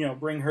out,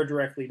 bring her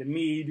directly to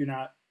me. Do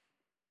not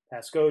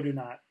pass go. Do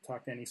not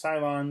talk to any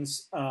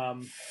Cylons.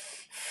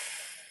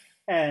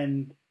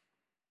 And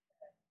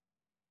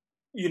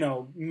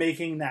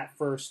making that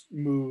first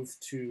move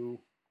to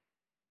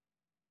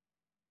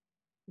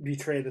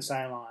betray the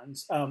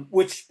Cylons,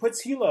 which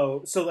puts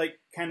Hilo. So like,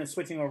 kind of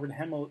switching over to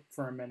him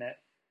for a minute.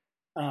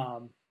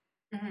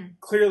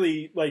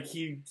 Clearly, like,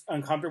 he's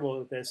uncomfortable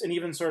with this, and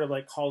even sort of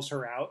like calls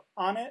her out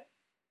on it.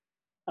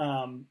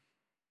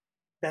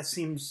 That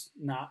seems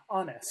not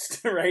honest,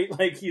 right?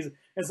 Like,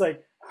 it's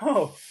like,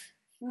 oh,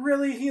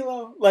 really,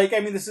 Hilo? Like, I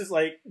mean, this is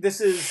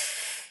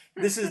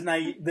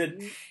naive.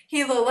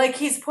 Hilo, like,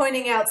 he's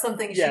pointing out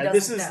something she doesn't know. Yeah,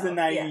 this is the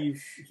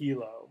naive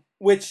Hilo,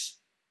 which,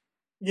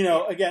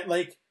 again,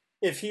 like,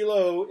 if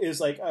Hilo is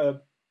like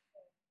a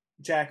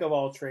jack of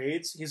all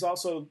trades, he's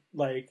also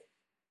like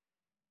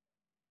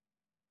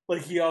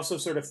he also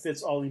sort of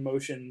fits all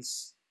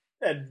emotions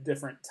at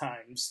different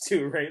times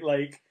too, right?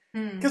 Like,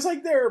 because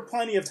like, there are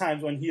plenty of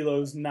times when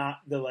Hilo's not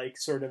the like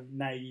sort of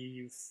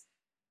naive,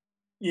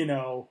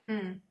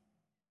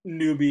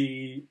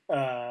 newbie,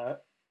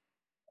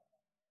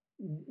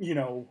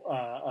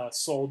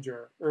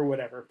 soldier or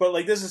whatever. But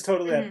like, this is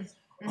totally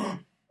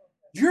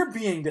you're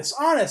being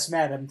dishonest,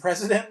 Madam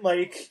President.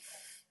 Like,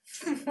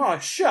 oh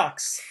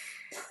shucks.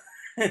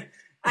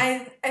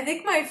 I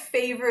think my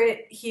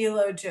favorite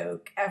Hilo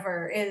joke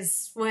ever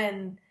is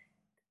when,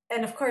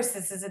 and of course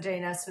this is a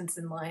Jane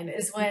Espenson line,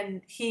 is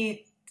when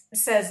he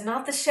says,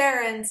 not the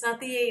Sharons, not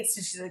the Eights,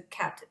 and she's like,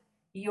 Captain,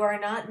 you are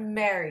not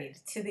married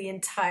to the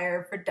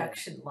entire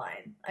production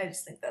line. I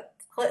just think that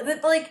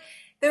like,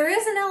 there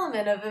is an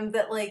element of him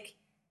that, like,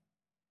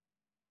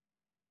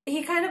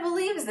 he kind of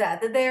believes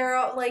that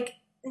they're like,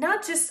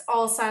 not just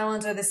all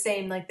Cylons are the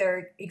same, like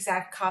they're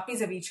exact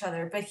copies of each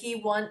other, but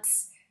he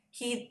loves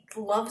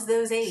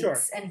those Eights,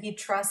 sure. And he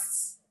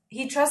trusts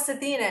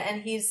Athena,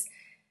 and he's,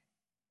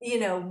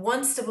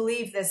 wants to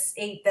believe this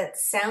Eight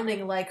that's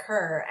sounding like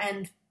her,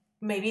 and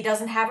maybe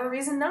doesn't have a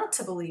reason not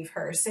to believe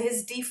her. So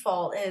his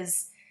default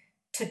is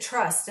to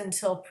trust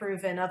until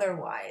proven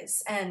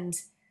otherwise. And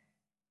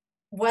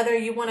whether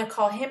you want to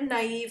call him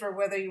naive or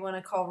whether you want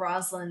to call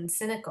Roslin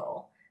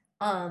cynical,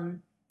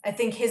 I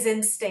think his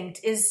instinct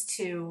is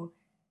to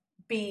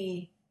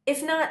be,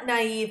 if not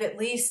naive, at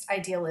least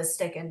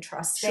idealistic and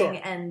trusting, sure.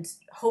 And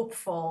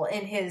hopeful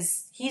in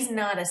he's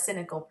not a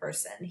cynical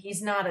person.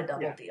 He's not a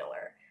double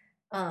dealer.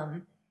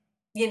 And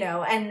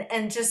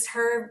just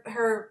her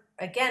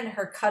again,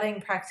 her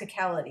cutting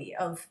practicality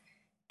of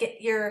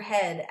get your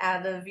head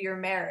out of your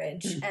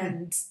marriage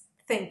and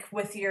think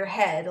with your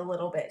head a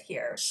little bit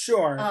here.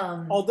 Sure.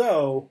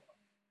 Although,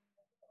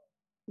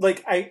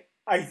 like, I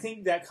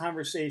think that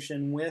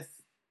conversation with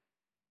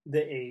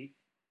the Eight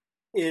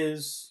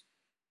is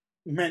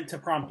meant to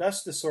prompt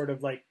us to sort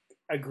of like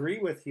agree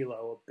with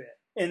Hilo a bit,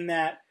 in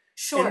that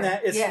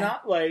it's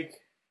not like,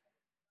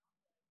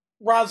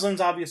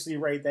 Rosalind's obviously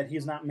right that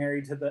he's not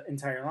married to the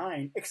entire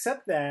line,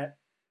 except that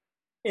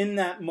in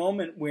that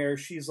moment where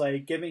she's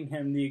like giving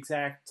him the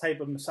exact type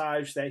of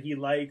massage that he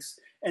likes,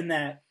 and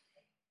that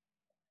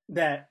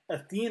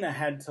Athena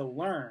had to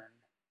learn,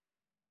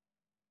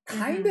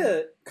 kind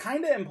of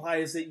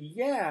implies that,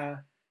 yeah,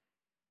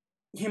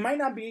 he might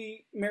not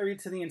be married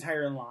to the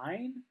entire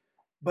line,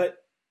 but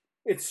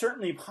it's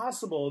certainly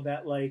possible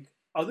that like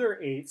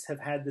other Eights have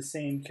had the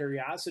same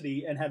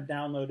curiosity and have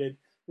downloaded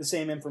the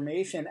same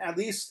information, at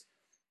least,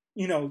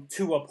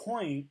 to a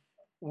point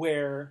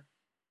where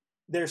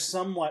they're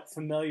somewhat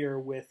familiar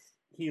with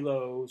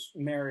Hilo's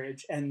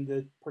marriage and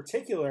the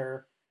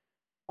particular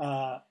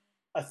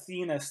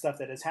Athena stuff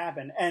that has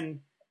happened.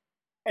 And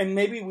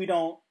maybe we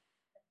don't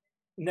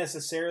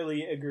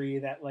necessarily agree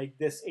that like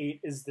this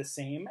Eight is the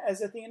same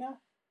as Athena,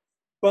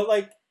 but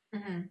like,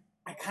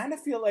 I kind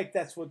of feel like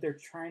that's what they're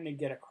trying to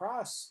get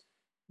across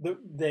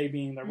they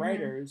being the Mhm.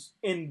 writers,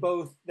 in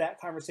both that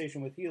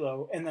conversation with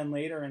Hilo and then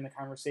later in the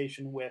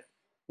conversation with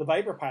the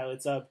Viper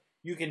pilots of,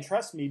 you can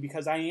trust me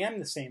because I am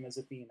the same as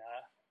Athena,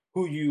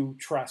 who you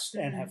trust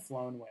and have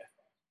flown with.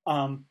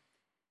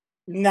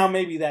 Now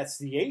maybe that's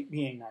the 8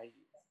 being naive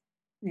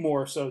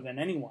more so than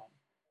anyone,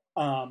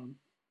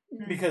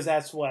 because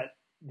that's what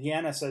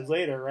Deanna says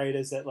later, right?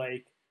 Is that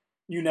like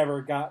you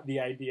never got the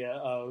idea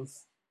of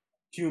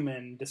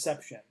human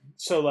deception,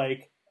 so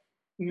like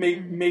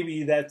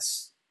maybe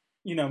that's,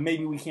 you know,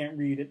 maybe we can't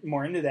read it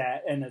more into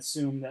that and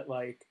assume that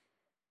like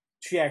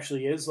she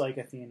actually is like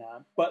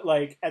Athena, but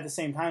like at the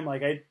same time,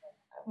 like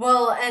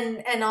Well,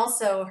 and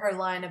also her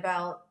line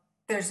about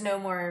there's no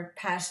more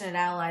passionate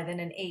ally than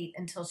an 8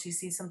 until she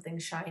sees something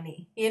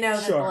shiny. You know,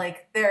 that sure,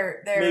 like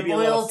their maybe a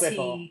little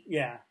fickle, loyalty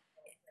yeah,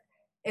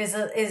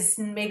 is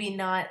maybe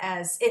not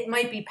as, it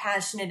might be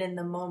passionate in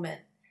the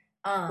moment.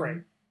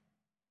 right,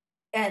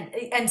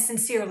 And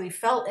sincerely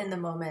felt in the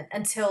moment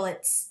until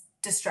it's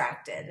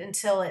distracted,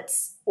 until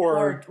it's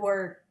or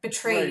or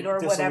betrayed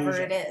right, or whatever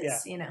it disillusion, yeah,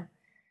 is, you know.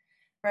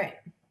 Right.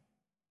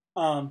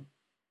 um,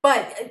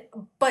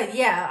 But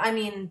yeah, I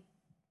mean,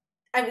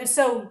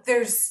 so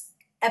there's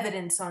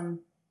evidence on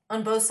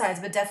both sides,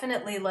 but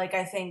definitely, like,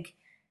 I think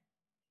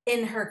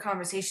in her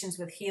conversations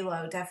with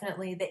Hilo,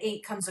 definitely the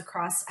 8 comes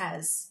across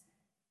as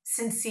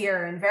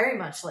sincere and very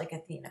much like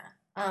Athena.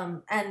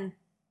 And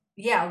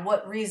yeah,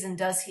 what reason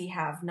does he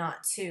have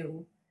not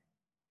to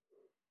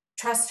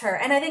trust her?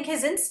 And I think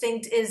his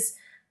instinct is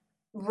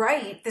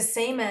right, the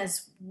same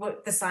as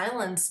what the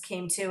Silence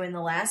came to in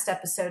the last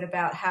episode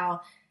about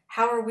how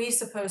are we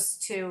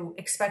supposed to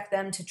expect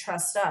them to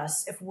trust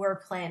us if we're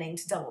planning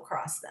to double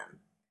cross them?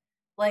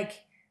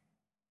 Like,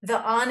 the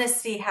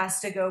honesty has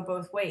to go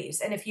both ways.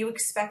 And if you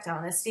expect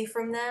honesty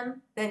from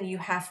them, then you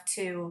have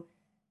to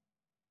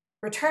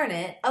return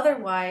it.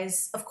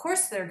 Otherwise, of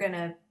course, they're going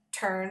to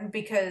turn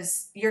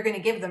because you're going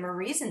to give them a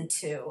reason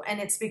to. And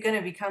it's going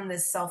to become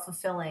this self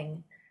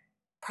fulfilling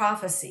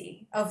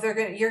prophecy of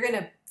you're going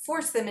to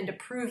force them into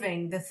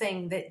proving the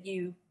thing that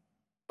you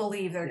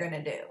believe they're going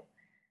to do.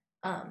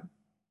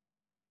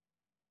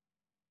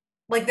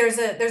 Like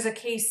there's a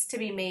case to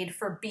be made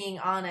for being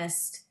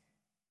honest,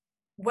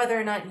 whether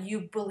or not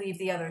you believe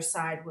the other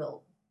side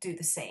will do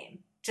the same.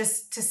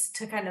 Just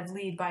to kind of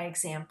lead by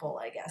example,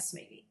 I guess,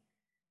 maybe.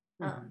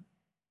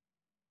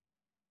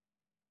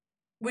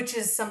 Which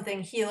is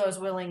something Hilo's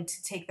willing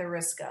to take the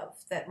risk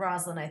of, that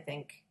Rosalind, I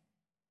think,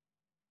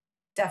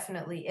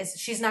 definitely is.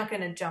 She's not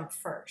going to jump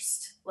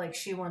first. Like,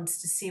 she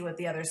wants to see what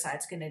the other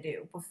side's going to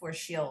do before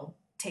she'll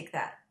take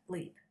that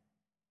leap.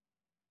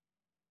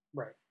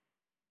 right.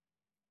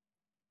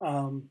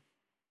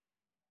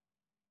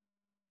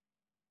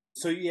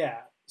 So yeah,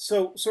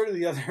 so sort of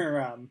the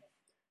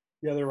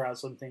other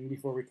Rosalind thing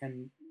before we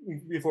kind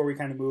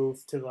of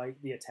move to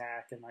like the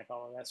attack and like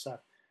all of that stuff,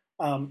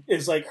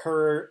 is like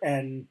her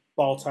and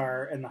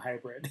Baltar and the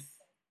hybrid.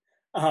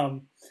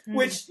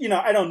 Which, you know,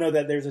 I don't know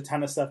that there's a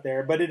ton of stuff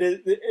there, but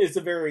it's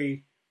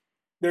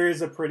there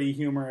is a pretty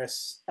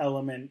humorous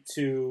element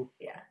to,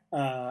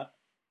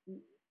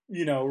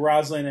 you know,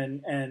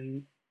 Rosalind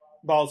and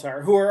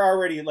Baltar, who are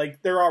already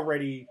like, they're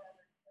already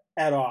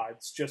at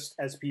odds just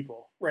as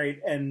people, right?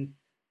 And,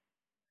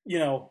 you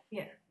know,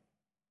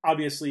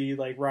 obviously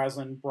like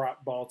Rosalind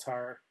brought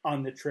Baltar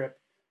on the trip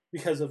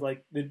because of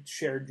like the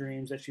shared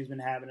dreams that she's been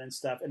having and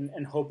stuff,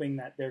 and hoping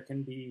that there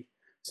can be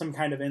some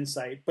kind of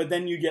insight. But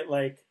then you get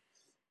like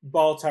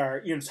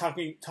Baltar, you know,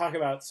 talk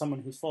about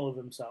someone who's full of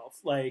himself,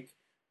 like,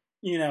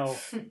 you know,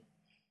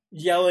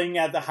 yelling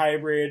at the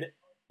hybrid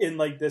in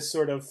like this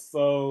sort of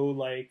faux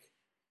like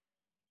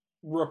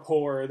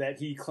rapport that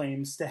he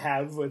claims to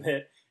have with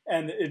it,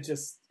 and it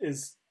just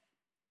is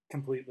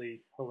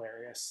completely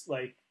hilarious.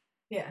 Like,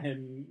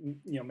 him,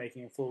 you know,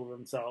 making a fool of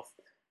himself,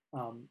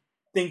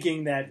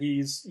 thinking that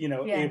he's, you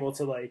know, able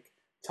to like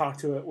talk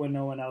to it when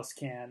no one else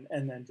can,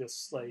 and then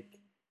just like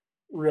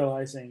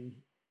realizing,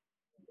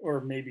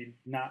 or maybe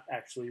not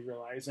actually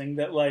realizing,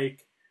 that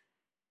like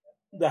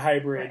the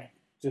hybrid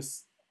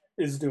just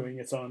is doing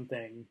its own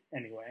thing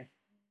anyway.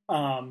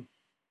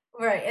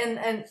 Right,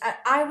 and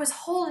I was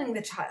holding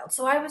the child,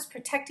 so I was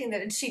protecting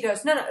that. And she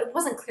goes, "No, it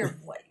wasn't clear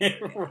what you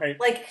were doing. Right.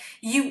 Like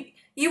you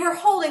were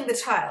holding the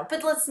child,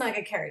 but let's not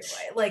get carried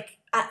away. Like,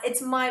 it's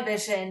my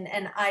vision,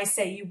 and I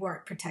say you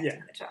weren't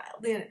protecting the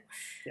child. You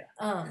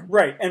know?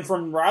 Right, and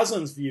from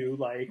Rosalind's view,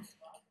 like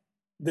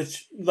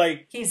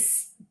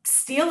he's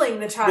stealing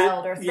the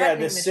child or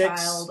threatening the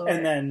child,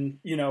 and then,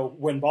 you know,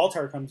 when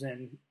Baltar comes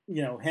in,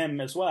 you know,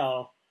 him as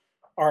well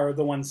are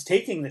the ones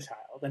taking the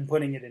child and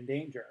putting it in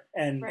danger,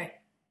 and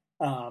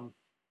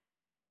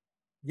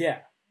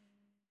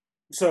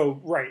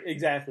so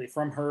exactly,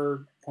 from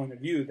her point of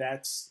view,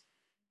 that's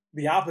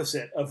the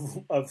opposite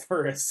of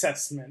her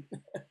assessment.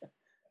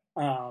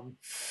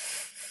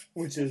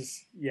 Which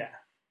is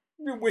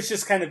which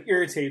just kind of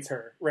irritates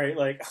her, right?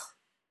 Like,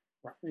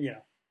 you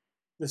know,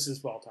 this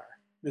is Baltar,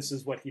 this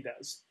is what he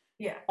does.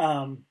 The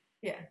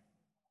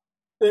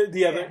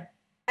other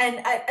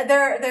and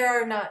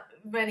there are not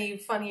many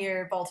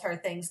funnier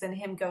Baltar things than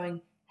him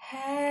going,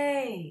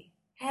 hey,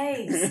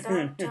 hey,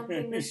 stop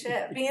jumping the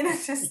ship. You know,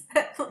 just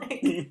that,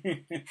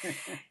 like,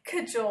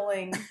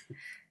 cajoling.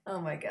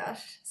 Oh my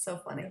gosh, so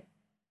funny.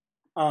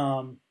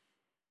 All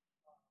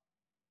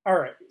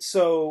right,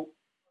 so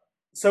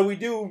we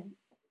do,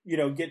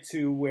 get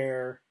to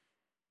where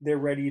they're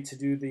ready to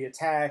do the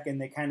attack, and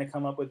they kind of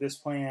come up with this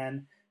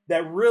plan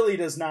that really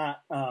does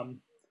not,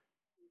 pardon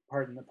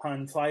the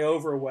pun, fly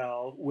over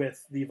well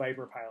with the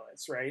Viper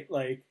pilots, right?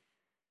 Like,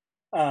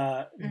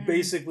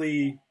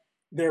 basically,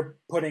 they're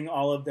putting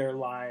all of their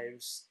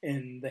lives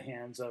in the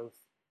hands of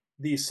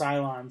these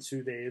Cylons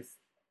who they've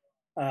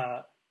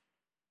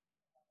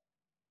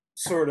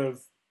sort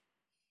of,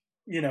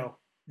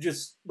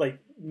 just like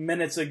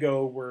minutes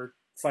ago were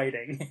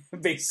fighting,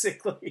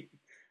 basically.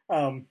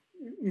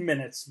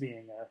 Minutes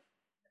being a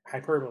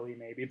hyperbole,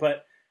 maybe,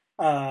 but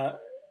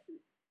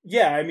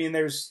yeah, I mean,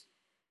 there's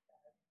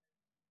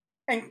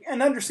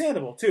and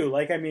understandable too.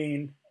 Like, I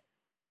mean,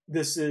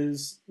 this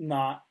is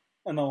not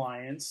an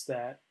alliance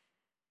that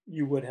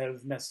you would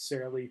have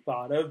necessarily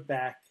thought of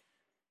back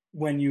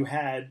when you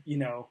had,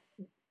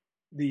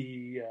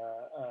 the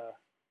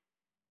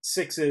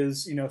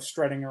sixes,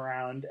 strutting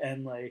around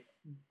and like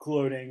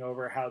gloating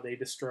over how they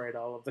destroyed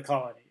all of the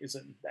colonies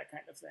and that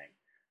kind of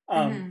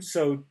thing.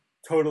 So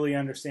totally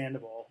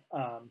understandable,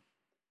 that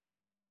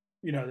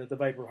the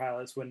Viper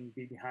pilots wouldn't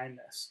be behind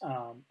this.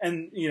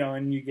 And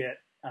you get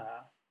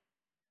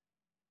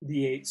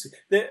the eight.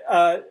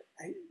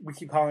 We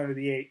keep calling her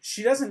the eight.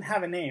 She doesn't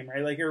have a name,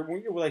 right? Like,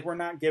 we're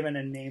not given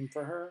a name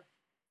for her.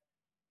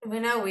 We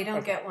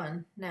don't get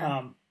one.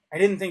 No. I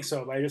didn't think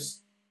so, but I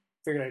just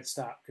figured I'd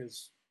stop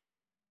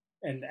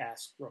and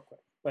ask real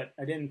quick, but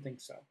I didn't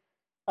think so.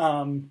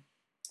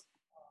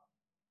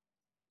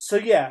 So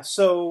yeah,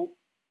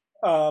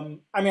 I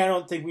mean, I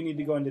don't think we need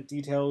to go into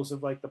details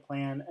of like the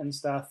plan and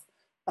stuff.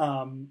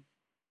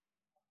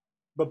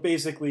 But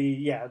basically,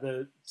 yeah,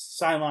 the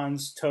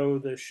Cylons tow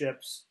the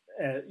ships,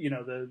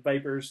 the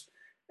Vipers,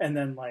 and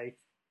then like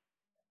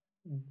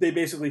they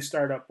basically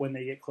start up when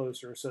they get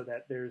closer, so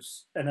that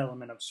there's an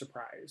element of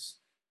surprise.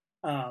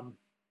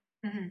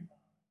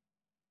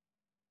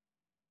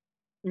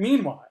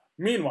 Meanwhile,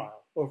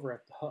 over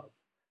at the hub.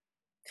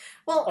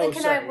 Well,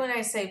 when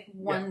I say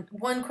one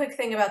quick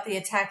thing about the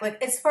attack,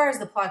 like as far as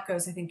the plot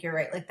goes, I think you're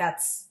right. Like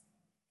that's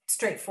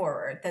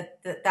straightforward.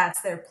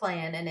 That's their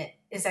plan, and it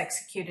is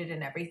executed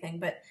and everything.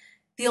 But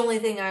the only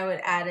thing I would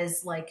add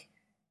is like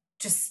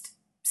just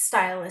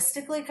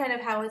stylistically, kind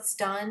of how it's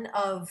done.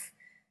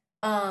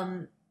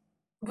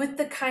 With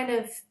the kind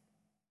of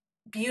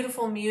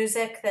beautiful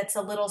music that's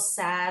a little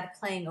sad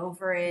playing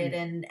over it,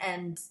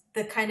 and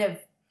the kind of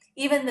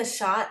even the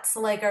shots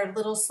like are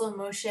little slow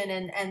motion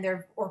and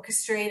they're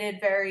orchestrated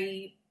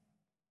very,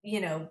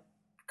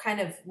 kind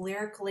of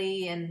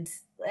lyrically and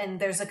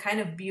there's a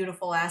kind of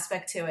beautiful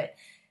aspect to it.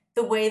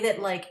 The way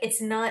that like it's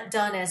not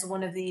done as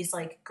one of these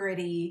like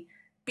gritty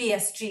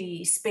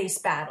BSG space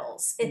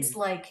battles. It's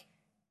like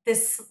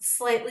this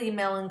slightly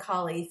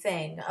melancholy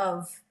thing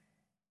of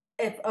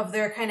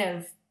their kind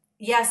of,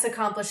 yes,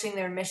 accomplishing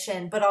their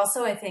mission, but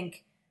also I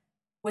think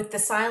with the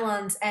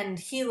Cylons and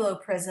Helo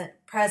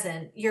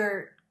present,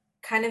 you're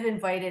kind of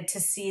invited to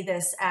see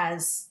this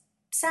as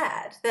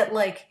sad, that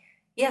like,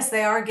 yes,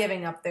 they are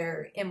giving up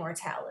their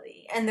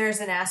immortality, and there's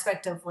an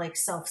aspect of like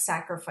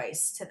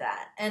self-sacrifice to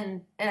that,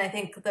 and I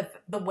think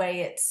the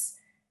way it's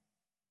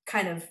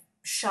kind of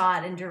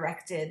shot and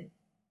directed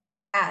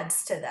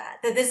adds to that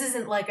this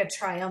isn't like a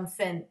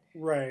triumphant,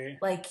 right,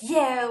 like,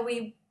 yeah,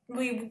 we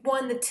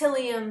won the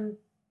Tillium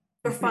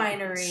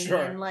refinery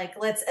sure. And like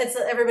it's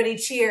everybody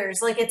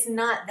cheers. Like it's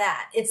not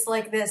that. It's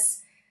like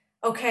this,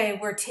 okay,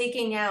 we're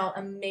taking out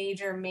a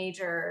major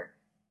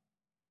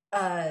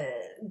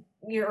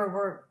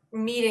we're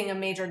meeting a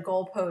major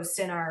goalpost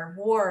in our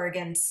war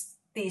against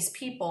these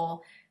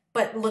people,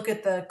 but look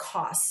at the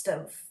cost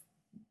of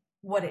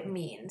what it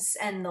means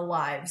and the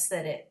lives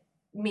that it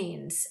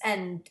means,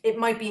 and it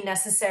might be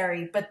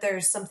necessary, but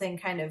there's something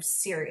kind of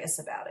serious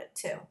about it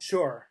too.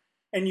 Sure.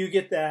 And you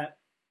get that.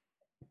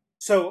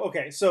 So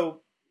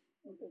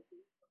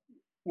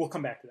we'll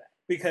come back to that,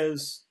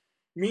 because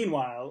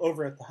meanwhile,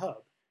 over at the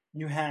hub,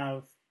 you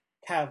have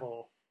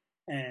Cavil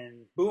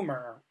and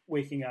Boomer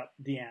waking up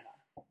Deanna.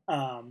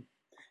 And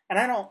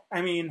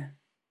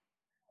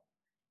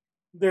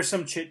there's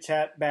some chit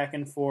chat back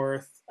and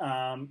forth.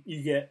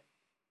 You get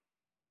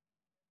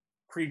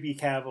creepy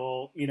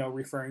Cavil,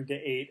 referring to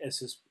 8 as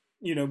his,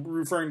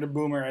 referring to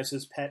Boomer as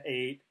his pet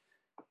 8.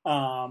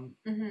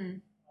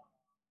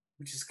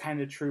 Which is kind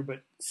of true,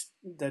 but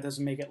that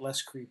doesn't make it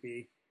less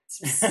creepy.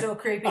 It's still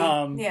creepy.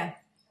 Yeah.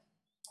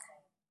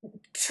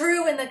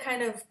 True in the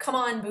kind of, come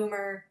on,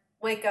 Boomer,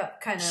 wake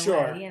up kind of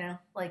way,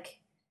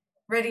 like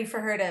ready for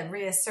her to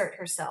reassert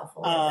herself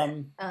a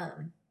little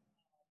bit.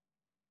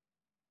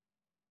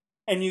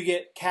 And you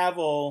get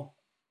Cavil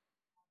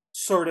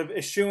sort of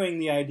eschewing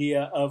the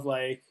idea of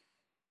like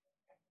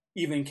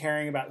even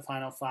caring about the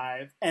final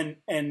 5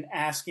 and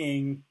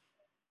asking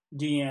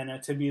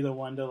Deanna to be the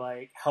one to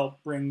like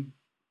help bring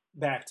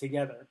back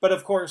together. But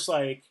of course,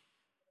 like,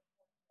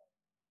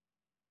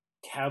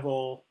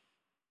 Cavil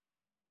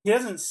he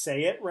doesn't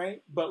say it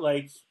right, but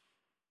like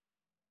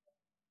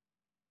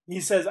he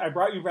says, "I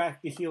brought you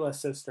back to heal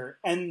us, sister,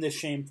 end the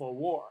shameful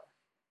war."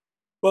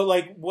 But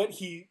like what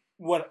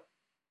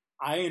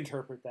I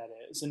interpret that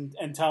is,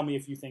 and tell me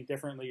if you think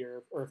differently,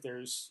 or if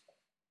there's,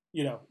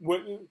 you know,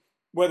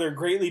 whether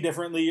greatly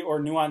differently or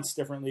nuanced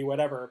differently,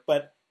 whatever.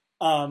 But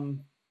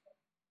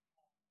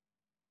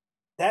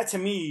that to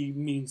me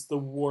means the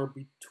war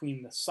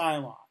between the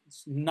Cylons,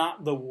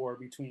 not the war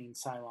between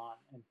Cylon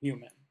and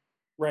human,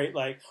 right?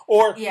 Like,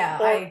 Yeah,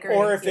 I agree.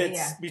 or if Yeah, it's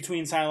yeah.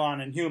 between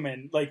Cylon and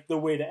human, like the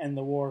way to end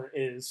the war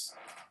is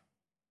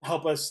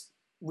help us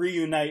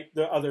reunite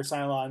the other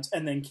Cylons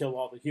and then kill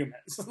all the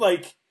humans.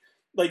 like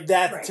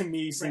that Right, to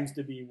me seems right.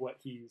 to be what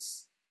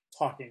he's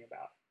talking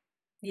about.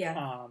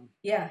 Yeah,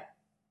 yeah.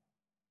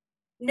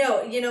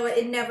 No, you know,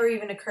 it never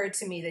even occurred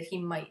to me that he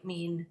might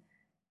mean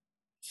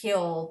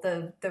heal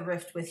the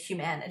rift with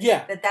humanity.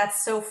 Yeah.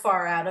 That's so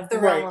far out of the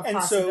Right, realm of and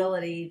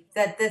possibility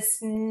that that's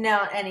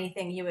not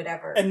anything you would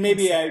ever and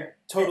maybe consider. I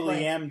totally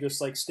That, like, am just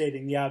like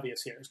stating the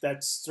obvious here.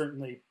 That's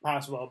certainly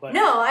possible, but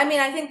no, I mean,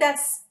 I think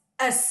that's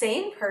a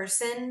sane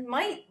person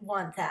might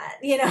want that,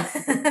 you know,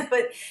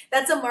 but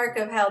that's a mark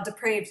of how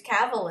depraved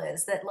Cavill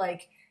is, that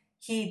like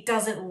he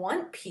doesn't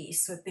want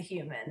peace with the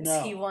humans.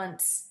 no. He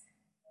wants,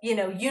 you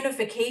know,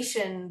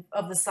 unification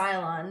of the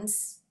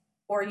Cylons,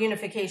 or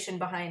unification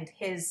behind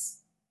his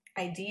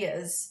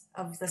ideas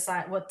of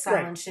what Cylons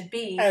Right. should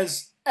be,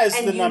 As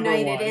and the number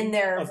united one, in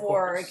their of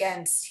war course.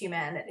 against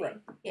humanity. Right.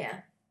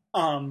 Yeah.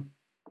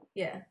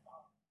 Yeah.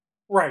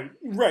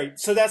 Right.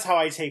 So that's how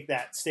I take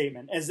that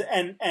statement.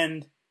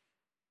 And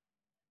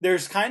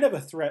there's kind of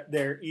a threat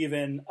there,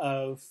 even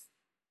of,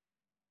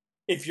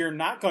 if you're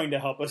not going to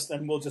help us,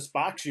 then we'll just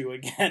box you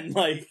again.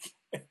 Like,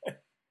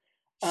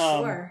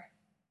 Sure.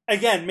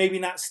 Again, maybe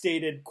not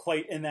stated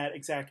quite in that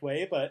exact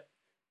way, but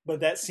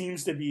that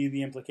seems to be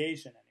the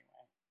implication anyway.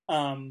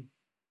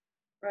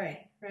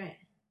 Right.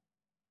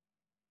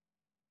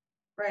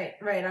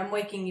 I'm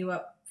waking you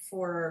up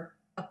for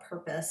a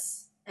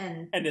purpose,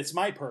 and it's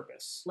my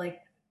purpose. like,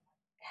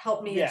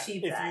 help me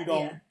achieve if that. you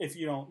don't, if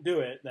you don't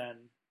do it,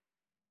 then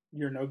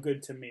you're no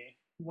good to me.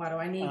 Why do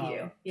I need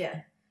you?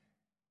 Yeah.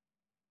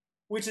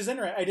 Which is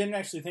interesting. I didn't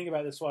actually think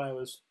about this while I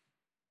was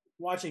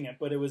watching it,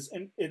 but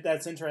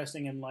that's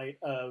interesting in light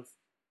of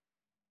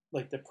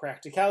like the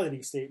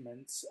practicality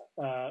statements,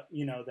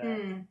 you know,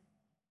 that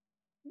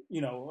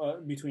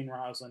between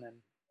Rosalind and,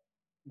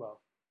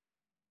 well,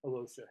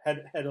 Alosha,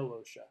 head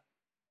Alosha.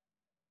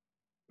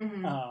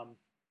 Mm-hmm.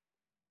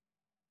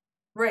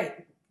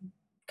 Right.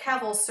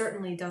 Cavill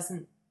certainly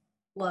doesn't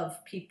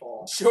love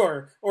people.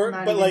 Sure,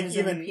 but like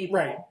even people.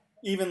 Right,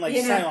 even like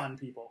Cylon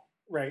people,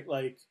 right?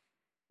 Like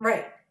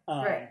right.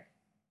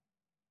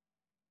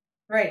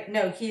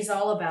 No, he's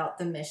all about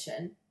the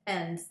mission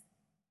and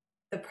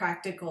the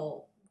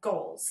practical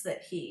goals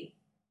that he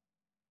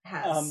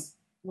has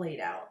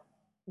laid out,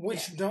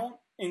 which don't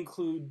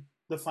include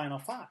the final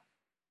five,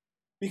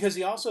 because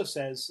he also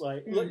says,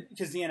 like,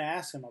 because Deanna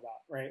asks him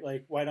about, right,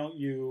 like, why don't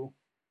you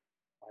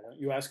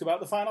ask about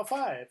the final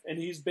five? And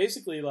he's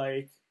basically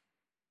like,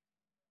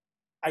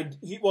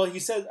 he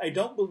says, I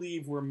don't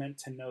believe we're meant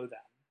to know them.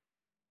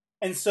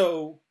 And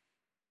so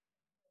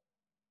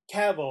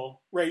Cavill,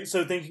 right,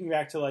 so thinking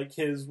back to like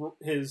his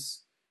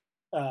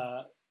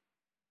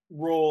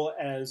role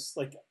as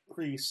like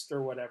priest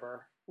or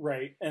whatever,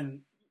 right,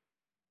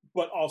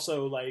 but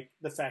also like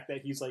the fact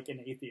that he's like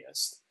an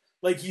atheist,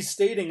 like he's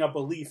stating a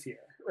belief here,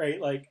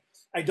 right? Like,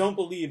 I don't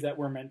believe that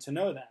we're meant to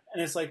know them.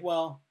 And it's like,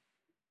 well,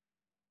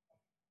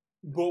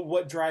 but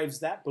what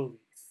drives that belief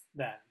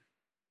then?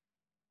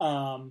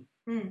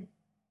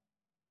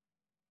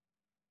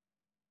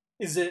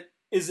 Is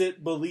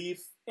it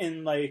belief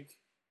in, like,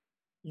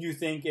 you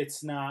think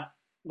it's not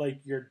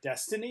like your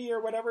destiny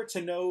or whatever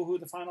to know who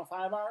the final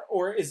five are,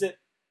 or is it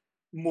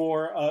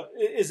more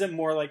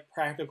like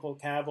practical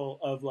Cavill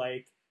of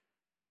like,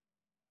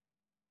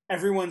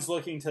 everyone's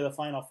looking to the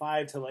final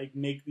five to like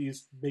make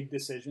these big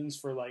decisions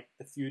for like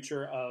the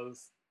future of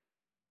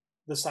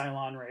the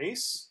Cylon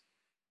race,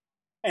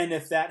 and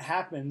if that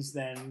happens,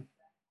 then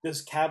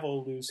does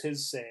Cavill lose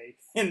his say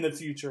in the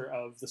future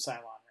of the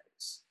Cylon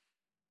race?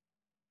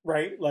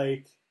 Right?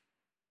 Like,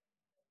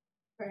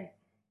 right.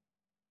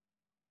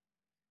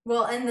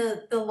 Well, and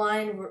the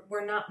line,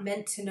 we're not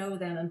meant to know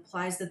them,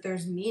 implies that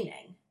there's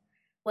meaning.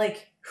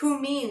 Like, who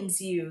means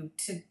you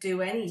to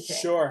do anything?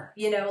 Sure.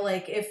 You know,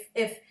 like,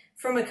 if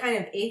from a kind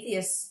of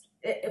atheist,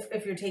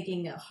 if you're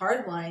taking a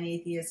hardline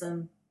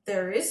atheism,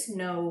 there is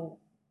no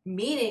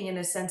meaning in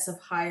a sense of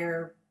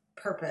higher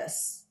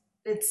purpose.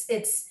 It's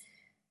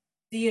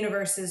the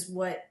universe is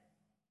what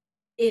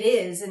it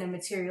is in a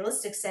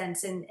materialistic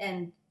sense,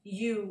 and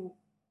you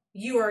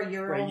are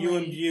your right, only you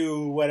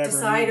imbue whatever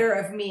decider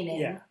of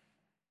meaning. Yeah.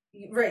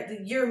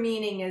 Right, your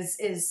meaning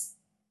is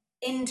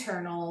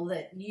internal,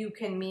 that you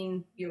can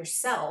mean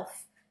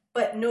yourself,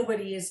 but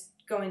nobody is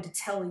going to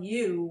tell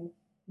you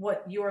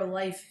what your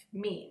life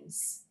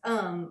means,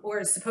 or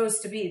is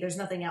supposed to be. There's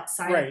nothing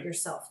outside of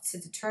yourself to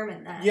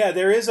determine that. Yeah,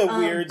 there is a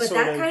weird but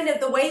sort that of... kind of,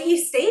 the way he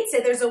states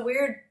it, there's a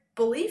weird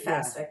belief Yeah.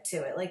 aspect to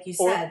it, like you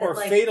or said. That,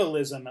 like,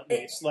 fatalism at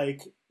it- least.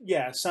 Like,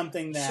 yeah,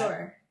 something that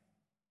sure.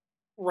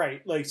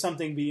 right, like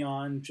something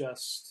beyond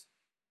just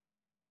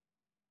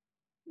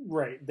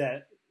right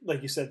that,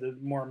 like you said, the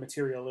more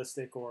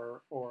materialistic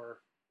or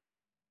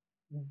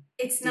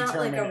It's not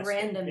like a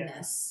deterministic.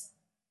 randomness.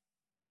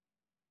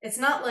 It's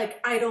not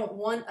like I don't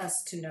want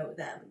us to know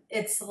them.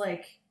 It's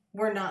like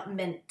we're not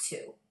meant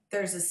to.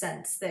 There's a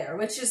sense there,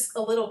 which is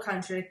a little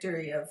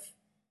contradictory of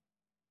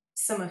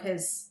some of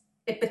his.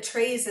 It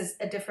betrays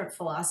a different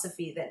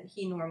philosophy than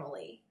he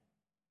normally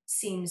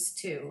seems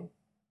to,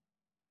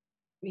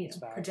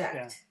 Espouse,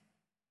 project,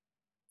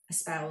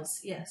 espouse.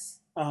 Yes.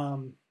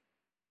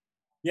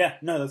 Yeah,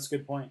 no, that's a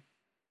good point.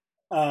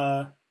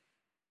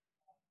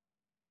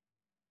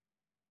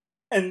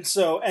 And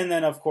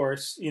then of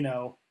course,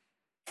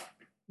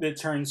 it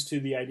turns to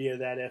the idea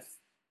that if,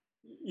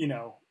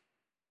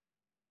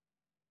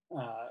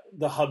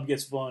 the hub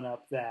gets blown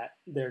up, that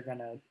they're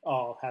gonna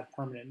all have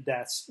permanent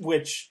deaths,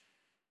 which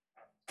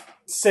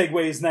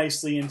segues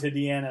nicely into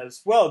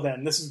Deanna's, well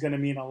then, this is gonna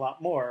mean a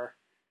lot more,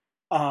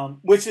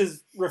 which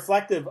is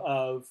reflective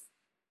of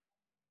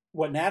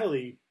what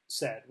Natalie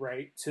said,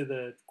 right, to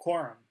the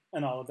quorum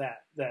and all of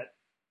that,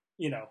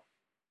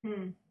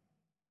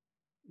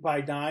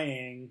 by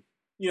dying,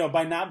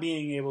 by not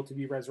being able to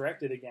be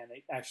resurrected again,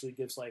 it actually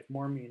gives life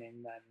more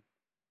meaning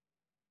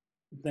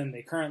than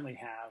they currently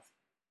have.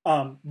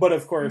 But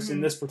of course,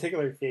 in this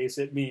particular case,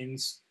 it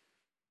means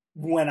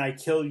when I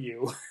kill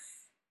you,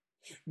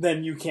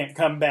 then you can't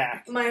come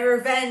back. My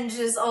revenge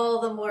is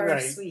all the more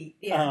sweet.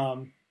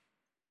 Yeah.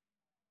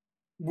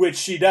 Which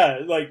she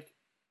does. Like,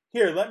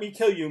 here, let me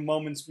kill you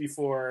moments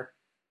before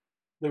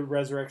the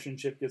resurrection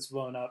ship gets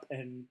blown up.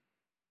 And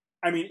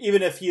I mean,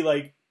 even if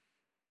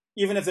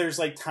there's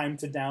like time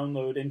to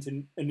download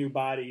into a new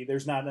body,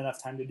 there's not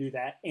enough time to do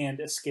that and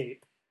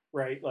escape,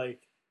 right?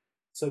 Like,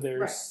 so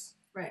there's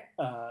right.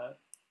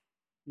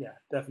 Yeah,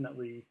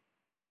 definitely.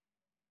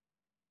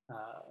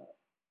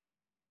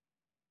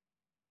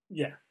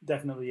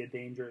 Definitely a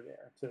danger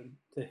there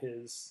to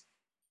his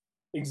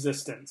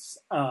existence,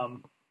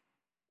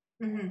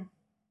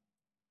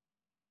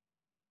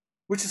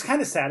 which is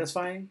kind of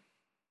satisfying.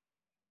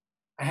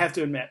 I have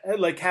to admit,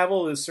 like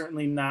Cavill is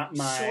certainly not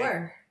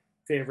my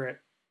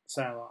favorite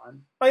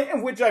Cylon,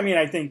 which I mean,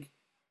 I think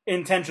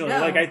intentionally.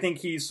 No. Like, I think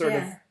he's sort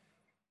of,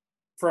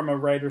 from a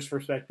writer's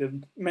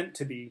perspective, meant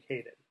to be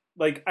hated.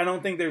 Like, I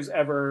don't think there's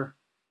ever,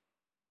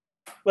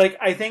 like,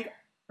 I think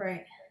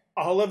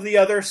all of the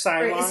other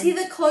Cylons... Right. Is he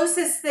the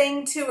closest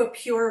thing to a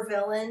pure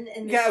villain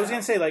in the show? I was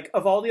going to say, like,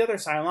 of all the other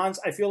Cylons,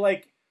 I feel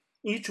like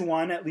each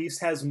one at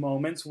least has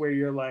moments where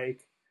you're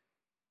like,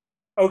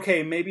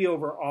 okay, maybe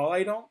overall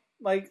I don't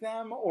like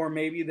them, or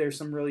maybe there's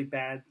some really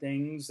bad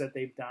things that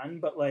they've done,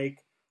 but,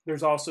 like,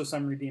 there's also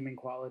some redeeming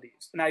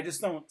qualities. And I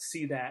just don't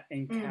see that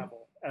in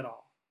Cavill at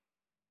all.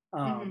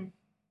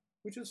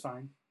 Which is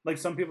fine. Like,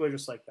 some people are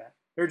just like that.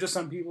 There are just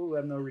some people who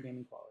have no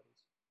redeeming qualities.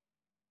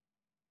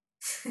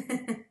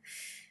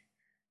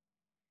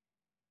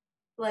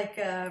 Like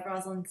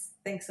Rosalind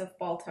thinks of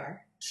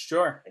Baltar.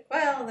 Sure. Like,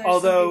 well,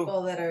 there's some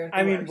people that are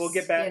the worst, we'll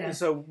get back.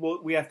 So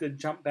we have to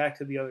jump back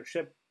to the other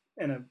ship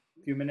in a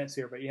few minutes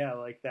here. But yeah,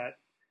 like that,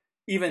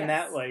 even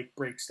that like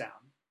breaks down.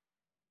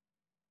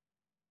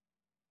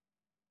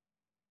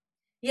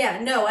 Yeah,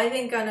 no, I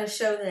think on a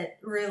show that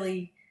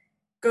really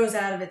goes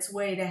out of its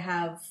way to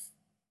have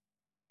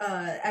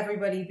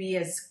everybody be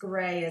as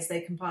gray as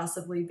they can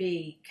possibly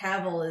be,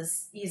 Cavill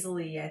is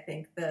easily, I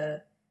think,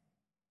 the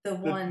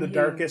one the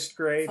darkest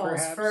gray, falls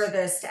perhaps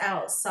furthest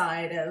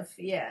outside of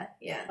yeah.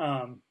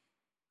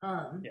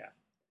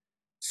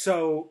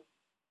 So,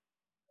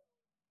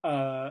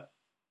 Deanna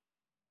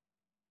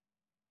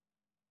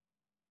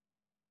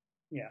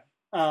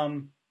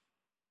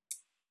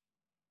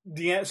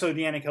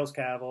kills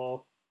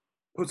Cavill,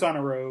 puts on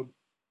a robe,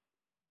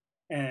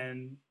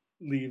 and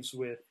leaves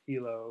with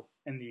Helo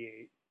and the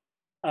Eight.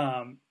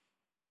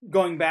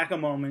 Going back a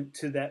moment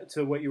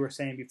to what you were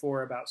saying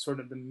before about sort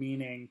of the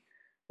meaning,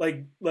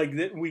 like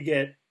that we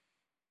get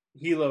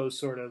Helo's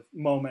sort of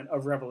moment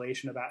of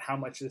revelation about how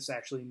much this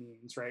actually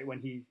means, right?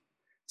 When he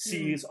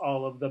sees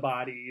all of the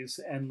bodies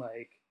and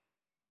like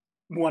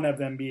one of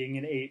them being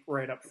an 8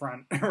 right up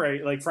front,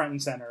 right? Like front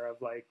and center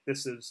of like,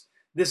 this is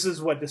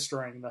what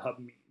destroying the hub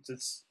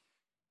means.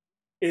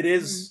 It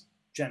is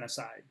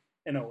genocide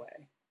in a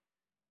way.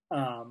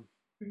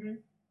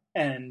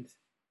 And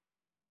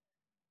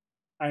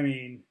I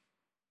mean,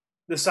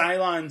 the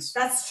Cylons...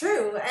 That's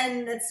true.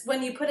 And it's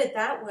when you put it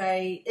that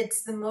way,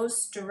 it's the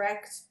most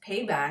direct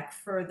payback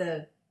for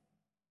the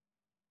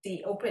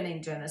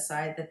opening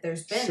genocide that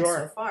there's been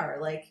so far.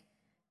 Like,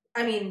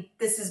 I mean,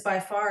 this is by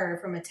far,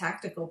 from a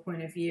tactical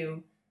point of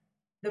view,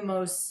 the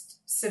most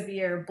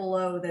severe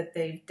blow that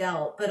they've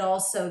dealt. But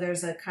also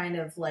there's a kind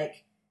of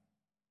like,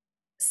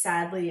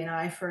 sadly, an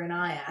eye for an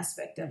eye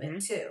aspect of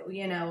it too,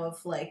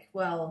 of like,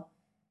 well,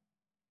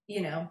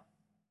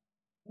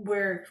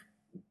 we're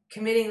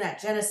committing that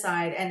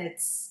genocide and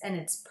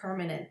it's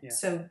permanent. Yeah.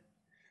 So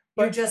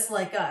you're just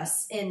like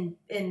us in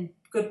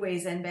good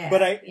ways and bad.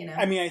 But I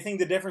mean, I think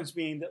the difference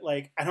being that,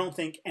 like, I don't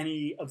think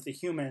any of the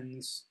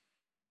humans,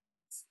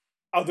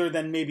 other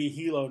than maybe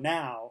Hilo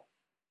now,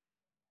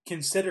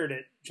 considered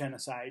it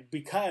genocide,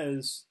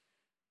 because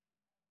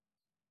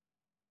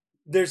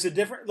there's a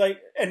different, like,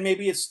 and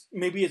maybe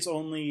it's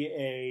only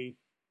a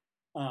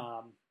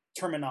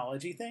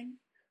terminology thing,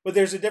 but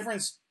there's a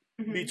difference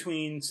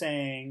between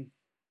saying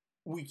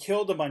we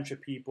killed a bunch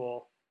of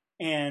people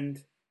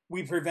and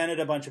we prevented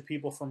a bunch of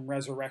people from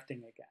resurrecting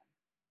again.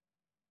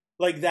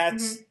 Like,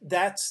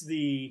 that's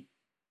the,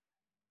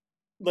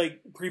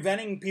 like,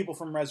 preventing people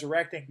from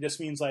resurrecting just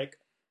means, like,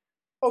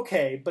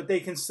 okay, but they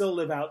can still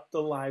live out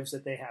the lives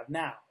that they have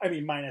now. I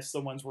mean, minus the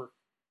ones we're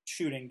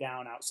shooting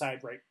down outside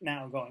right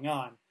now going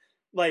on.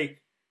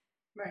 Like,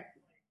 right.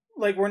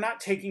 Like, we're not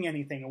taking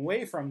anything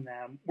away from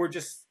them. We're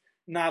just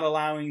not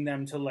allowing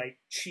them to, like,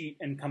 cheat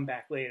and come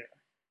back later.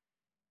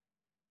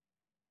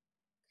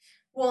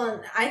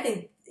 Well, I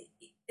think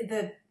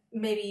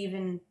maybe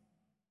even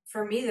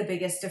for me, the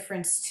biggest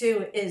difference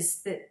too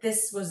is that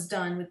this was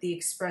done with the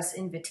express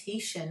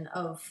invitation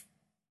of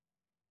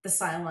the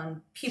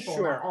Cylon people,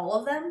 Sure. Not all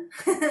of them,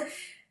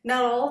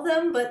 not all of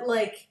them, but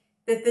like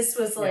that this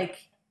was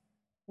like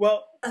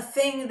a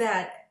thing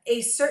that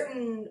a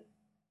certain,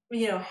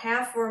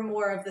 half or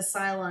more of the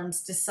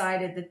Cylons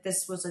decided that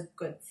this was a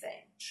good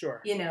thing.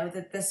 Sure.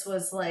 That this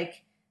was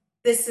like,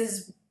 this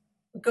is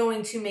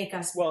going to make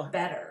us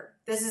better.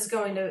 This is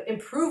going to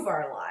improve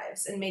our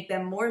lives and make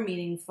them more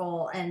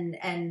meaningful and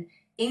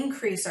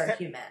increase our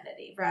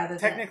humanity rather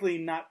technically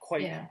not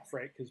quite half,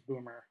 right? Because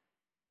Boomer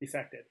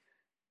defected.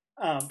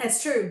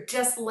 That's true.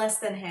 Just less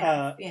than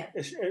half.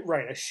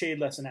 Right, a shade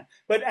less than half.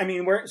 But I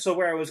mean, where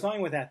I was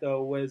going with that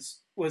though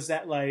was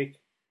that, like,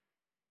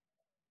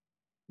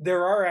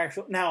 there are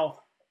actual,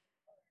 now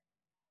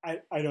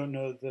I don't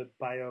know the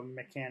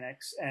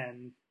biomechanics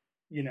and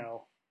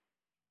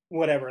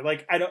whatever.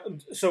 Like, I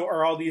don't. So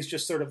are all these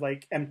just sort of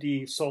like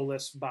empty,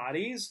 soulless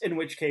bodies? In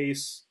which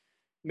case,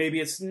 maybe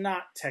it's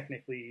not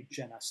technically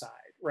genocide,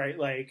 right?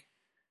 Like,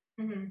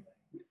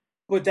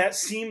 but that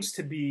seems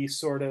to be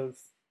sort of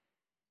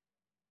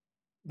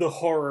the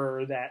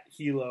horror that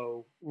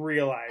Hilo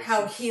realizes.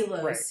 How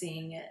Hilo is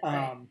seeing it,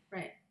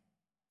 right?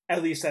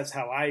 At least that's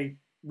how I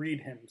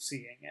read him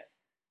seeing it.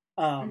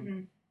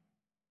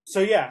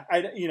 So yeah,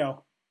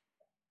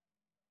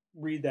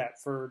 read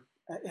that for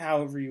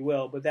however you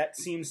will, but that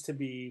seems to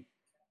be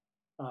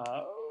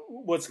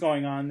what's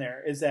going on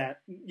there, is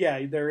that,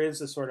 there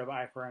is a sort of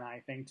eye for an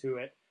eye thing to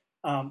it.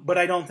 But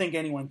I don't think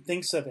anyone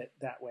thinks of it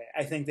that way.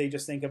 I think they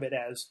just think of it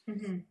as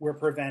we're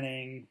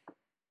preventing,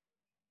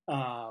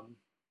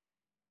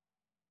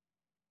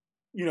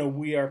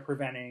 we are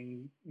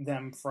preventing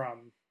them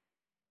from,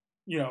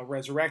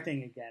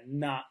 resurrecting again,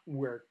 not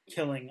we're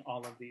killing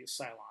all of these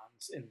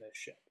Cylons in this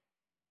ship.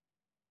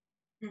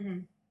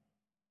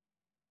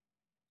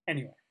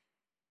 Anyway.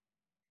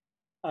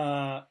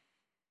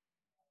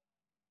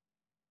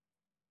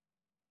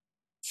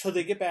 So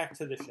they get back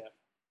to the ship.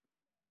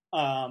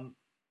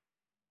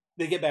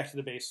 They get back to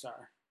the base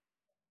star.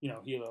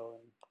 Hilo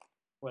and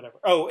whatever.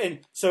 Oh, and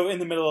so in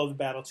the middle of the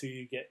battle too,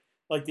 you get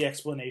like the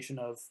explanation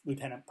of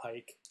Lieutenant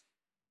Pike,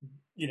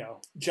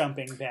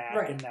 jumping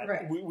back, and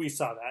that we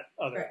saw that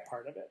other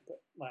part of it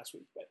last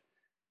week, but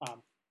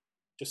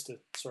just to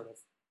sort of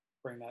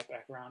bring that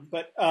back around.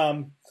 But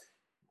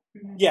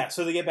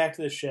so they get back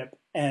to the ship,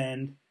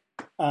 and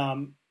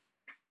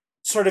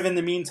sort of in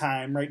the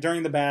meantime, right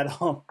during the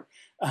battle,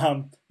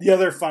 the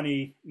other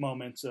funny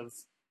moments of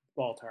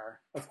Baltar,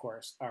 of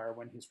course, are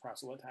when he's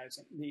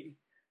proselytizing the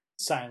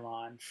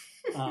Cylon,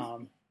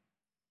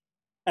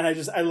 and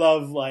I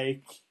love,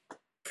 like,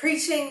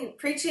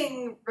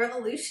 preaching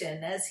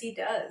revolution as he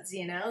does,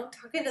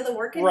 talking to the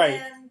working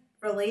man,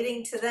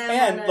 relating to them,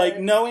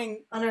 and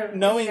knowing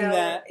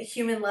that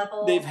human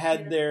level, they've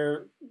had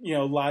their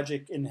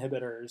logic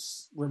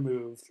inhibitors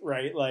removed,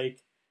 right?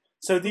 Like,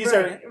 so these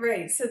are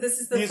right. So this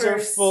is these are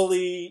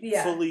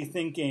fully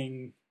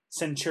thinking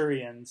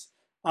Centurions.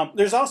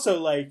 There's also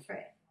like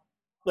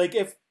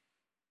if,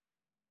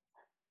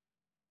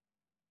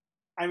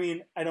 I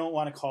mean, I don't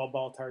want to call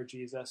Baltar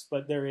Jesus,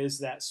 but there is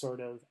that sort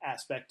of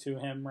aspect to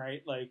him,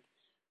 right? Like,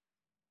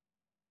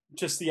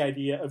 just the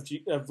idea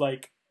of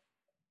like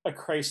a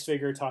Christ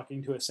figure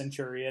talking to a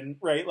centurion,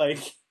 right?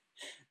 Like,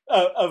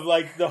 of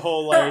like the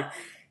whole, like,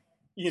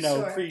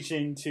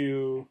 preaching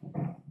to.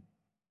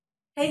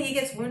 Hey, he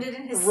gets wounded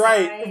in his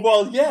side.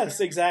 Well, yes,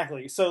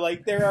 exactly. So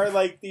like there are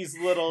like these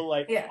little,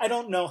 like, I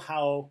don't know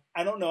how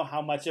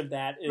much of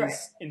that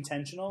is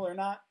intentional or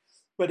not,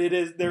 but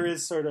there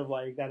is sort of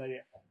like that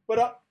idea.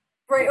 But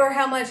or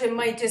how much it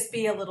might just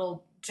be a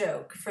little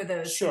joke for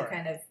those who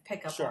kind of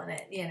pick up on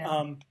it,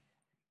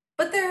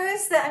 But there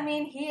is that. I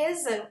mean, he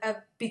is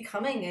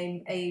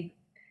becoming a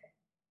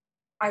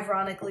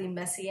ironically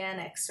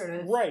messianic sort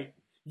of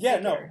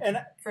and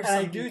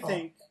I do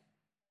think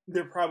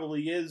there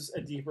probably is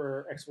a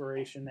deeper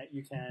exploration that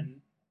you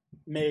can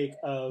make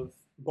of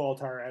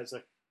Baltar as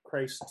a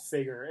Christ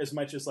figure, as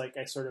much as like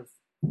I sort of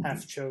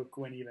half choke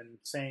when even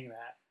saying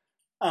that.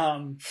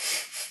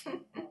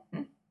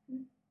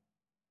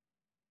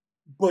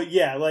 but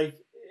yeah, like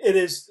it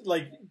is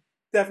like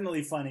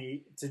definitely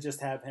funny to just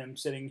have him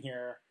sitting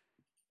here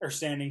or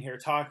standing here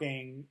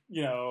talking,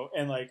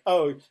 and like,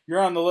 oh, you're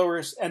on the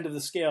lower end of the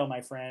scale,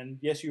 my friend.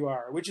 Yes, you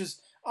are, which is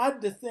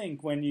odd to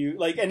think when you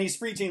like, and he's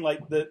preaching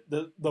like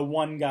the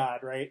one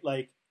God, right?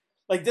 Like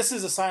this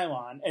is a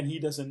Cylon, and he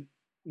doesn't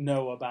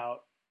know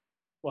about.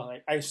 Well,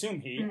 I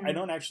assume I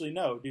don't actually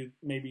know.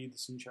 Maybe the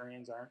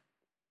Centurions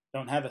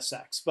don't have a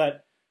sex,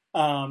 but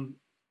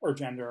or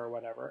gender or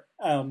whatever.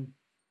 And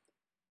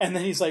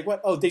then he's like,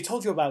 "What? Oh, they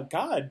told you about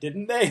God,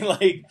 didn't they?"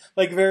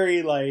 like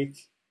very like,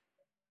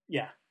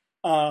 yeah,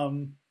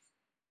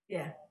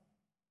 Yeah.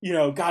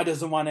 God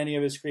doesn't want any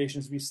of his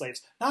creations to be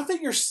slaves. Not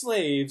that you're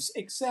slaves,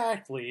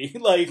 exactly.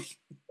 Like,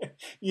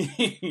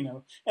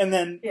 and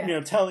then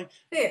telling,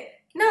 Yeah.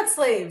 Not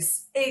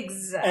slaves,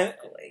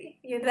 exactly.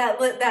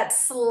 That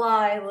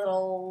sly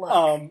little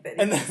look that he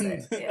and gives then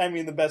it. Yeah. I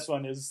mean, the best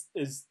one is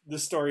the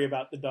story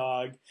about the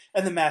dog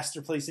and the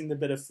master placing the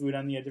bit of food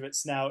on the edge of its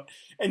snout,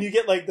 and you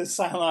get like the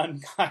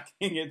Cylon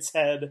cocking its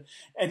head,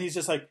 and he's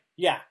just like,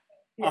 yeah.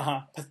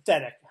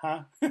 Pathetic,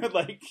 huh?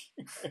 Like,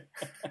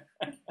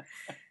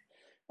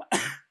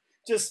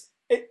 just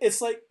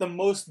it's like the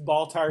most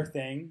Baltar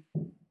thing.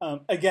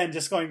 Again,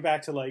 just going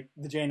back to like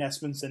the Jane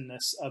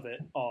Espenson-ness of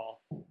it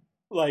all,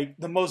 like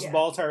the most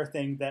Baltar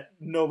thing that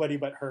nobody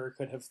but her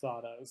could have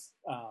thought of.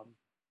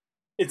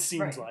 It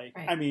seems right.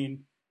 I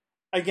mean,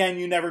 again,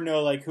 you never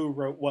know like who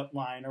wrote what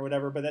line or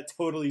whatever, but that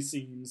totally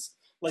seems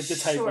like the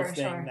type of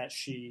thing that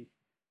she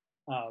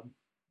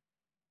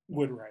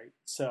would write.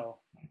 So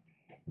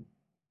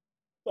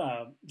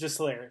just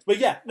hilarious. But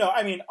yeah, no,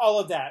 I mean, all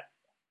of that,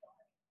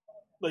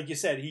 like you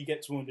said, he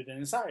gets wounded in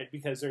his side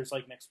because there's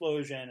like an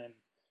explosion and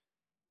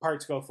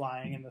parts go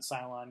flying, and the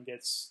Cylon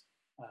gets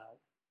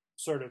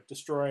sort of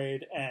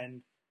destroyed,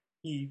 and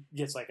he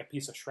gets like a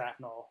piece of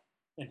shrapnel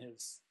in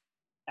his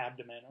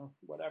abdomen or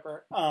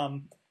whatever.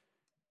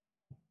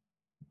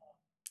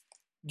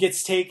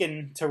 Gets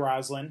taken to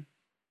Roslin,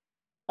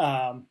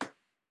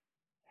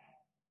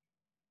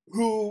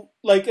 who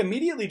like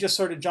immediately just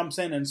sort of jumps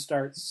in and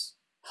starts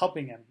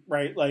helping him,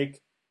 right?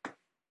 Like,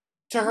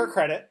 to her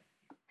credit,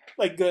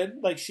 like, good.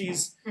 Like,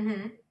 she's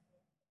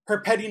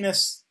her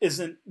pettiness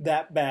isn't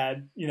that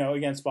bad,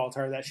 against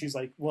Baltar, that she's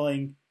like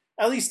willing,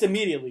 at least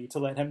immediately, to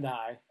let him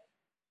die.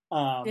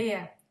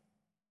 Yeah.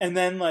 And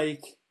then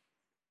like,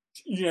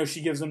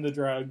 she gives him the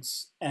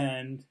drugs,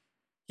 and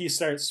he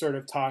starts sort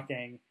of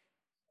talking,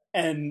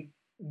 and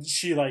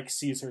she like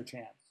sees her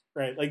chance,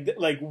 right?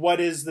 Like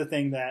what is the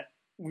thing that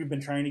we've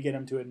been trying to get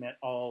him to admit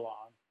all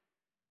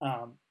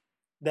along?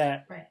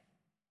 That right.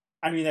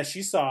 I mean, that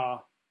she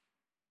saw,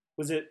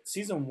 was it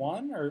season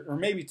 1 or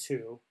maybe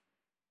 2,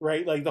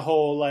 right? Like the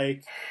whole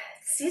like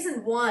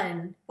season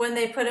 1, when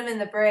they put him in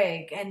the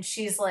brig, and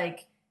she's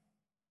like,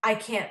 I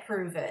can't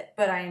prove it,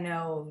 but I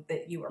know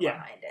that you were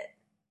behind it.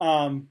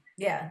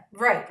 Yeah,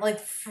 right. Like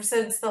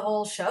since the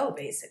whole show,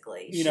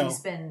 basically,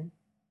 she's been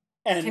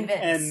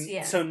convinced.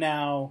 And so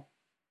now,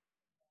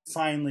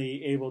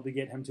 finally able to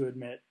get him to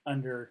admit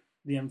under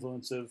the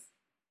influence of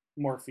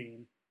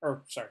morphine,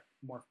 or sorry,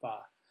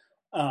 morpha,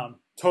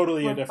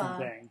 totally a different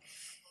thing.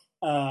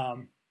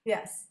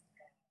 Yes,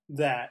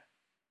 that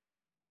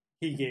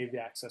he gave the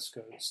access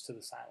codes to the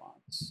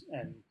Cylons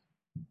and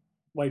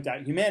wiped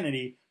out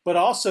humanity, but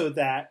also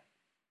that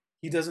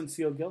he doesn't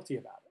feel guilty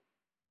about it,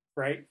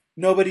 right?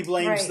 Nobody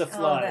blames the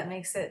flood. Oh, that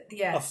makes it,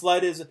 yeah. A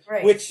flood is,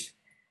 which,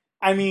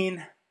 I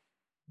mean...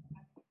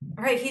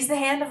 Right, he's the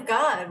hand of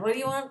God. What do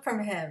you want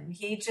from him?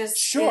 He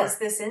just is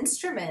this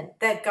instrument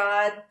that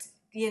God,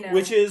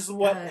 which is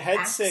what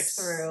Head 6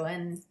 through,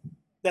 and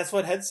that's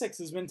what Head 6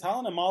 has been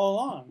telling him all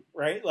along,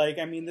 right? Like,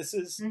 I mean, this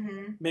is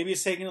maybe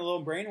it's taking a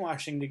little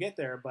brainwashing to get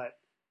there, but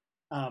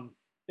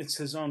it's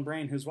his own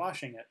brain who's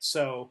washing it.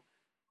 So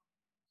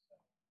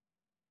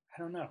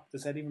I don't know.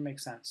 Does that even make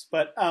sense?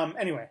 But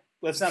anyway,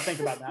 let's not think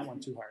about that one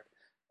too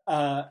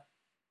hard.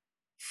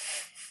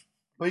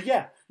 But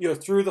yeah,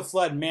 through the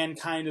flood,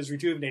 mankind is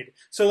rejuvenated.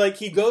 So like,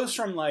 he goes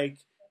from like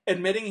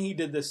admitting he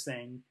did this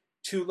thing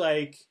to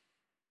like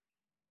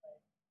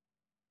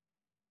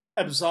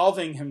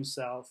absolving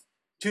himself,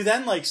 to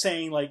then like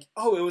saying like,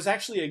 oh, it was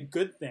actually a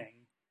good thing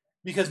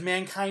because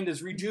mankind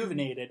is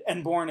rejuvenated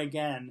and born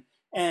again,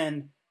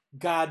 and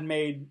God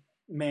made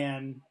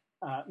man,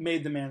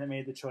 made the man that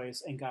made the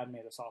choice, and God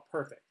made us all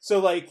perfect. So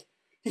like,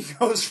 he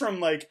goes from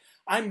like,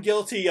 I'm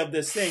guilty of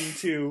this thing,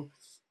 to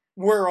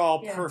we're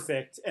all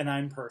perfect and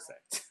I'm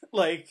perfect.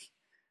 Like,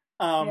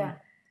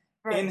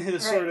 in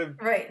his sort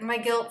of my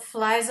guilt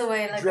flies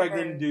away like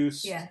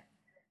drug-induced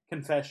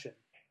confession.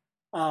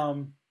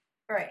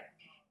 Right.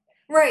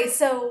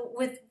 So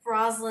with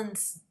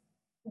Rosalind's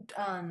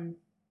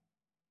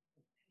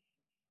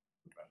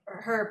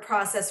her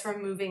process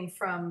from moving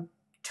from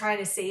trying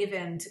to save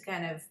him to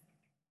kind of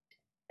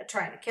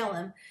trying to kill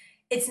him,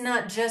 it's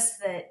not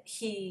just that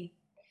he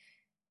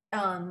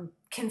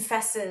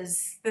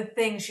confesses the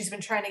thing she's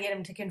been trying to get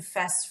him to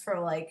confess for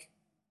like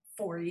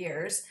 4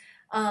 years.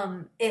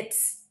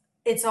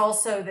 It's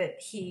also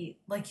that he,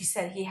 like you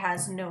said, he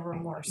has no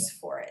remorse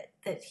for it,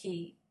 that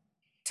he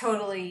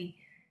totally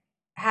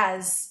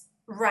has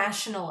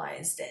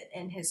rationalized it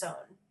in his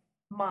own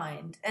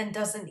mind and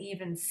doesn't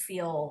even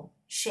feel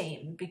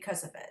shame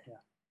because of it.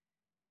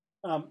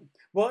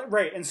 Well,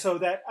 right, and so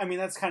that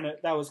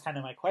that was kind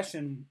of my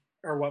question,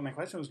 or what my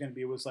question was going to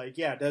be was like,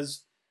 yeah,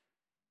 does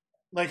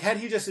like had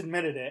he just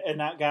admitted it and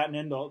not gotten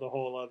into the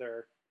whole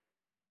other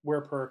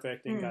we're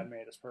perfect and God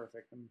made us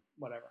perfect and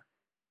whatever,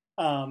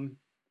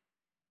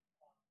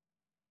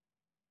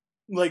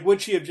 like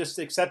would she have just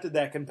accepted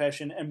that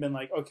confession and been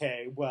like,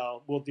 okay,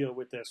 well, we'll deal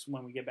with this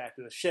when we get back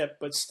to the ship,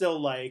 but still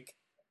like,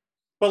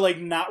 but like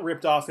not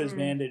ripped off his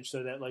bandage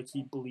so that like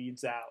he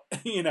bleeds out,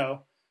 you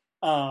know?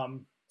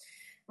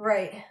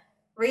 Right.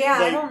 Yeah,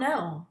 like, I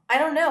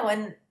don't know.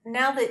 And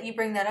now that you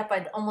bring that up,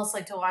 I'd almost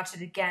like to watch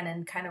it again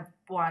and kind of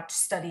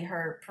study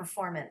her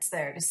performance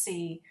there to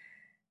see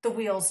the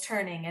wheels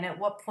turning and at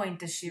what point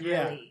does she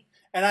really.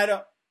 And I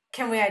don't.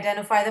 Can we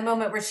identify the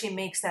moment where she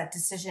makes that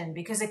decision?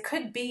 Because it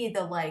could be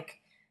the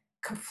like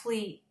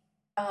complete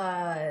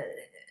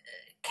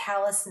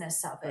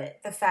callousness of it,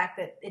 the fact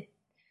that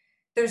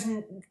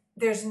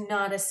there's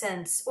not a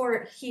sense,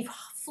 or he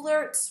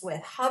hovers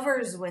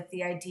with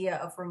the idea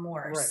of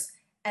remorse,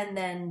 and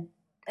then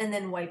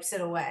wipes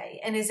it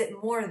away. And is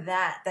it more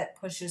that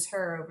pushes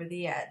her over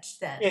the edge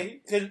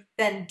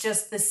than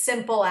just the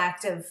simple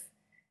act of,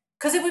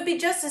 because it would be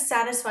just as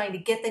satisfying to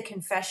get the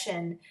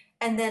confession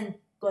and then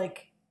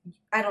like,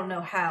 I don't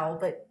know how,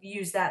 but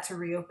use that to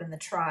reopen the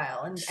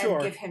trial and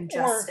give him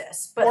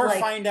justice. Or like,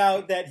 find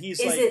out that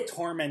he's like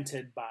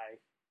tormented by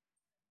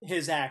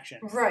his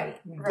actions. Right.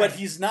 But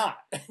he's not.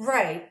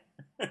 Right.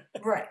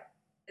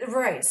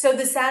 So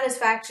the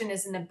satisfaction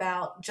isn't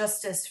about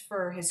justice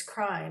for his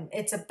crime.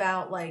 It's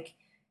about like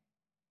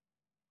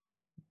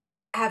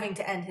having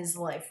to end his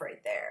life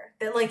right there.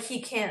 That like she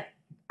can't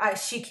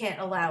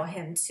allow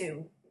him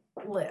to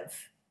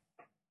live.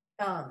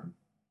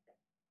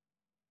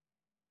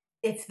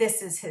 If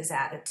this is his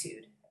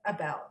attitude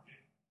about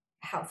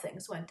how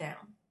things went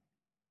down.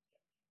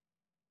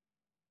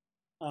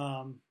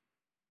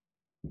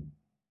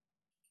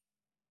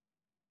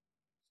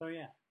 So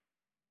yeah.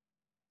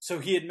 So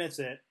he admits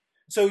it.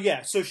 So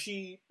yeah, so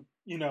she,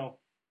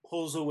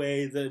 pulls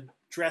away the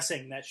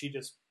dressing that she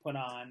just put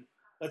on,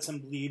 lets him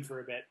bleed for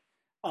a bit.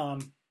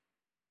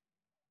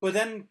 But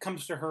then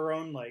comes to her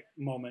own like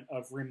moment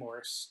of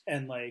remorse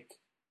and like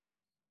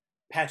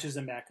patches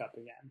him back up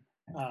again.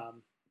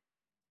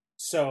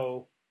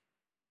 So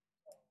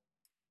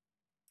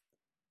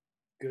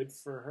good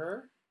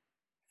for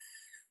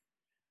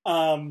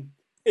her.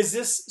 Is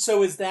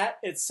that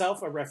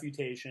itself a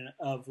refutation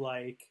of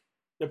like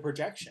the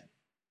projection?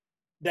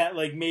 That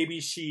like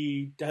maybe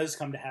she does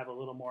come to have a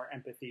little more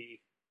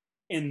empathy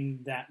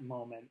in that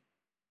moment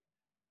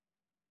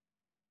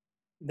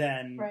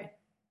than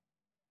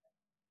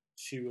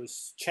she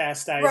was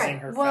chastising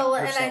herself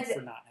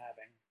for not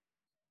having.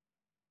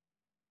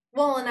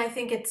 Well, and I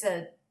think it's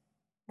a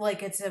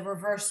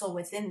reversal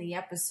within the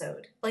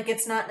episode. Like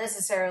it's not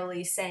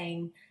necessarily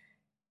saying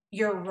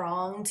you're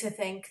wrong to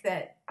think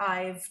that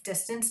I've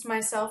distanced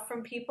myself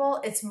from people.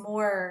 It's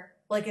more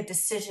like a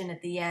decision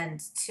at the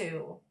end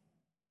to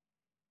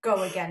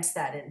go against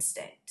that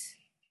instinct.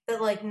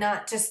 That like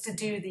not just to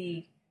do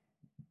the,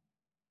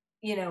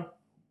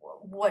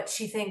 what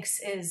she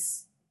thinks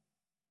is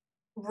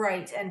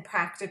right and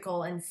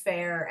practical and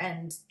fair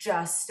and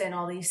just and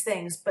all these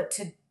things, but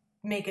to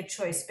make a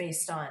choice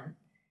based on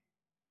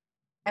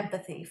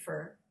empathy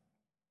for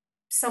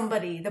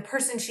somebody, the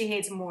person she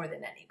hates more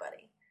than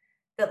anybody.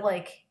 That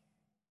like,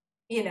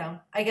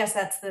 I guess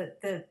that's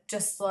the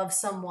just love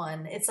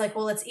someone. It's like,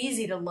 well, it's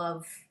easy to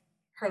love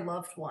her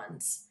loved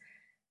ones,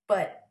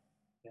 but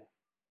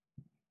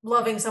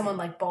loving someone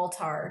like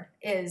Baltar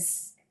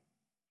is,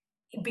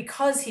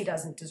 because he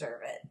doesn't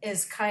deserve it,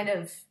 is kind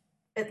of,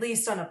 at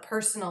least on a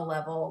personal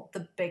level,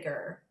 the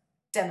bigger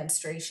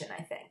demonstration,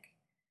 I think.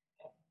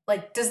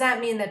 Like, does that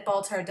mean that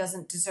Baltar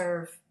doesn't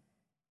deserve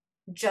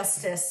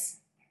justice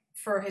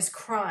for his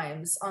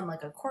crimes on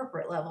like a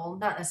corporate level?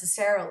 Not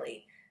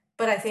necessarily.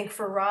 But I think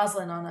for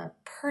Roslin on a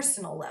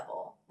personal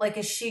level, like,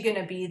 is she going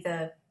to be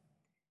the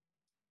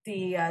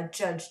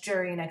judge,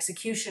 jury, and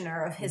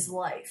executioner of his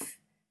life?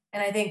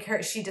 And I think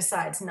she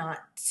decides not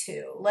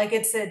to. Like,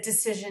 it's a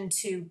decision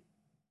to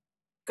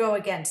go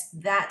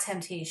against that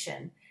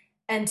temptation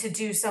and to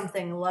do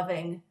something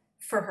loving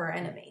for her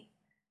enemy.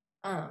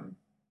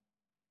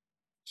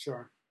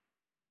 Sure.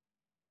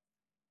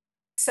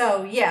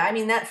 So, yeah, I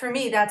mean, that for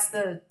me,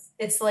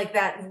 it's like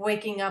that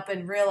waking up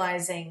and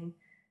realizing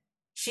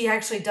she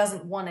actually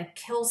doesn't want to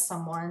kill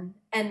someone.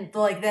 And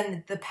like,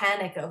 then the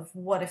panic of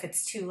what if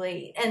it's too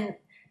late? And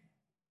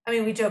I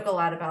mean, we joke a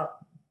lot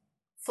about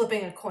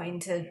flipping a coin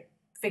to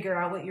figure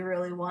out what you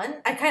really want.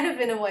 I kind of,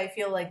 in a way,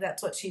 feel like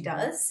that's what she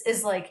does,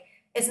 is like,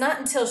 it's not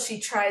until she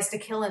tries to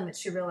kill him that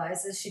she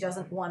realizes she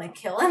doesn't want to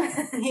kill him,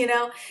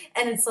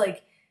 And it's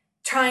like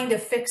trying to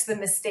fix the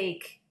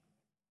mistake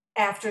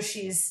after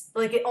she's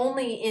like,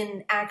 only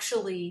in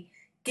actually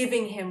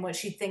giving him what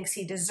she thinks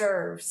he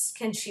deserves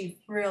can she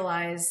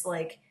realize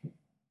like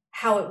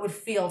how it would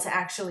feel to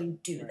actually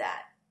do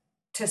that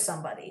to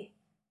somebody.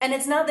 And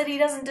it's not that he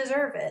doesn't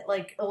deserve it,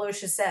 like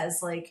Alosha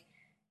says. Like,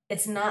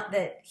 it's not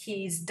that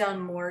he's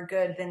done more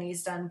good than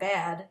he's done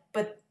bad.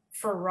 But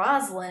for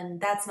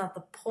Rosalind, that's not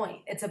the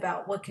point. It's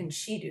about what can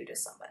she do to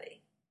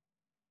somebody.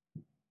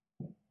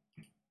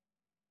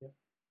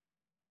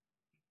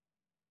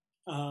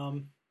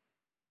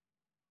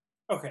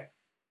 Okay.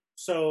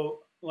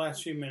 So,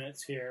 last few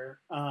minutes here.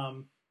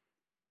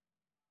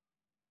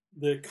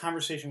 The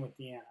conversation with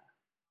Deanna.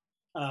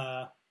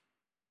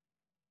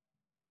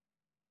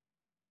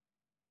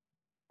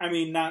 I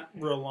mean, not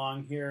real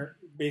long here.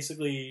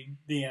 Basically,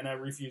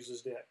 Deanna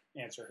refuses to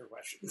answer her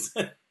questions.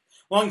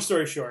 Long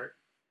story short.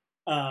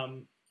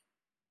 So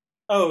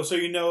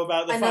you know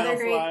about the Another Final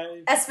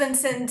great Five?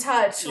 Espenson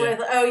touch with,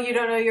 oh, you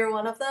don't know you're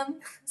one of them?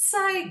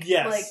 Psych!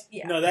 Yes. Like,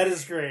 yeah. No, that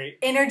is great.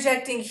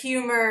 Interjecting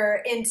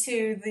humor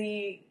into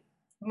the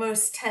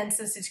most tense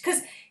of situations.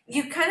 Because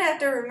you kind of have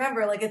to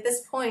remember, like, at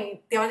this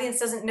point, the audience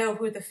doesn't know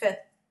who the fifth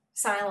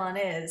Cylon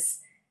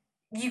is.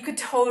 You could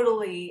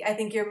totally, I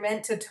think you're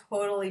meant to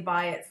totally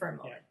buy it for a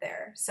moment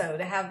there. So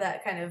to have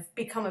that kind of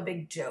become a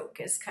big joke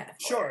is kind of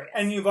hilarious. Sure.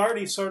 And you've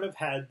already sort of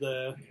had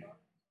the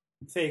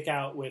fake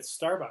out with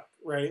Starbuck,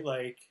 right?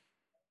 Like,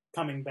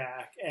 coming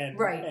back and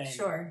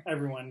sure.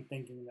 Everyone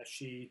thinking that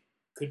she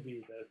could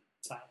be the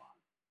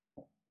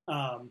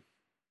Cylon.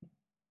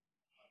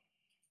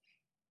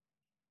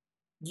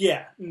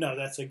 Yeah, no,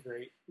 that's a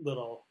great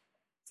little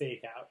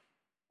fake out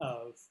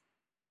of,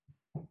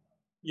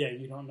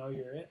 you don't know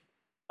you're it.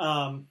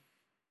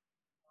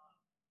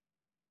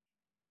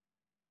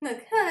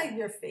 Look,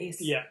 your face.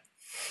 Yeah,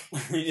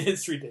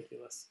 it's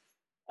ridiculous.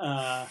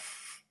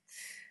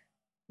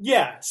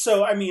 Yeah,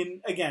 so I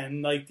mean,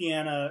 again, like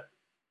Deanna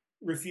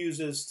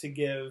refuses to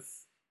give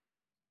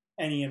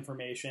any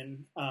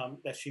information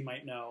that she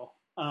might know.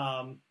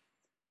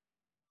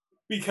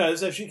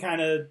 Because, as she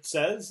kind of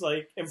says,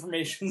 like,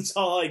 information's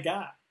all I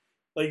got.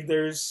 Like,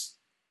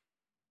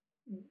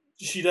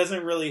 she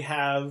doesn't really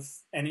have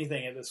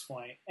anything at this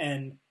point.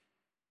 And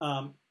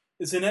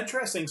it's an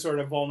interesting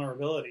sort of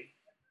vulnerability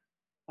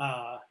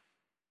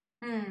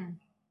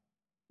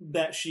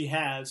that she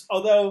has.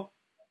 Although,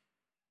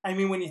 I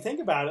mean, when you think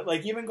about it,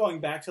 like, even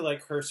going back to,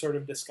 like, her sort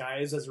of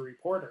disguise as a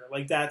reporter,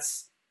 like,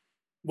 that's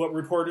what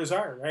reporters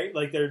are, right?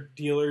 Like, they're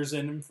dealers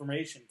in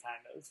information, kind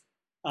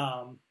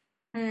of.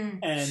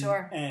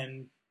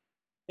 And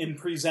in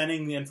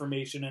presenting the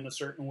information in a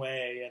certain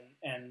way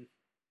and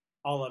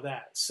all of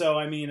that. So,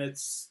 I mean,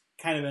 it's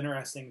kind of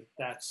interesting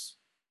that's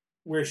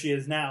where she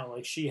is now.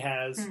 Like, she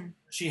has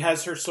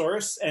her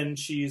source and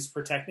she's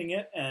protecting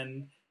it.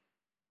 And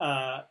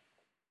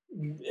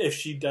if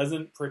she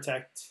doesn't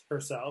protect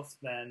herself,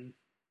 then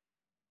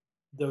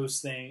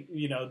those things,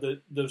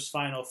 those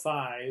final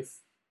five,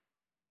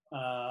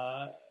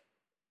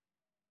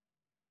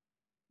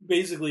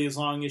 basically, as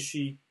long as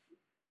she,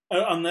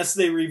 unless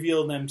they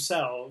reveal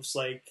themselves,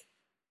 like,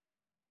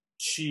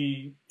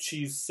 she's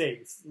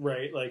safe,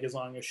 right? Like, as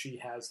long as she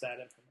has that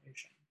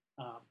information.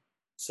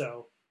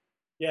 So,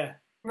 yeah.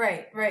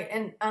 Right.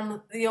 And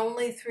I'm the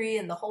only three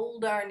in the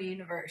whole darn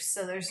universe,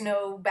 so there's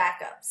no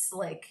backups.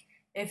 Like,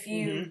 if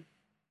you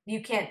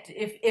you can't,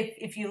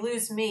 if you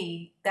lose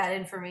me, that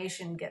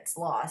information gets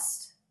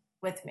lost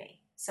with me.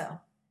 So.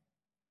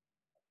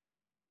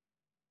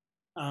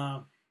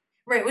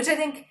 Right, which I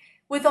think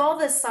with all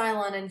this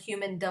Cylon and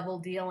human double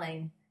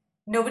dealing,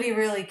 nobody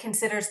really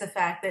considers the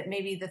fact that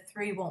maybe the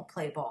three won't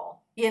play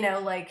ball.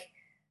 Like,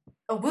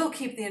 we'll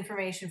keep the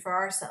information for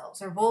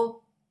ourselves, or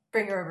we'll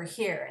bring her over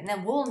here, and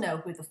then we'll know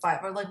who the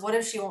five are. Like, what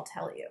if she won't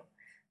tell you?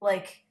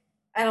 Like,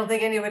 I don't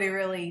think anybody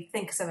really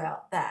thinks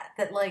about that.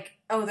 That, like,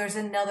 oh, there's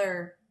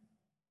another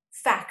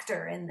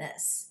factor in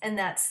this, and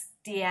that's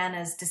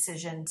Deanna's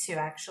decision to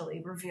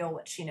actually reveal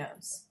what she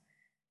knows.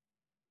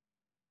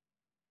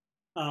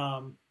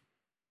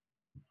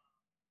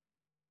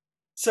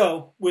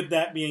 So, with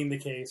that being the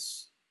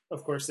case,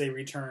 of course, they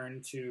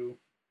return to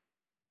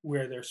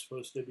where they're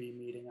supposed to be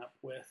meeting up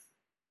with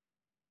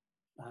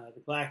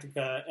the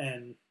Galactica,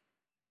 and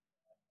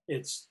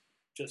it's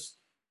just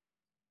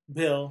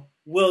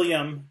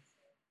William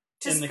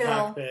in the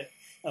cockpit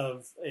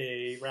of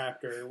a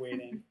Raptor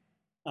waiting.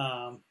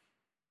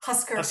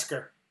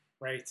 Husker,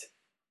 right?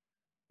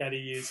 Got to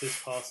use his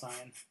call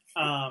sign.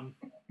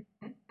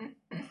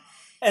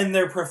 And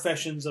their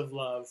professions of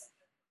love,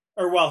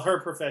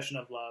 her profession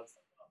of love,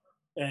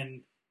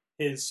 and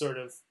his sort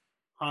of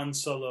Han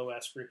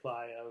Solo-esque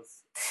reply of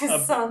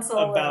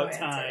about answer,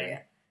 time.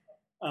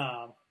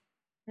 Yeah.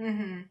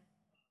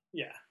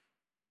 Yeah.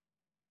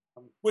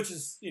 Which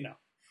is,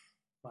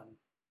 funny.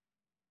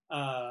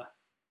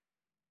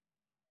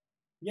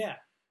 Yeah.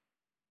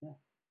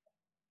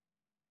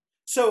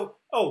 So,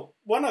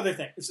 one other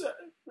thing.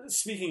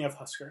 Speaking of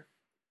Husker,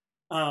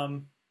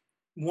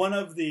 one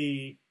of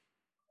the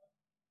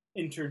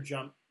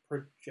interjump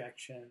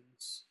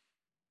projections,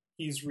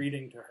 he's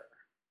reading to her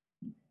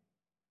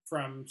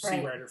from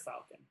Sea Rider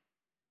Falcon.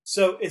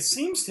 So it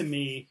seems to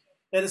me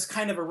that it's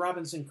kind of a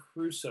Robinson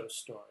Crusoe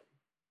story.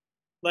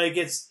 Like,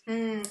 it's...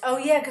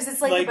 because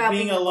it's like about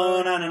being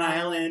alone on an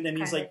island, and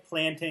he's, like,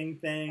 planting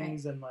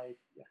things, and, like...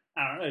 Yeah,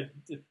 I don't know.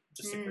 It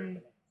just occurred to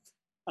me.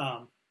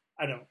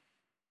 I don't.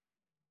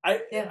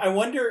 Yeah. I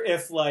wonder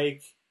if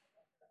like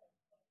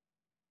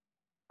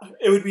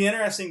it would be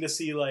interesting to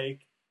see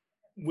like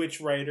which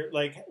writer,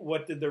 like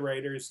what did the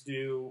writers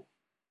do?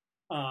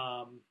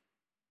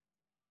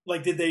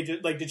 Like did they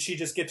just like did she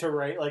just get to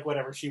write like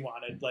whatever she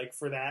wanted like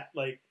for that?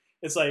 Like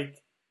it's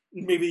like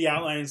maybe the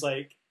outline's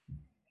like,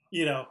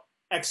 you know,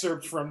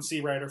 excerpt from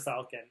Sea Rider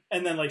Falcon,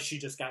 and then like she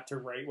just got to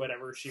write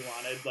whatever she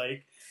wanted,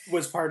 like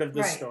was part of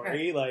the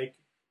story. Like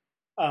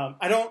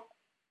I don't.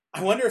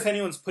 I wonder if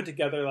anyone's put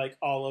together like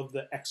all of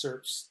the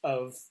excerpts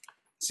of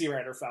Sea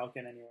Rider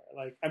Falcon anywhere.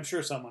 Like I'm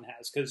sure someone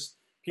has because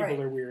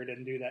people are weird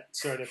and do that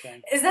sort of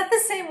thing. Is that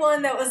the same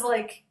one that was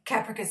like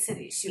Caprica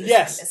City? She was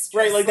yes,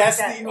 right. Like that's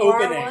that the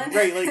opening, one?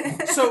 right?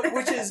 Like so,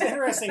 which is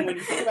interesting when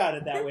you think about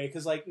it that way,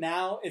 because like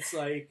now it's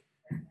like,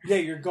 yeah,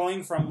 you're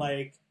going from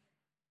like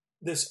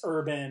this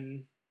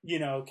urban, you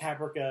know,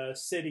 Caprica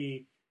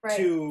City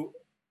to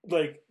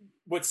like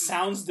what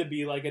sounds to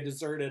be like a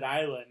deserted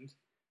island,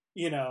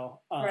 you know.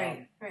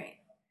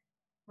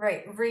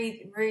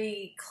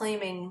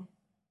 Reclaiming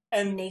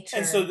and nature.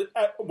 And so,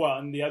 well,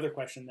 and the other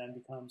question then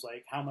becomes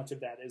like, how much of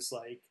that is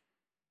like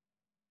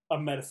a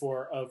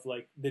metaphor of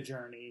like the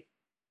journey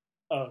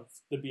of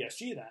the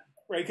BSG then,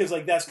 right? Because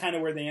like that's kind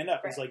of where they end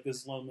up, is like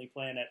this lonely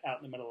planet out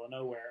in the middle of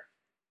nowhere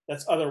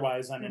that's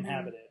otherwise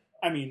uninhabited.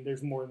 I mean,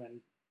 there's more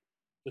than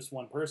just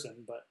one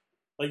person, but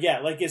like yeah,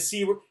 like is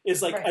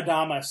like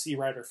Adama Sea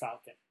Rider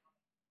Falcon,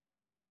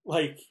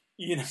 like,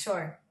 you know,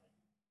 sure,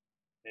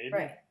 maybe.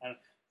 Right. I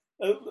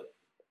don't,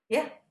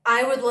 yeah,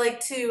 I would like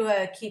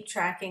to keep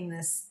tracking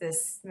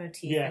this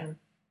motif and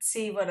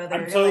see what other.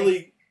 I'm totally.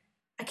 Like,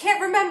 I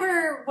can't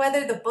remember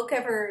whether the book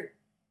ever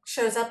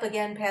shows up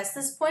again past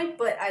this point,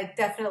 but I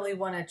definitely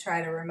want to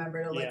try to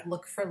remember to like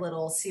look for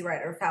little Sea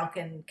Rider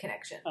Falcon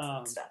connections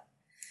and stuff.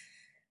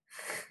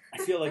 I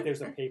feel like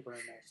there's a paper in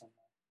there somewhere.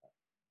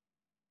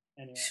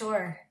 Anyway.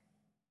 Sure.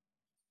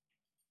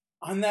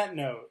 On that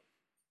note,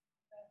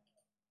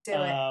 do it.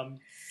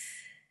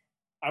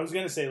 I was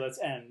going to say let's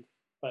end,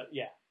 but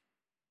yeah,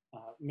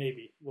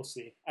 maybe we'll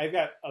see. I've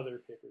got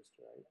other papers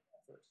to write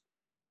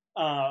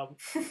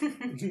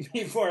first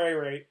before I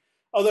write.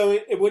 Although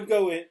it would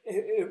go,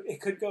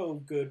 it could go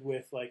good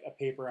with like a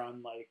paper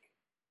on like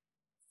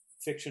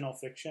fictional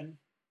fiction,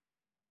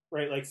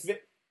 right?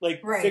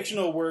 Like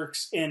fictional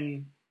works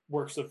in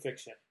works of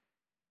fiction.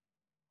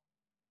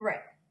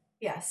 Right.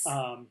 Yes.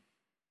 All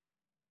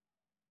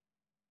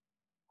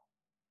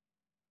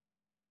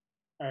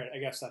right, I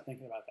gotta stop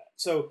thinking about that.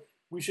 So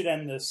we should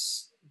end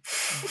this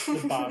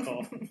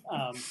debacle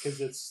because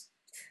it's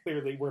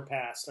clearly we're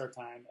past our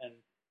time and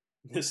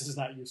this is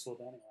not useful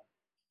to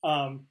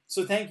anyone.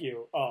 So thank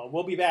you all.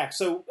 We'll be back.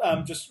 So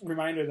just a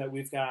reminder that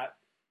we've got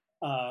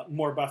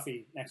more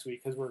Buffy next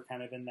week because we're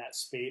kind of in that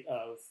spate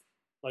of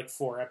like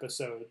 4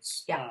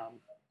 episodes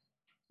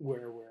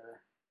where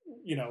we're,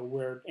 you know,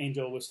 where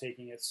Angel was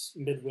taking its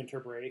midwinter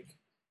break.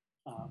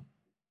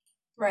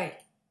 Right.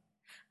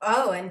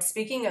 Oh, and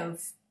speaking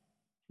of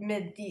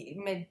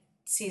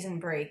mid-season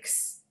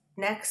breaks,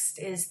 next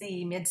is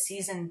the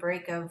mid-season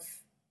break of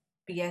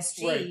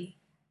BSG,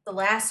 the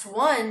last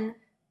one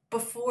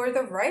before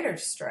the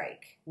writer's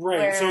strike.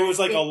 Right, so it was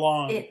like a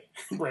long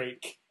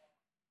break.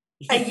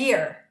 A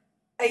year.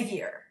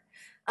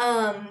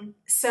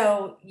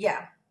 So,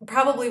 yeah,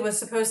 probably was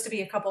supposed to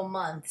be a couple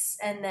months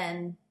and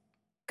then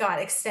got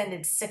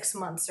extended 6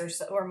 months or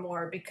so or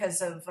more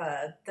because of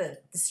the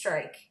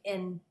strike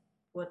in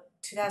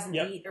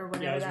 2008 or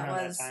whenever that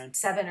was,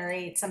 7 or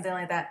 8, something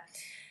like that.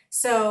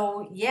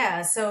 So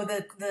yeah, so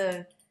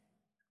the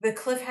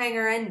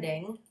cliffhanger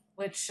ending,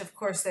 which of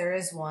course there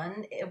is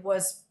one, it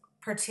was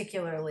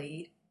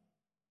particularly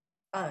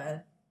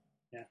gut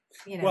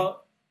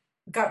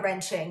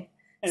wrenching.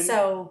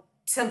 So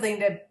something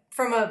to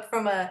from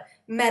a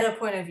meta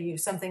point of view,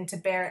 something to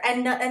bear,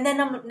 and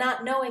then I'm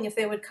not knowing if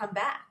they would come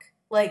back.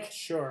 Like,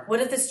 sure, what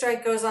if the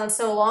strike goes on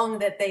so long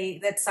that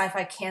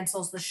Sci-Fi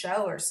cancels the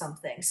show or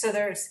something? So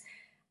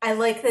I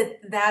like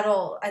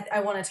that'll.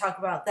 I want to talk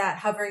about that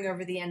hovering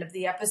over the end of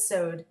the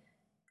episode.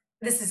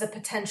 This is a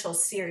potential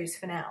series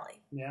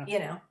finale. Yeah, you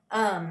know,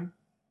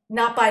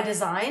 not by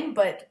design,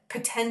 but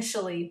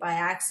potentially by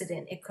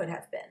accident, it could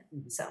have been.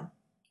 Mm-hmm. So,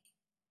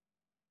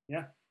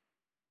 yeah,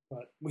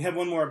 but we have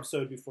one more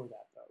episode before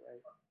that, though,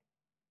 right?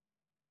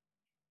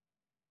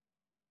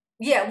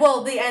 Yeah,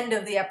 well, the end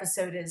of the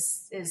episode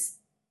is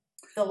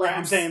the last. Right,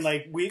 I'm saying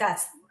like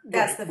that's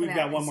the finale, we've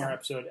got one more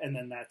episode, and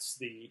then that's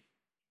the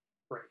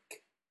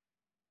break.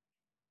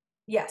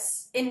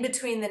 Yes, in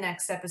between the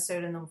next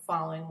episode and the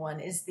following one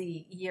is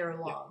the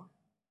year-long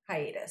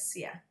hiatus.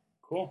 Yeah.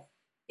 Cool.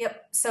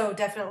 Yep. So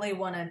definitely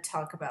want to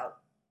talk about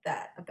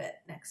that a bit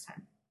next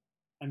time.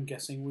 I'm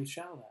guessing we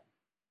shall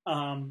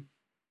then.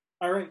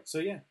 All right. So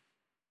yeah.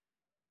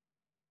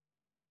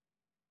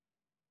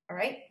 All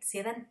right. See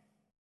you then.